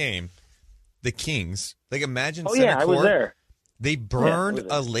before a game. The Kings, imagine. Oh, center yeah, I was court, there. They Yeah, burned I was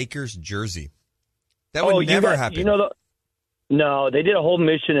there. a Lakers jersey. That would never happen. No, they did a whole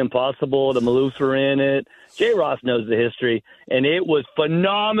Mission Impossible. The Maloofs were in it. Jay Ross knows the history, and it was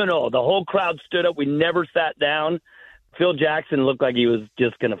phenomenal. The whole crowd stood up. We never sat down. Phil Jackson looked like he was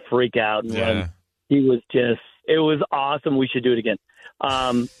just going to freak out and run. It was awesome. We should do it again.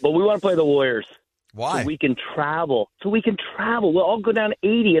 But we want to play the Warriors. Why? So we can travel. We'll all go down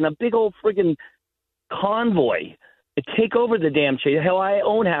 80 in a big old friggin' convoy and take over the damn Chase. Hell, I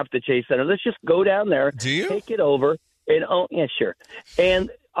own half the Chase Center. Let's just go down there. Do you? Take it over and own. Yeah, sure. And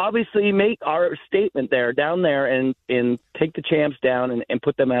obviously make our statement down there and take the champs down and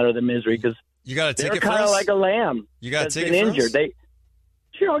put them out of the misery because you got to take they're it for kind of us? like a lamb. You got that's to take been it for injured. us?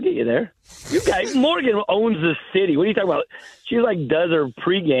 Sure, I'll get you there. You guys, Morgan owns the city. What are you talking about? She does her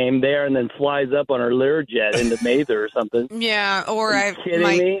pregame there and then flies up on her Learjet into Mather or something. Yeah, or Are you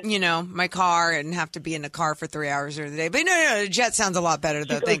kidding me? my car and have to be in a car for 3 hours during the day. But no, the jet sounds a lot better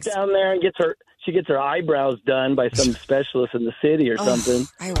though. She goes Thanks. down there and gets her eyebrows done by some specialist in the city or something.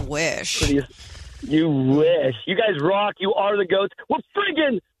 I wish. You wish. You guys rock. You are the goats. We're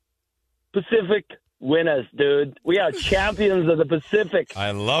friggin' Pacific winners, dude. We are champions of the Pacific.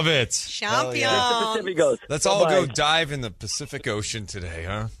 I love it. Champions. That's the Pacific goes. Let's all Bye-bye. go dive in the Pacific Ocean today,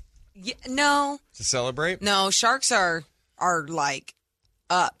 huh? Yeah, no, To celebrate? no. Sharks are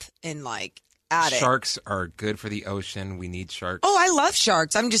up and at it. Sharks are good for the ocean. We need sharks. Oh, I love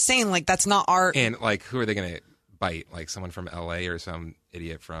sharks. I'm just saying, that's not our. And who are they going to bite? Someone from LA or some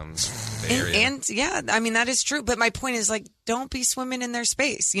idiot from the area? And yeah, I mean that is true. But my point is, don't be swimming in their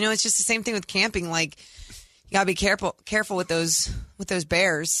space. It's just the same thing with camping. You gotta be careful with those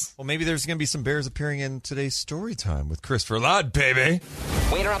bears. Well, maybe there's going to be some bears appearing in today's story time with Chris Verloud, baby.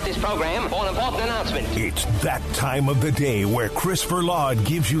 We interrupt this program for an important announcement. It's that time of the day where Chris Verlaud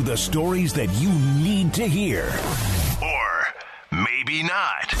gives you the stories that you need to hear. Or maybe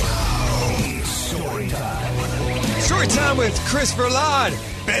not. It's story time. Story time with Chris Verloud,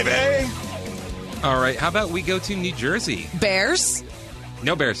 baby. All right, how about we go to New Jersey? Bears?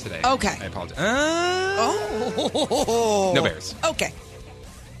 No bears today. Okay. I apologize. Oh. No bears. Okay.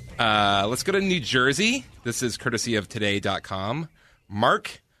 Let's go to New Jersey. This is courtesy of Today.com.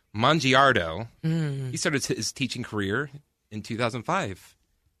 Mark Mangiardo. He started his teaching career in 2005.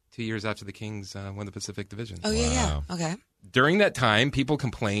 2 years after the Kings won the Pacific Division. Oh, yeah. Okay. During that time, people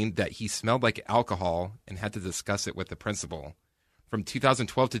complained that he smelled like alcohol and had to discuss it with the principal. From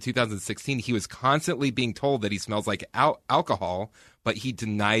 2012 to 2016, he was constantly being told that he smells like alcohol, but he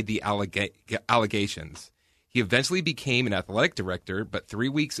denied the allegations. He eventually became an athletic director, but 3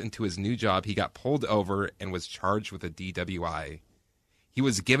 weeks into his new job, he got pulled over and was charged with a DWI. He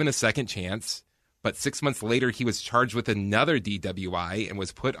was given a second chance, but 6 months later, he was charged with another DWI and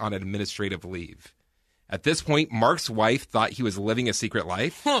was put on administrative leave. At this point, Mark's wife thought he was living a secret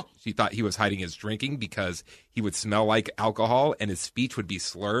life. She thought he was hiding his drinking because he would smell like alcohol and his speech would be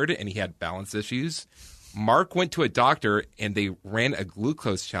slurred and he had balance issues. Mark went to a doctor and they ran a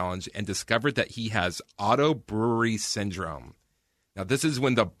glucose challenge and discovered that he has auto-brewery syndrome. Now, this is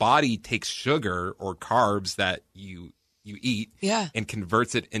when the body takes sugar or carbs that you eat and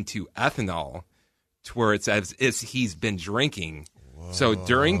converts it into ethanol to where it's as if he's been drinking. So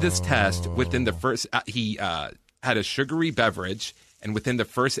during this test, within the first, he had a sugary beverage, and within the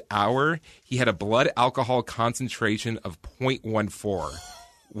first hour, he had a blood alcohol concentration of 0.14,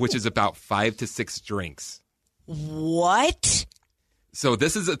 which is about 5 to 6 drinks. What? So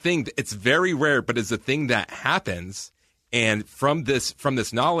this is a thing. It's very rare, but it's a thing that happens. And from this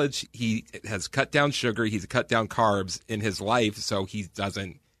knowledge, he has cut down sugar. He's cut down carbs in his life, so he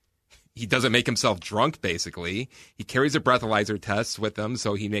doesn't make himself drunk, basically. He carries a breathalyzer test with him,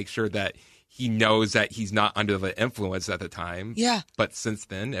 so he makes sure that he knows that he's not under the influence at the time. Yeah. But since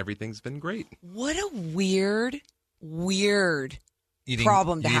then, everything's been great. What a weird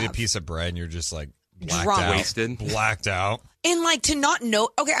problem to you have. eat a piece of bread and you're just like blacked out. And like to not know.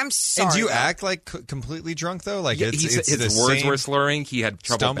 Okay, I'm sorry. And do you act like completely drunk though? Like his words were slurring. He had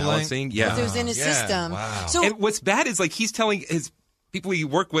trouble stumbling? Balancing. Yeah. It was in his system. Wow. So, and what's bad is like he's telling his people he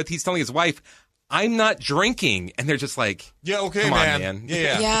work with, he's telling his wife, I'm not drinking. And they're just like, yeah, okay, come man. on, man.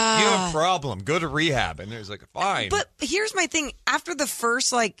 Yeah. You have a problem. Go to rehab. And there's like, fine. But here's my thing. After the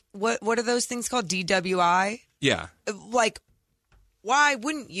first, like, what are those things called? DWI? Yeah. Like, why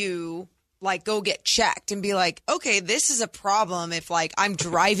wouldn't you, like, go get checked and be like, okay, this is a problem if, like, I'm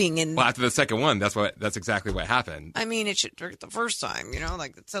driving and... Well, after the second one, that's exactly what happened. I mean, it should drink the first time, you know?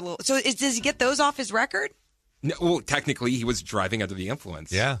 Like, it's a little... So does he get those off his record? No, well, technically, he was driving under the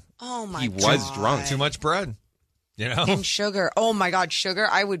influence. Yeah. Oh, my God. He was drunk. Too much bread. You know? And sugar. Oh, my God, sugar.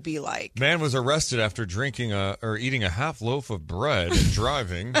 I would be like... Man was arrested after drinking or eating a half loaf of bread and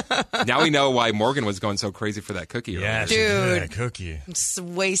driving. Now we know why Morgan was going so crazy for that cookie. Yeah, dude. That cookie. I'm just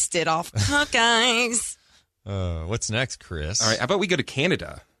wasted off cookies. What's next, Chris? All right, how about we go to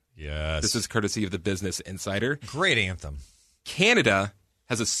Canada? Yes. This is courtesy of the Business Insider. Great anthem. Canada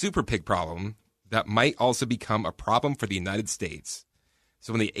has a super pig problem that might also become a problem for the United States.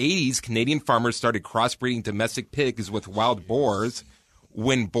 So in the 80s, Canadian farmers started crossbreeding domestic pigs with wild boars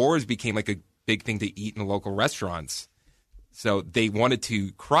when boars became like a big thing to eat in local restaurants. So they wanted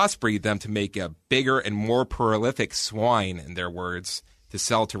to crossbreed them to make a bigger and more prolific swine, in their words, to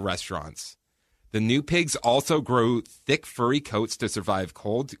sell to restaurants. The new pigs also grow thick, furry coats to survive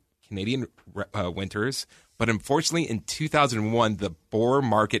cold Canadian winters. But unfortunately, in 2001, the boar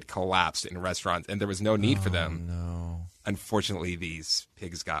market collapsed in restaurants, and there was no need for them. No. Unfortunately, these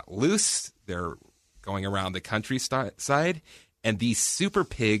pigs got loose. They're going around the countryside, and these super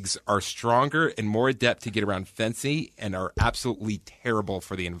pigs are stronger and more adept to get around fencing and are absolutely terrible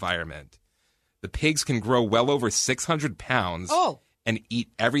for the environment. The pigs can grow well over 600 pounds and eat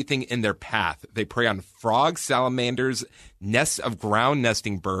everything in their path. They prey on frogs, salamanders, nests of ground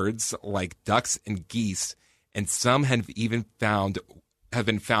nesting birds like ducks and geese, and some have been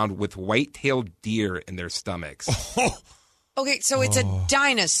found with white-tailed deer in their stomachs. Okay, so it's a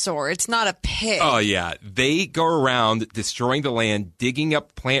dinosaur. It's not a pig. Oh, yeah. They go around destroying the land, digging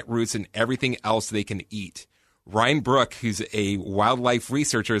up plant roots and everything else they can eat. Ryan Brook, who's a wildlife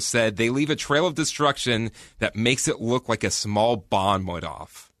researcher, said they leave a trail of destruction that makes it look like a small bomb went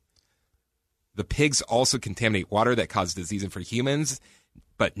off. The pigs also contaminate water that causes disease for humans.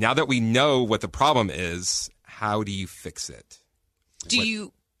 But now that we know what the problem is, how do you fix it? Do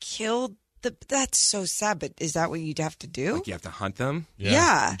you kill the... That's so sad, but is that what you'd have to do? Like you have to hunt them?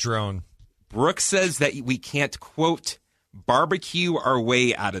 Yeah. Drone. Brooks says that we can't, quote, barbecue our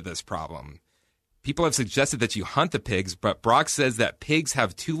way out of this problem. People have suggested that you hunt the pigs, but Brock says that pigs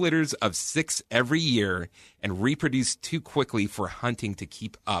have 2 litters of 6 every year and reproduce too quickly for hunting to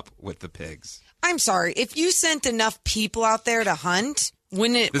keep up with the pigs. I'm sorry. If you sent enough people out there to hunt,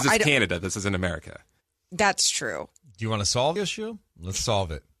 wouldn't it... This is Canada. This isn't America. That's true. Do you want to solve the issue? Let's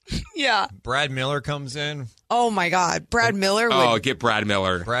solve it. Yeah. Brad Miller comes in. Oh, my God. Brad Miller would... Oh, get Brad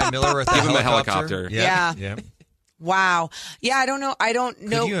Miller. Brad Miller with Give him the a helicopter. Yeah. Yeah. Wow. Yeah, I don't know.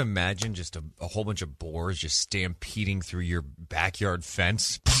 Could you imagine just a whole bunch of boars just stampeding through your backyard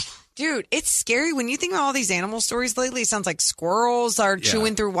fence? Dude, it's scary when you think about all these animal stories lately. It sounds like squirrels are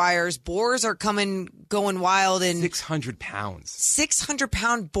chewing through wires. Boars are going wild. And 600 pounds.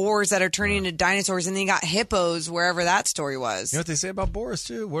 600-pound boars that are turning into dinosaurs. And then you got hippos wherever that story was. You know what they say about boars,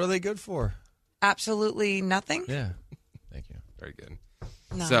 too? What are they good for? Absolutely nothing. Yeah. Thank you. Very good.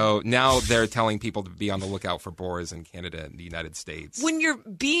 No. So now they're telling people to be on the lookout for boars in Canada and the United States. When you're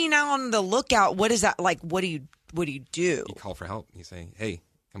being out on the lookout, what is that like? What do you do? You call for help. You say, hey,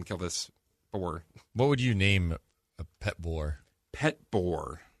 come kill this boar. What would you name a pet boar? Pet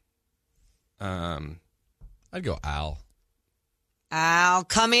boar. I'd go Al. Al,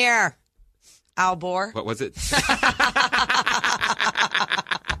 come here. Al boar. What was it?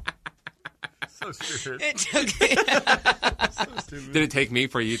 So stupid. It took me. Did it take me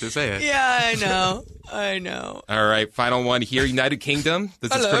for you to say it? Yeah, I know. All right, final one here. United Kingdom.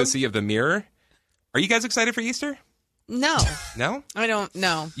 This is courtesy of The Mirror. Are you guys excited for Easter? No. No? I don't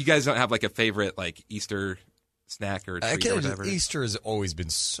know. You guys don't have like a favorite like Easter snack or treat or whatever? Easter has always been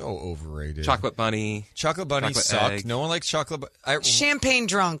so overrated. Chocolate bunny. Chocolate bunnies suck. Egg. No one likes chocolate. Champagne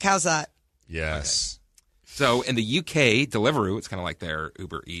drunk. How's that? Yes. Okay. So in the UK, Deliveroo, it's kind of like their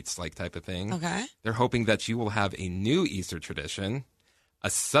Uber Eats like type of thing. Okay. They're hoping that you will have a new Easter tradition, a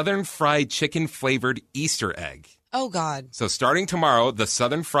Southern fried chicken flavored Easter egg. Oh, God. So starting tomorrow, the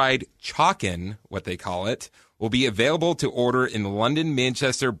Southern fried Chalkin, what they call it, will be available to order in London,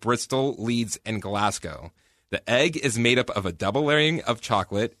 Manchester, Bristol, Leeds, and Glasgow. The egg is made up of a double layering of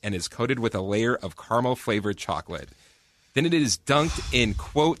chocolate and is coated with a layer of caramel flavored chocolate. Then it is dunked in,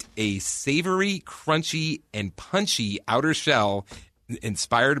 quote, a savory, crunchy, and punchy outer shell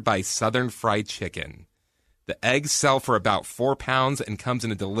inspired by Southern fried chicken. The eggs sell for about £4 and comes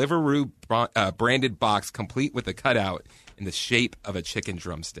in a Deliveroo branded box complete with a cutout in the shape of a chicken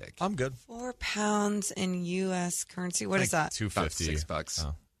drumstick. I'm good. £4 in U.S. currency. What is that? $2.50. $6.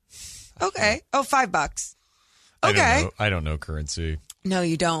 Oh. Okay. Oh, $5. Okay. I don't know currency. No,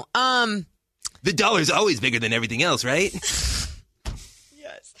 you don't. The dollar's always bigger than everything else, right?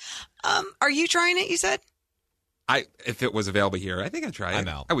 Yes. Are you trying it, you said? If it was available here, I think I'd try it. I'm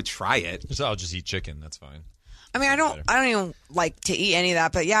out. I would try it. So I'll just eat chicken. That's fine. I mean, I don't even like to eat any of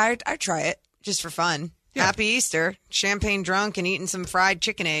that, but yeah, I'd try it just for fun. Yeah. Happy Easter. Champagne drunk and eating some fried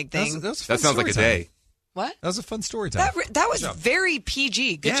chicken egg thing. That sounds like a day. What? That was a fun story time. That was very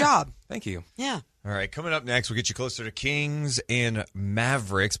PG. Good job. Thank you. Yeah. All right, coming up next, we'll get you closer to Kings and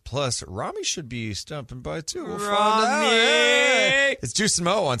Mavericks. Plus, Rami should be stopping by, too. We'll find out. Hey! It's Deuce and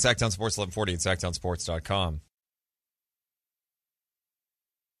Mo on Sacktown Sports 1140 and SacktownSports.com.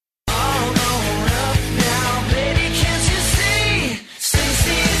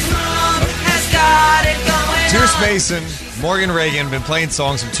 Deuce Mason, Morgan Reagan, been playing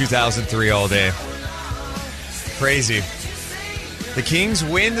songs from 2003 all day. Crazy. The Kings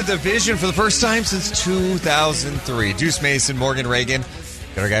win the division for the first time since 2003. Deuce Mason, Morgan Reagan.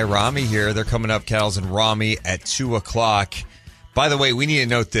 Got our guy Rami here. They're coming up, Kettles and Rami, at 2 o'clock. By the way, we need to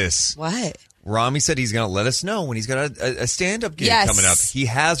note this. What? Rami said he's going to let us know when he's got a stand-up gig coming up. He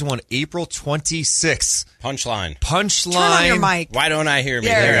has one April 26th. Punchline. Turn on your mic. Why don't I hear me?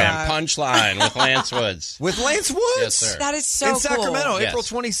 There I am. Punchline with Lance Woods. With Lance Woods? Yes, sir. That is so in cool. Sacramento, Yes. April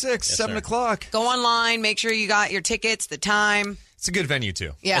 26th, 7 o'clock. Go online. Make sure you got your tickets, the time. It's a good venue,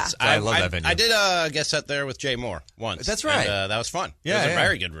 too. Yeah. I love that venue. I did a guest set there with Jay Moore once. That's right. And, that was fun. Yeah, it was a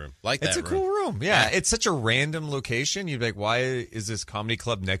very good room. Like that It's a cool room. Yeah. It's such a random location. You'd be like, why is this comedy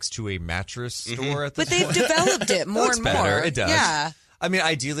club next to a mattress store at the But they've developed it more and more. better. It does. Yeah. I mean,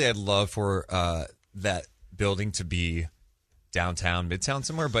 ideally, I'd love for that building to be downtown, midtown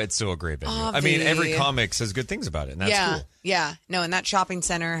somewhere, but it's still a great venue. I mean, every comic says good things about it, and that's cool. Yeah. No, and that shopping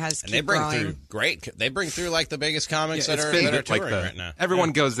center has And they bring through They bring through like the biggest comics that are touring right now.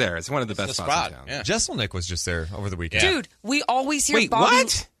 Everyone goes there. It's one of the best spots in town. Yeah. Jesselnick was just there over the weekend. Dude, we always hear Wait, Bobby.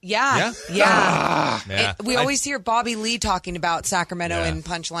 what? Yeah. Yeah. We always hear Bobby Lee talking about Sacramento and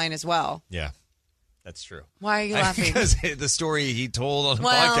Punchline as well. Yeah. That's true. Why are you laughing? Because the story he told on the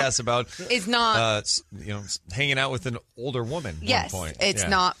podcast about it's not hanging out with an older woman. Yes, at one point. it's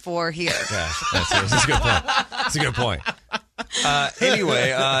not for here. Yeah, that's a good point. That's a good point.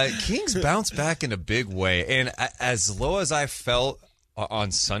 Anyway, Kings bounced back in a big way, and as low as I felt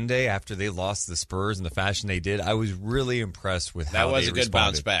on Sunday after they lost the Spurs in the fashion they did, I was really impressed with how That was they a good responded.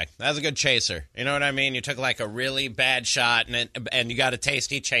 bounce back. That was a good chaser. You know what I mean? You took like a really bad shot and you got a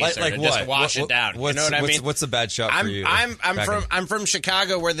tasty chaser Like to what? just wash it down. You know what I mean? What's the bad shot for you? I'm from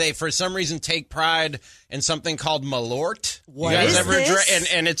Chicago, where they for some reason take pride in something called Malort. What you guys is ever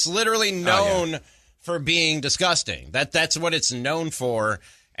this? and it's literally known for being disgusting. That's what it's known for,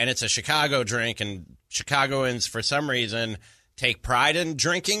 and it's a Chicago drink, and Chicagoans, for some reason, take pride in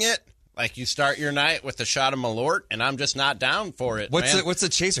drinking it. Like, you start your night with a shot of Malort, and I'm just not down for it. What's man. the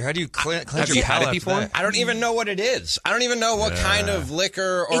chaser? How do you cleanse Have your you had palate it after before? that? I don't even know what it is. I don't even know what kind of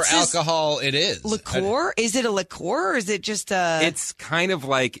liquor or It's just alcohol it is. Liqueur? Is it a liqueur or is it just a... It's kind of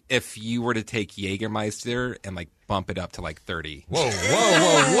like if you were to take Jägermeister and like bump it up to like 30. Whoa,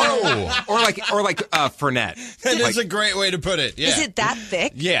 whoa. or like Fernet. That is a great way to put it. Yeah. Is it that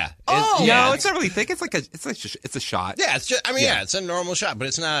thick? Yeah. Oh. No, it's not really thick. It's like it's a shot. Yeah, it's just, it's a normal shot, but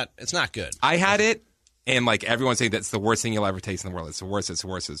it's not good. I had it, and like everyone's saying that's the worst thing you'll ever taste in the world. It's the worst. It's the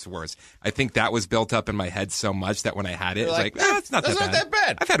worst. It's the worst. I think that was built up in my head so much that when I had it, it's like, it's not that's that not bad. that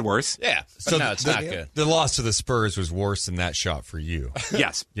bad. I've had worse. Yeah, but no, it's not good. The loss to the Spurs was worse than that shot for you.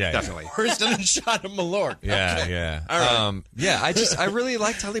 Yes, Yeah, definitely. Worse than a shot of Malort. Yeah. All right. I really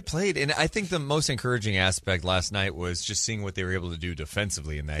liked how they played, and I think the most encouraging aspect last night was just seeing what they were able to do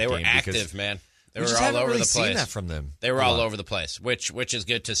defensively in that They game. were active, man. They we were just all haven't over really the seen place. that from them. They were a all lot. over the place, which is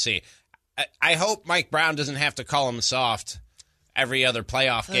good to see. I hope Mike Brown doesn't have to call them soft every other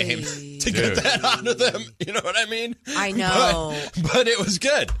playoff game to get that out of them. You know what I mean? I know. But it was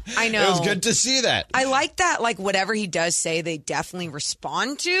good. I know. It was good to see that. I like that, like, whatever he does say, they definitely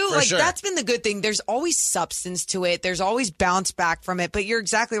respond to. For like, sure. that's been the good thing. There's always substance to it. There's always bounce back from it. But you're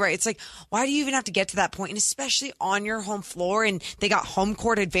exactly right. It's like, why do you even have to get to that point? And especially on your home floor, and they got home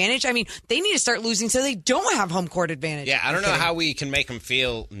court advantage. I mean, they need to start losing so they don't have home court advantage. Yeah, I don't know how we can make them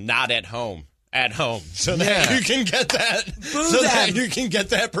feel not at home. So that you can get that, that you can get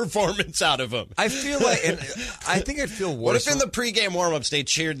that performance out of them. I feel like, and I think I'd feel worse. What if in the pregame warmups they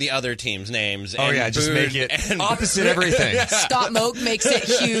cheered the other team's names? Oh and yeah, just booed make it and opposite everything. Stop Moke makes it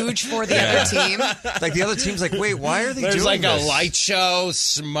huge for the other team. Like the other team's like, wait, why are they There's doing like this? a light show,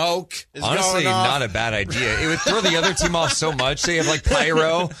 smoke is Honestly, going off. not a bad idea. It would throw the other team off so much. They have like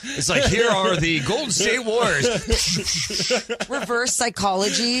pyro. It's like, here are the Golden State Warriors. Reverse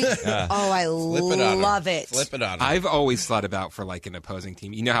psychology. Oh, I love it. Flip it on 'em. I've always thought about for like an opposing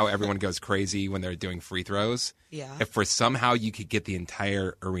team. You know how everyone goes crazy when they're doing free throws? Yeah. If for somehow you could get the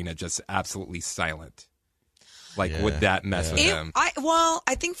entire arena just absolutely silent, like would that mess with them?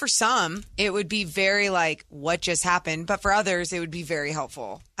 I think for some it would be very like, what just happened? But for others, it would be very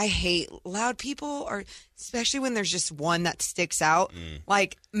helpful. I hate loud people, or especially when there's just one that sticks out.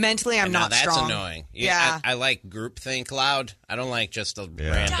 Like mentally, I'm And now not that's strong. annoying. Yeah. I like groupthink loud. I don't like just a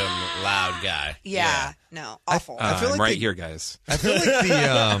random loud guy. Yeah. No, awful. I feel like I'm right here, guys. I feel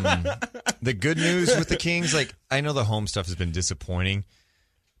like the good news with the Kings, like I know the home stuff has been disappointing,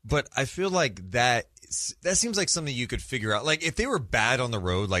 but I feel like that seems like something you could figure out. Like if they were bad on the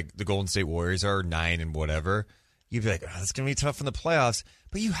road, like the Golden State Warriors are 9 and whatever, you'd be like, oh, that's going to be tough in the playoffs.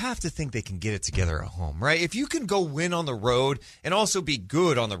 But you have to think they can get it together at home, right? If you can go win on the road and also be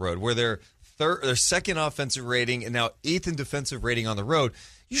good on the road, where they're their second offensive rating and now 8th in defensive rating on the road,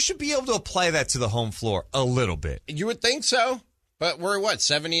 you should be able to apply that to the home floor a little bit. You would think so. But we're,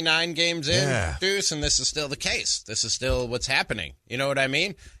 79 games in, Deuce, and this is still the case. This is still what's happening. You know what I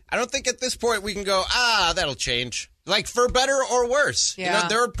mean? I don't think at this point we can go, that'll change. Like, for better or worse. Yeah. You know,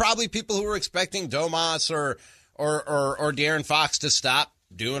 there are probably people who were expecting Domas or De'Aaron Fox to stop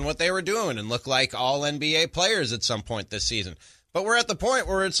doing what they were doing and look like all NBA players at some point this season. But we're at the point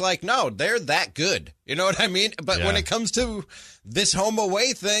where it's like, no, they're that good. You know what I mean? But when it comes to this home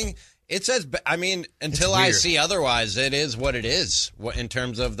away thing, it says, until I see otherwise, it is what it is in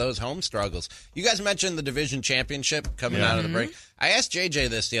terms of those home struggles. You guys mentioned the division championship coming out of the break. I asked JJ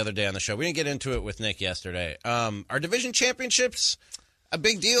this the other day on the show. We didn't get into it with Nick yesterday. Are division championships a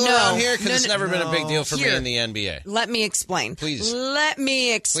big deal around here? Because it's never been a big deal for me in the NBA. Let me explain. Please. Let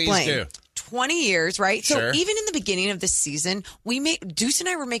me explain. Please do. 20 years, right? Sure. So even in the beginning of the season, Deuce and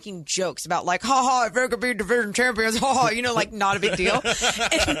I were making jokes about like, if they could be division champions, like not a big deal.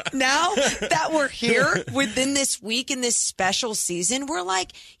 And now that we're here within this week in this special season, we're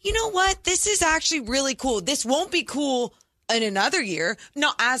like, you know what? This is actually really cool. This won't be cool in another year,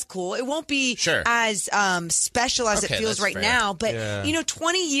 not as cool. It won't be as special as it feels right now. But,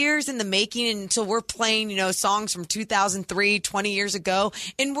 20 years in the making until we're playing, songs from 2003, 20 years ago.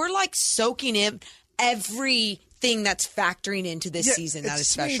 And we're like soaking in everything that's factoring into this season that is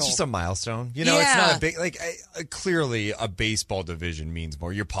special. It's just a milestone. It's not a big, clearly a baseball division means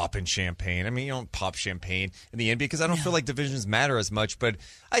more. You're popping champagne. I mean, you don't pop champagne in the NBA because I don't feel like divisions matter as much. But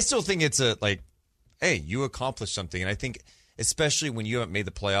I still think it's hey, you accomplished something. And I think especially when you haven't made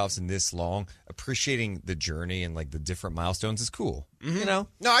the playoffs in this long, appreciating the journey and like the different milestones is cool. You know?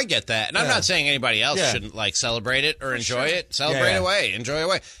 No, I get that. And I'm not saying anybody else shouldn't like celebrate it or enjoy it. Celebrate away. Enjoy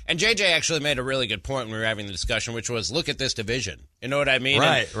away. And JJ actually made a really good point when we were having the discussion, which was look at this division. You know what I mean?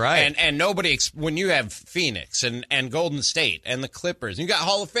 Right. And nobody, when you have Phoenix and Golden State and the Clippers, and you got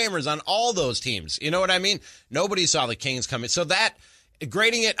Hall of Famers on all those teams. You know what I mean? Nobody saw the Kings coming. So that,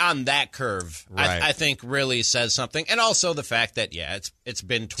 grading it on that curve, I think really says something. And also the fact that, it's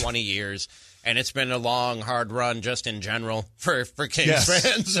been 20 years. And it's been a long, hard run just in general for Kings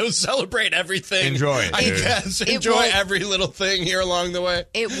fans. So celebrate everything. Enjoy it. I guess. Enjoy every little thing here along the way.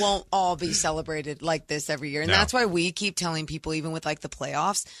 It won't all be celebrated like this every year. And that's why we keep telling people, even with like the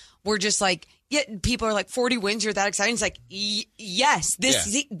playoffs, we're just like, people are like, 40 wins, you're that excited. It's like, yes,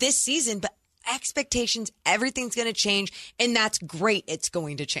 this season, but expectations, everything's going to change. And that's great. It's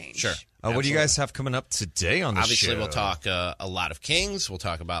going to change. Sure. What do you guys have coming up today on the show? Obviously, we'll talk a lot of Kings. We'll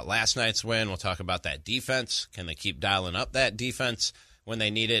talk about last night's win. We'll talk about that defense. Can they keep dialing up that defense when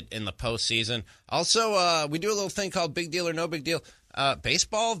they need it in the postseason? Also, we do a little thing called Big Deal or No Big Deal.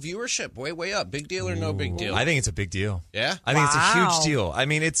 Baseball viewership, way up. Big deal or no big deal? I think it's a big deal. Yeah? I think it's a huge deal. I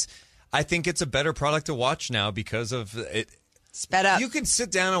mean, I think it's a better product to watch now because of it. Sped up. You can sit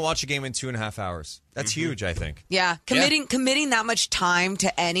down and watch a game in 2.5 hours. That's huge, I think. Yeah, committing that much time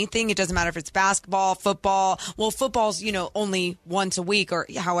to anything. It doesn't matter if it's basketball, football. Well, football's only once a week or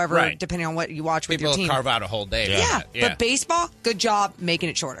however, depending on what you watch with your team. People carve out a whole day. Yeah, but baseball, good job making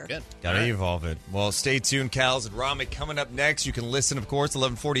it shorter. Good. Gotta evolve it. Well, stay tuned, Cals and Rami. Coming up next, you can listen, of course,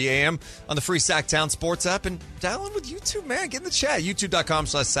 11:40 a.m. on the free Sacktown Sports app and dial in with YouTube, man. Get in the chat.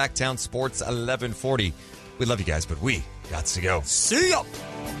 YouTube.com/Sacktown Sports 1140. We love you guys, but we got to go. See ya.